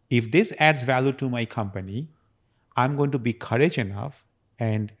 if this adds value to my company, I'm going to be courage enough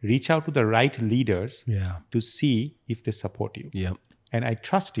and reach out to the right leaders to see if they support you. Yep. And I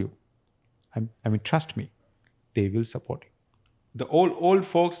trust you. Trust me, they will support you. The old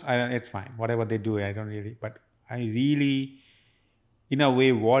folks, it's fine. Whatever they do, I don't really. But I really, in a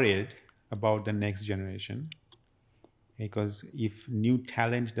way, worried about the next generation. Because if new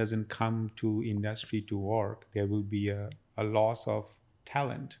talent doesn't come to industry to work, there will be a a loss of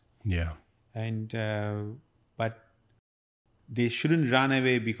talent. Yeah. And but they shouldn't run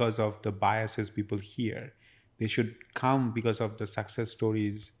away because of the biases people hear. They should come because of the success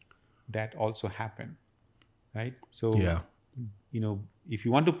stories that also happen, right? So Yeah. if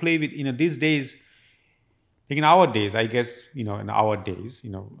you want to play with these days, like in our days, I guess, in our days,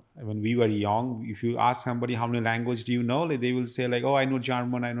 when we were young, if you ask somebody how many languages do you know, like, they will say like, oh, I know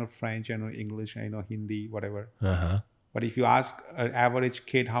German, I know French, I know English, I know Hindi, whatever. Uh-huh. But if you ask an average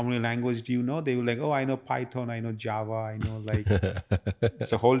kid how many languages do you know, they will like, oh, I know Python, I know Java, I know, like,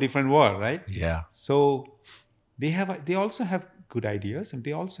 it's a whole different world, right? Yeah. So they also have good ideas, and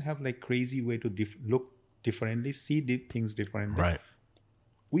they also have like crazy way to look differently, see things differently. Right.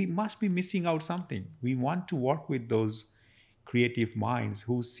 We must be missing out something. We want to work with those creative minds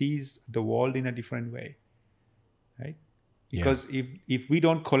who sees the world in a different way, right? Because if we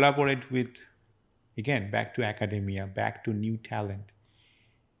don't collaborate with, again, back to academia, back to new talent,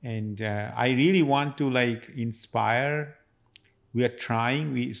 and I really want to like inspire. We are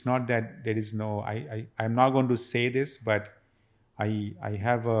trying. It's not that there is no. I'm not going to say this, but I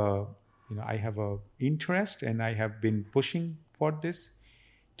have a I have a interest, and I have been pushing for this,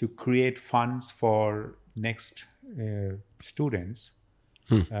 to create funds for next students,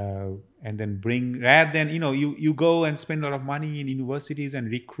 and then bring, rather than you go and spend a lot of money in universities and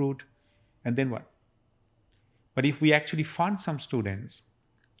recruit, and then what? But if we actually fund some students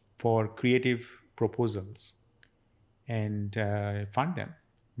for creative proposals, and fund them,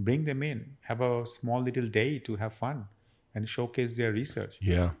 bring them in, have a small little day to have fun and showcase their research.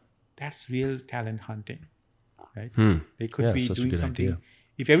 Yeah. That's real talent hunting, right? They could Yeah, be such a doing good something. idea.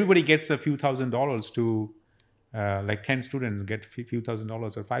 If everybody gets a few $1,000s to, like 10 students get a few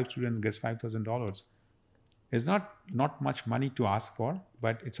 $1,000, or 5 students gets $5,000, there's not much money to ask for,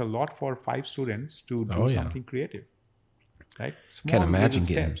 but it's a lot for 5 students to do something creative, right? Small Can't imagine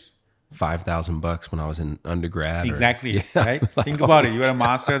little getting steps. $5,000 when I was in undergrad. Exactly, right? Think about it. You are a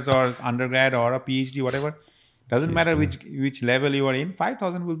master's or undergrad or a PhD, whatever. Doesn't matter which level you are in.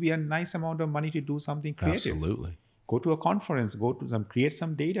 5,000 will be a nice amount of money to do something creative. Absolutely. Go to a conference. Go to some, create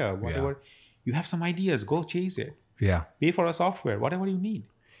some data. Whatever you have some ideas, go chase it. Yeah. Pay for a software. Whatever you need.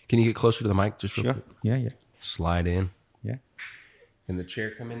 Can you get closer to the mic just real Sure. quick? Yeah. Slide in. Yeah. Can the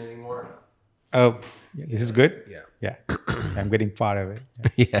chair come in anymore? Oh, this is good. Yeah. I'm getting far away.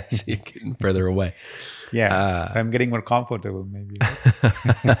 Yes, you're getting further away. Yeah. I'm getting more comfortable, maybe.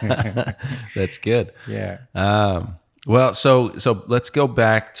 That's good. Yeah. Well, so let's go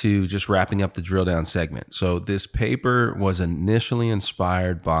back to just wrapping up the drill down segment. So this paper was initially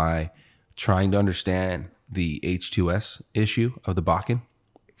inspired by trying to understand the H2S issue of the Bakken.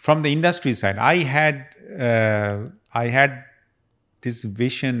 From the industry side, I had this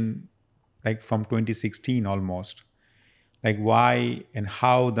vision, like from 2016 almost, like why and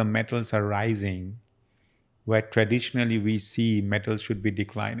how the metals are rising, where traditionally we see metals should be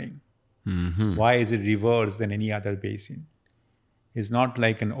declining. Mm-hmm. Why is it reversed than any other basin? It's not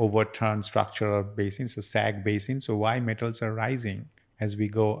like an overturned structural basin, it's a sag basin. So why metals are rising as we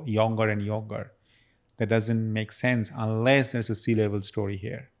go younger and younger? That doesn't make sense unless there's a sea level story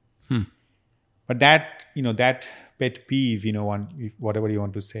here. But that pet peeve, whatever you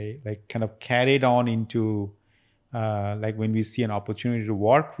want to say, like kind of carried on into like when we see an opportunity to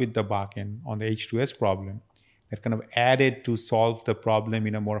work with the Bakken on the H2S problem, that kind of added to solve the problem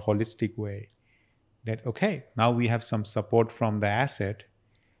in a more holistic way. That, okay, now we have some support from the asset.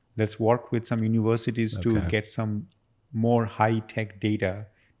 Let's work with some universities to get some more high-tech data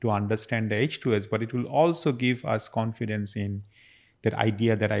to understand the H2S, but it will also give us confidence in that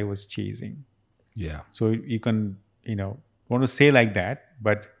idea that I was chasing. Yeah. So you can, want to say like that,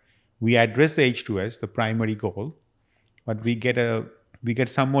 but we address the H2S, the primary goal, but we get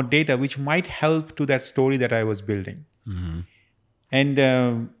some more data which might help to that story that I was building. Mm-hmm. And,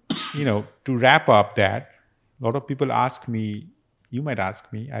 to wrap up that, a lot of people ask me, you might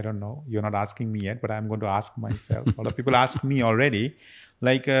ask me, I don't know, you're not asking me yet, but I'm going to ask myself. A lot of people ask me already,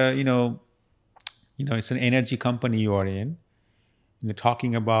 like, it's an energy company you are in,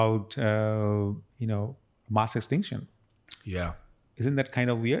 talking about, mass extinction. Yeah. Isn't that kind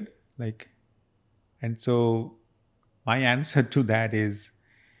of weird? Like, and so my answer to that is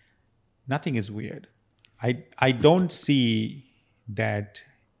nothing is weird. I don't see that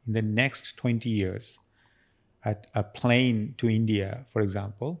in the next 20 years, a plane to India, for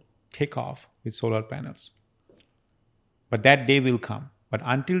example, take off with solar panels. But that day will come. But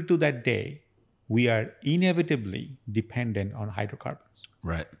until to that day, we are inevitably dependent on hydrocarbons.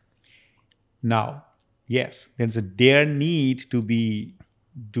 Right. Now, yes, their need to be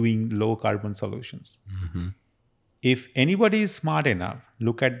doing low carbon solutions. Mm-hmm. if anybody is smart enough,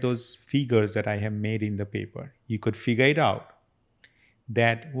 look at those figures that I have made in the paper. You could figure it out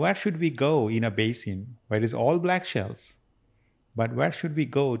that where should we go in a basin where it is all black shells, but where should we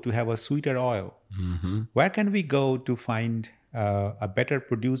go to have a sweeter oil? Where can we go to find a better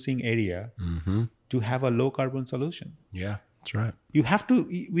producing area to have a low carbon solution? Yeah, that's right. We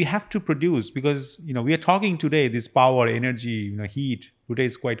have to produce, because we are talking today, this power, energy, heat. Today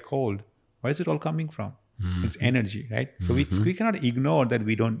is quite cold. Where is it all coming from? It's energy, right? So we cannot ignore that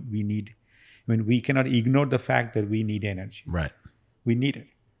we need. We cannot ignore the fact that we need energy. Right. We need it.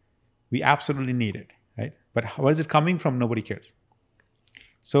 We absolutely need it, right? But where is it coming from? Nobody cares.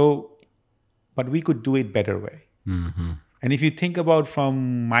 So, but we could do it better way. And if you think about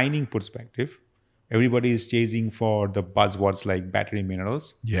from mining perspective, everybody is chasing for the buzzwords like battery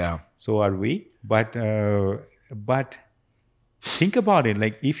minerals. Yeah. So are we. But think about it.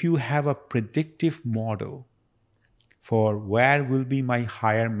 Like if you have a predictive model for where will be my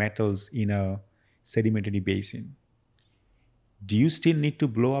higher metals in a sedimentary basin, do you still need to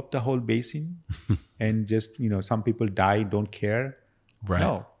blow up the whole basin and just, some people die, don't care? Right.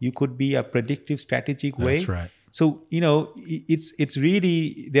 No, you could be a predictive strategic way. That's right. So, it's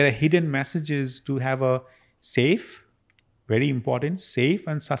really, there are hidden messages to have a safe, very important, safe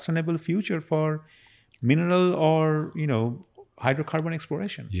and sustainable future for mineral or, hydrocarbon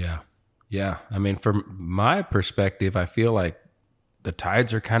exploration. Yeah. Yeah. I mean, from my perspective, I feel like the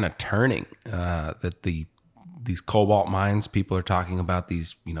tides are kind of turning, that these cobalt mines, people are talking about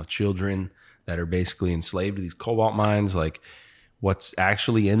these, children that are basically enslaved to these cobalt mines, like what's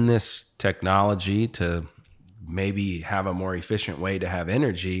actually in this technology to maybe have a more efficient way to have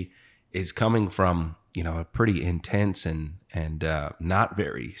energy is coming from, a pretty intense and not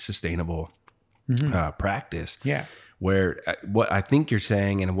very sustainable practice. Yeah. Where what I think you're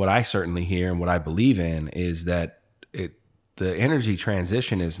saying and what I certainly hear and what I believe in is that the energy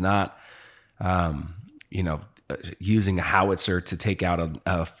transition is not, using a howitzer to take out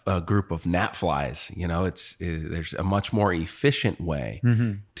a group of gnat flies. There's a much more efficient way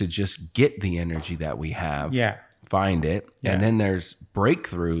to just get the energy that we have, find it, and then there's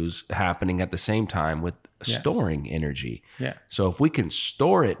breakthroughs happening at the same time with storing energy. Yeah. So if we can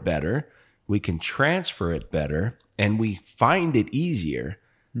store it better, we can transfer it better, and we find it easier,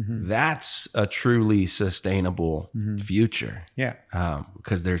 that's a truly sustainable future. Yeah.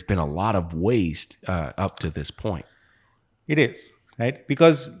 Because there's been a lot of waste up to this point. It is, right?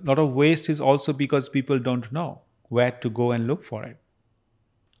 Because a lot of waste is also because people don't know where to go and look for it.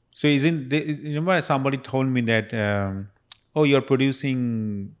 So remember somebody told me that, you're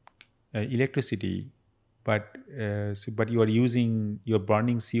producing electricity, but you're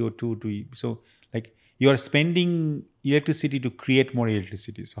burning CO2 so like you're spending electricity to create more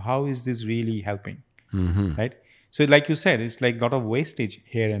electricity. So how is this really helping? Right? So like you said, it's like a lot of wastage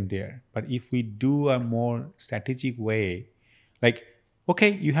here and there. But if we do a more strategic way, like,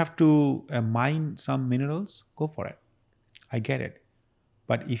 okay, you have to mine some minerals, go for it. I get it.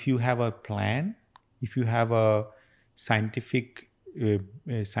 But if you have a plan, if you have a scientific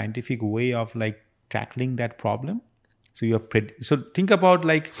way of like tackling that problem, so think about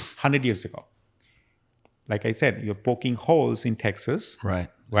like 100 years ago. Like I said, you're poking holes in Texas. Right.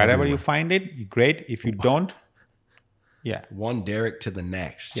 Wherever Everywhere. you find it, great. If you don't, one derrick to the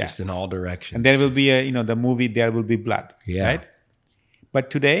next, just in all directions. And there will be the movie There Will Be Blood. Yeah. Right? But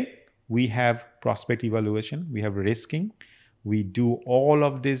today we have prospect evaluation, we have risking, we do all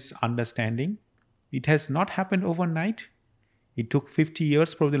of this understanding. It has not happened overnight. It took 50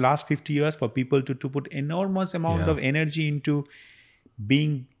 years, probably the last 50 years, for people to put enormous amount of energy into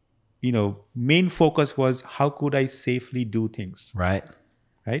being, main focus was how could I safely do things. Right.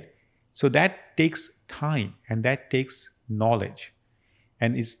 Right? So that takes time and that takes knowledge.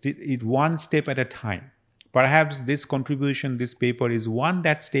 And it's one step at a time. Perhaps this contribution, this paper is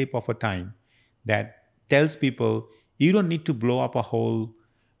that step of a time that tells people you don't need to blow up a whole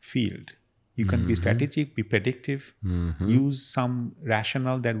field. You can be strategic, be predictive, use some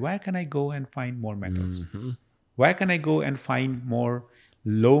rationale that where can I go and find more metals? Where can I go and find more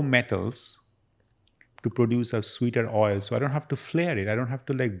low metals to produce a sweeter oil? So I don't have to flare it. I don't have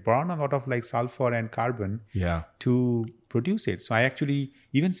to like burn a lot of like sulfur and carbon to produce it. So I actually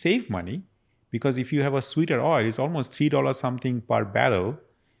even save money, because if you have a sweeter oil, it's almost $3 something per barrel.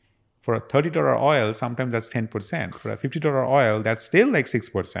 For a $30 oil, sometimes that's 10%. For a $50 oil, that's still like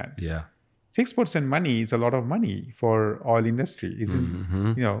 6%. Yeah. 6% money is a lot of money for oil industry,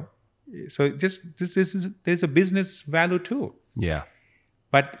 isn't so there's a business value too. Yeah.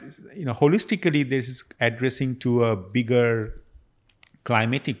 But holistically, this is addressing to a bigger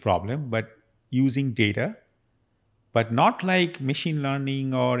climatic problem, but using data but not like machine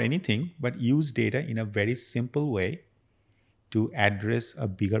learning or anything, but use data in a very simple way to address a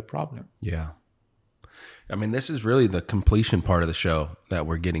bigger problem. Yeah. I mean, this is really the completion part of the show that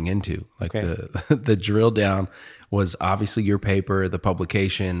we're getting into. Like the drill down was obviously your paper, the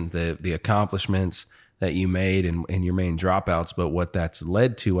publication, the accomplishments that you made and your main dropouts. But what that's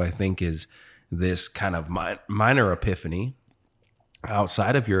led to, I think, is this kind of minor epiphany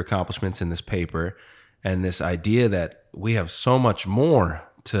outside of your accomplishments in this paper, and this idea that we have so much more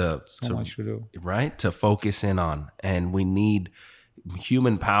to much to do, right? To focus in on, and we need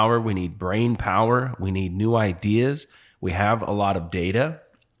human power, we need brain power, we need new ideas. We have a lot of data.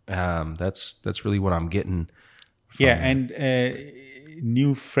 That's really what I'm getting. And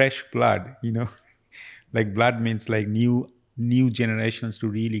new fresh blood. Like blood means like new generations to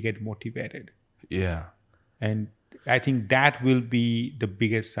really get motivated. Yeah, and I think that will be the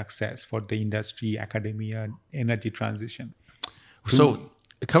biggest success for the industry, academia, energy transition. So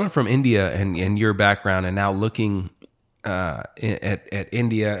coming from India and your background, and now looking at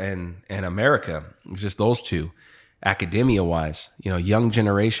India and America, just those two, academia wise, young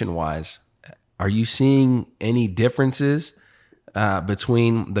generation wise, are you seeing any differences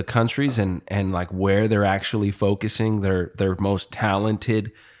between the countries and like where they're actually focusing their most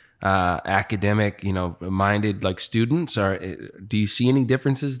talented academic, minded like students? Or do you see any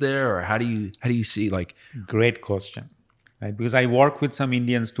differences there, or how do you see like? Great question, right? Because I work with some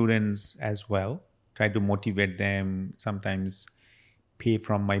Indian students as well, try to motivate them, sometimes pay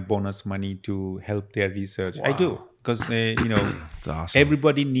from my bonus money to help their research. Wow. I do, because it's awesome.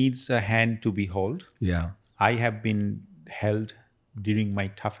 Everybody needs a hand to be held. Yeah, I have been held during my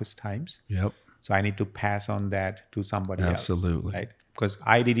toughest times. Yep. So I need to pass on that to somebody else. Absolutely. Right? Because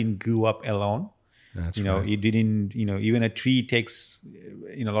I didn't grow up alone. That's right. It didn't, even a tree takes,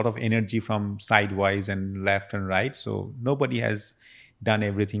 a lot of energy from sidewise and left and right. So nobody has done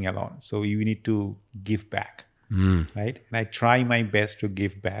everything alone. So you need to give back, right? And I try my best to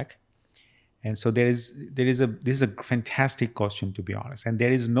give back. And so this is a fantastic question, to be honest. And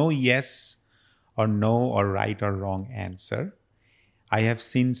there is no yes or no or right or wrong answer. I have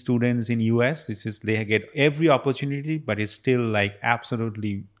seen students in US, they get every opportunity, but it's still like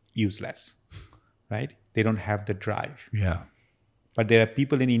absolutely useless, right? They don't have the drive. Yeah. But there are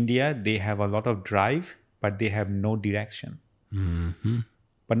people in India, they have a lot of drive, but they have no direction. Mm-hmm.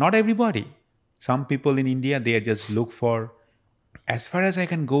 But not everybody. Some people in India, they just look for, as far as I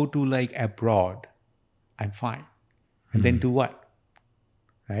can go to like abroad, I'm fine. And then do what?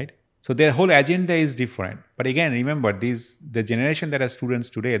 Right? So their whole agenda is different. But again, remember, the generation that are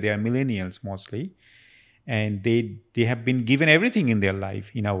students today, they are millennials mostly. And they have been given everything in their life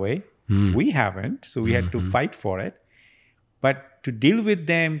in a way. We haven't. So we had to fight for it. But to deal with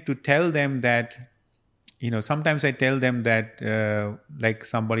them, to tell them that, sometimes I tell them that, like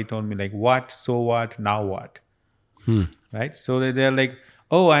somebody told me, like, what, so what, now what? Right? So they're like,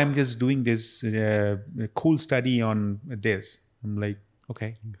 oh, I'm just doing this cool study on this. I'm like,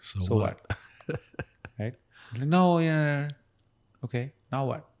 okay, so what? Right? Like, no, yeah, okay, now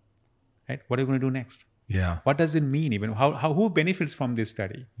what? Right? What are you going to do next? Yeah. What does it mean even? Who benefits from this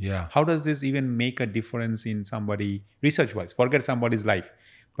study? Yeah. How does this even make a difference in somebody, research-wise? Forget somebody's life.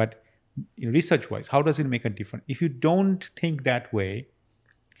 But research-wise, how does it make a difference? If you don't think that way,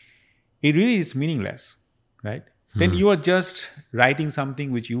 it really is meaningless, right? Then you are just writing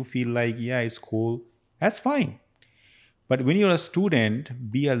something which you feel like, yeah, it's cool. That's fine. But when you're a student,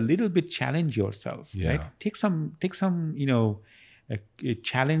 be a little bit challenge yourself, right? Take some, a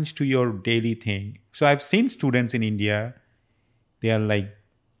challenge to your daily thing. So I've seen students in India, they are like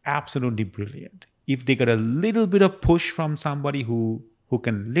absolutely brilliant. If they get a little bit of push from somebody who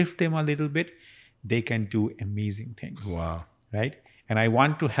can lift them a little bit, they can do amazing things. Wow. Right? And I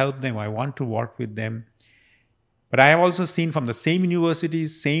want to help them. I want to work with them. But I have also seen from the same university,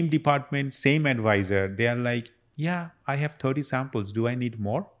 same department, same advisor, they are like, yeah, I have 30 samples. Do I need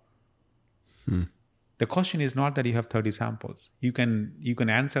more? The question is not that you have 30 samples. You can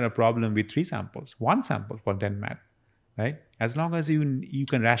answer a problem with 3 samples, 1 sample for that matter, right? As long as you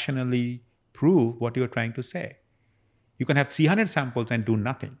can rationally prove what you're trying to say. You can have 300 samples and do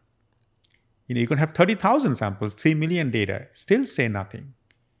nothing. You can have 30,000 samples, 3 million data, still say nothing.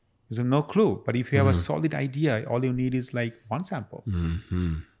 You have no clue. But if you have a solid idea, all you need is like 1 sample.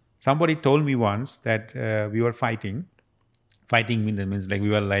 Somebody told me once that we were fighting. Fighting means like we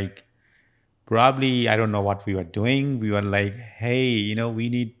were like, probably, I don't know what we were doing. We were like, hey, we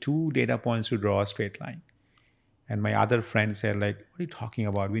need 2 data points to draw a straight line. And my other friend said like, what are you talking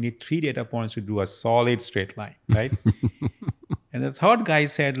about? We need 3 data points to do a solid straight line, right? And the third guy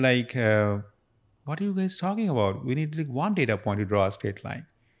said like, what what are you guys talking about? We need like one data point to draw a straight line.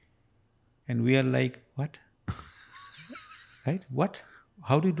 And we are like, what? Right? What?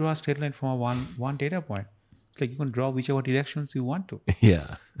 How do you draw a straight line from a one data point? It's like you can draw whichever directions you want to.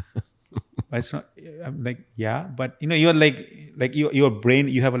 Yeah. But it's not. I'm like, yeah, but you're like your brain.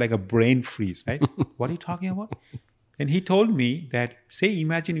 You have like a brain freeze, right? What are you talking about? And he told me that, say,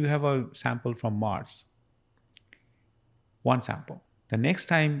 imagine you have a sample from Mars. One sample. The next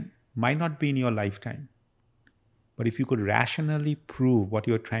time might not be in your lifetime. But if you could rationally prove what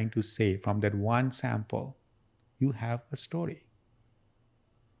you're trying to say from that one sample, you have a story.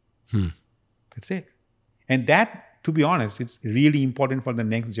 That's it. And that, to be honest, it's really important for the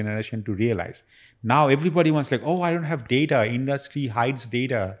next generation to realize. Now everybody wants like, oh, I don't have data. Industry hides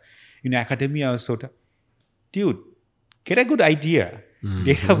data. Academia is so dude, get a good idea.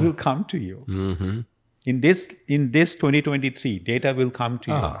 Data will come to you. In this 2023, data will come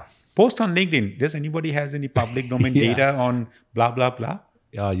to you. Post on LinkedIn. Does anybody has any public domain data on blah, blah, blah?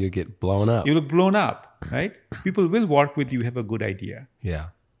 Oh, you get blown up. You look blown up, right? People will work with you, have a good idea. Yeah.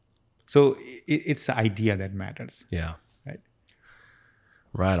 So it's the idea that matters. Yeah. Right.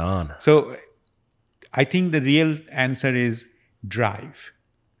 Right on. So I think the real answer is drive.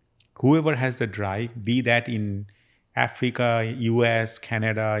 Whoever has the drive, be that in Africa, US,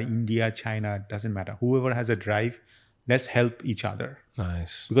 Canada, India, China, doesn't matter. Whoever has a drive, let's help each other.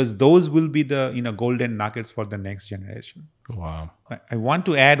 Nice. Because those will be the golden nuggets for the next generation. Wow. I want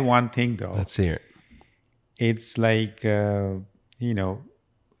to add one thing though. Let's hear it. It's like, I'm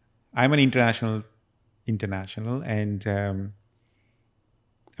an international, and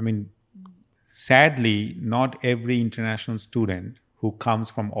sadly, not every international student who comes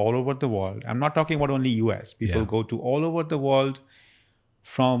from all over the world, I'm not talking about only US, people go to all over the world,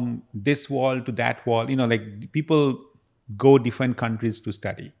 from this wall to that wall, like people go different countries to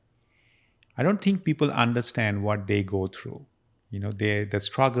study. I don't think people understand what they go through, the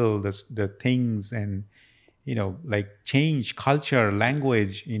struggle, the things, and like change, culture,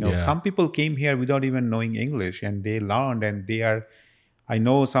 language. Some people came here without even knowing English, and they learned, and I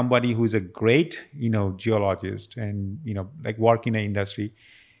know somebody who is a great, geologist, and like work in an industry,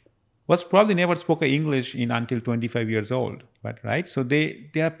 was probably never spoke English until 25 years old. But right, so there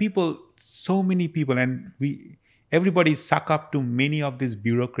are people, so many people, and everybody suck up to many of these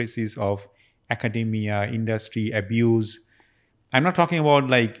bureaucracies of academia, industry, abuse. I'm not talking about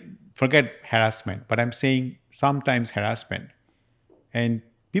like, forget harassment, but I'm saying sometimes harassment. And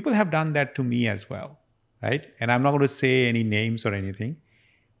people have done that to me as well, right? And I'm not going to say any names or anything,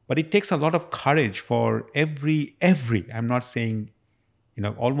 but it takes a lot of courage for every, I'm not saying,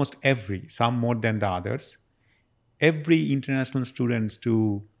 almost every, some more than the others, every international students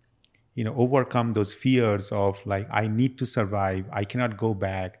to, overcome those fears of like, I need to survive, I cannot go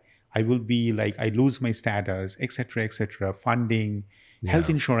back, I will be like, I lose my status, etc., funding,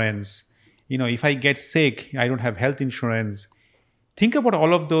 health insurance. If I get sick, I don't have health insurance. Think about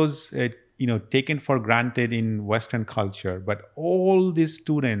all of those, taken for granted in Western culture. But all these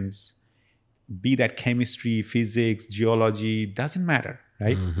students, be that chemistry, physics, geology, doesn't matter,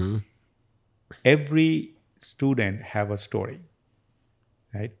 right? Every student have a story,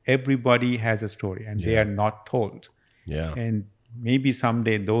 right? Everybody has a story, and they are not told. Yeah. And maybe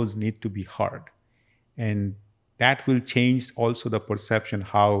someday those need to be heard. And that will change also the perception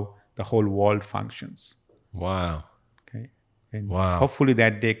how the whole world functions. Wow. Okay. And wow. Hopefully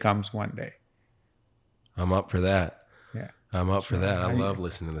that day comes one day. I'm up for that. Yeah. I'm up for that. I love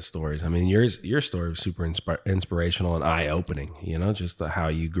listening to the stories. I mean, your story was super inspirational and eye-opening, just how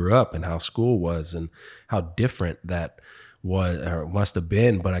you grew up and how school was and how different that was or must have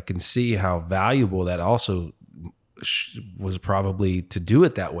been. But I can see how valuable that also was probably to do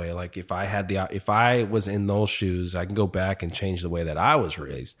it that way. Like if I was in those shoes, I can go back and change the way that I was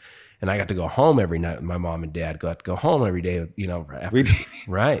raised. And I got to go home every night with my mom and dad, got to go home every day, after,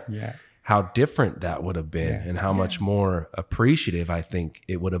 right. Yeah. How different that would have been and how much more appreciative I think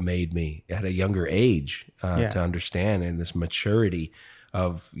it would have made me at a younger age to understand, and this maturity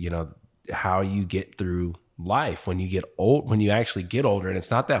of, how you get through life when you get old, when you actually get older. And it's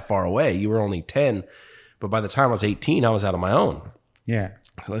not that far away. You were only 10, but by the time I was 18, I was out on my own. Yeah.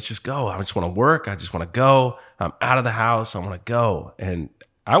 So let's just go. I just want to work. I just want to go. I'm out of the house. I want to go. And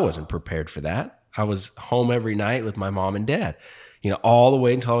I wasn't prepared for that. I was home every night with my mom and dad, all the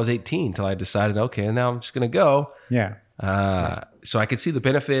way until I was 18, until I decided, okay, now I'm just going to go. Yeah. So I could see the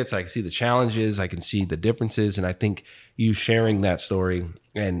benefits. I could see the challenges. I can see the differences. And I think you sharing that story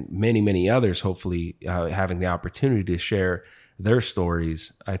and many, many others, hopefully having the opportunity to share their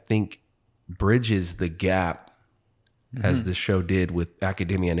stories, I think bridges the gap as this show did with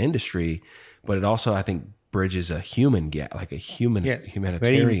academia and industry, but it also, I think, bridges a human gap, like a humanitarian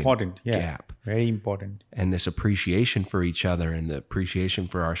very important. gap. Very important. And this appreciation for each other and the appreciation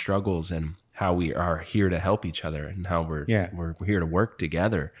for our struggles and how we are here to help each other and how we're here to work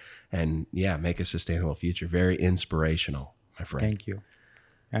together and make a sustainable future. Very inspirational, my friend. Thank you.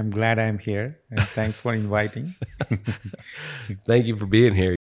 I'm glad I'm here, and thanks for inviting. Thank you for being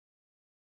here.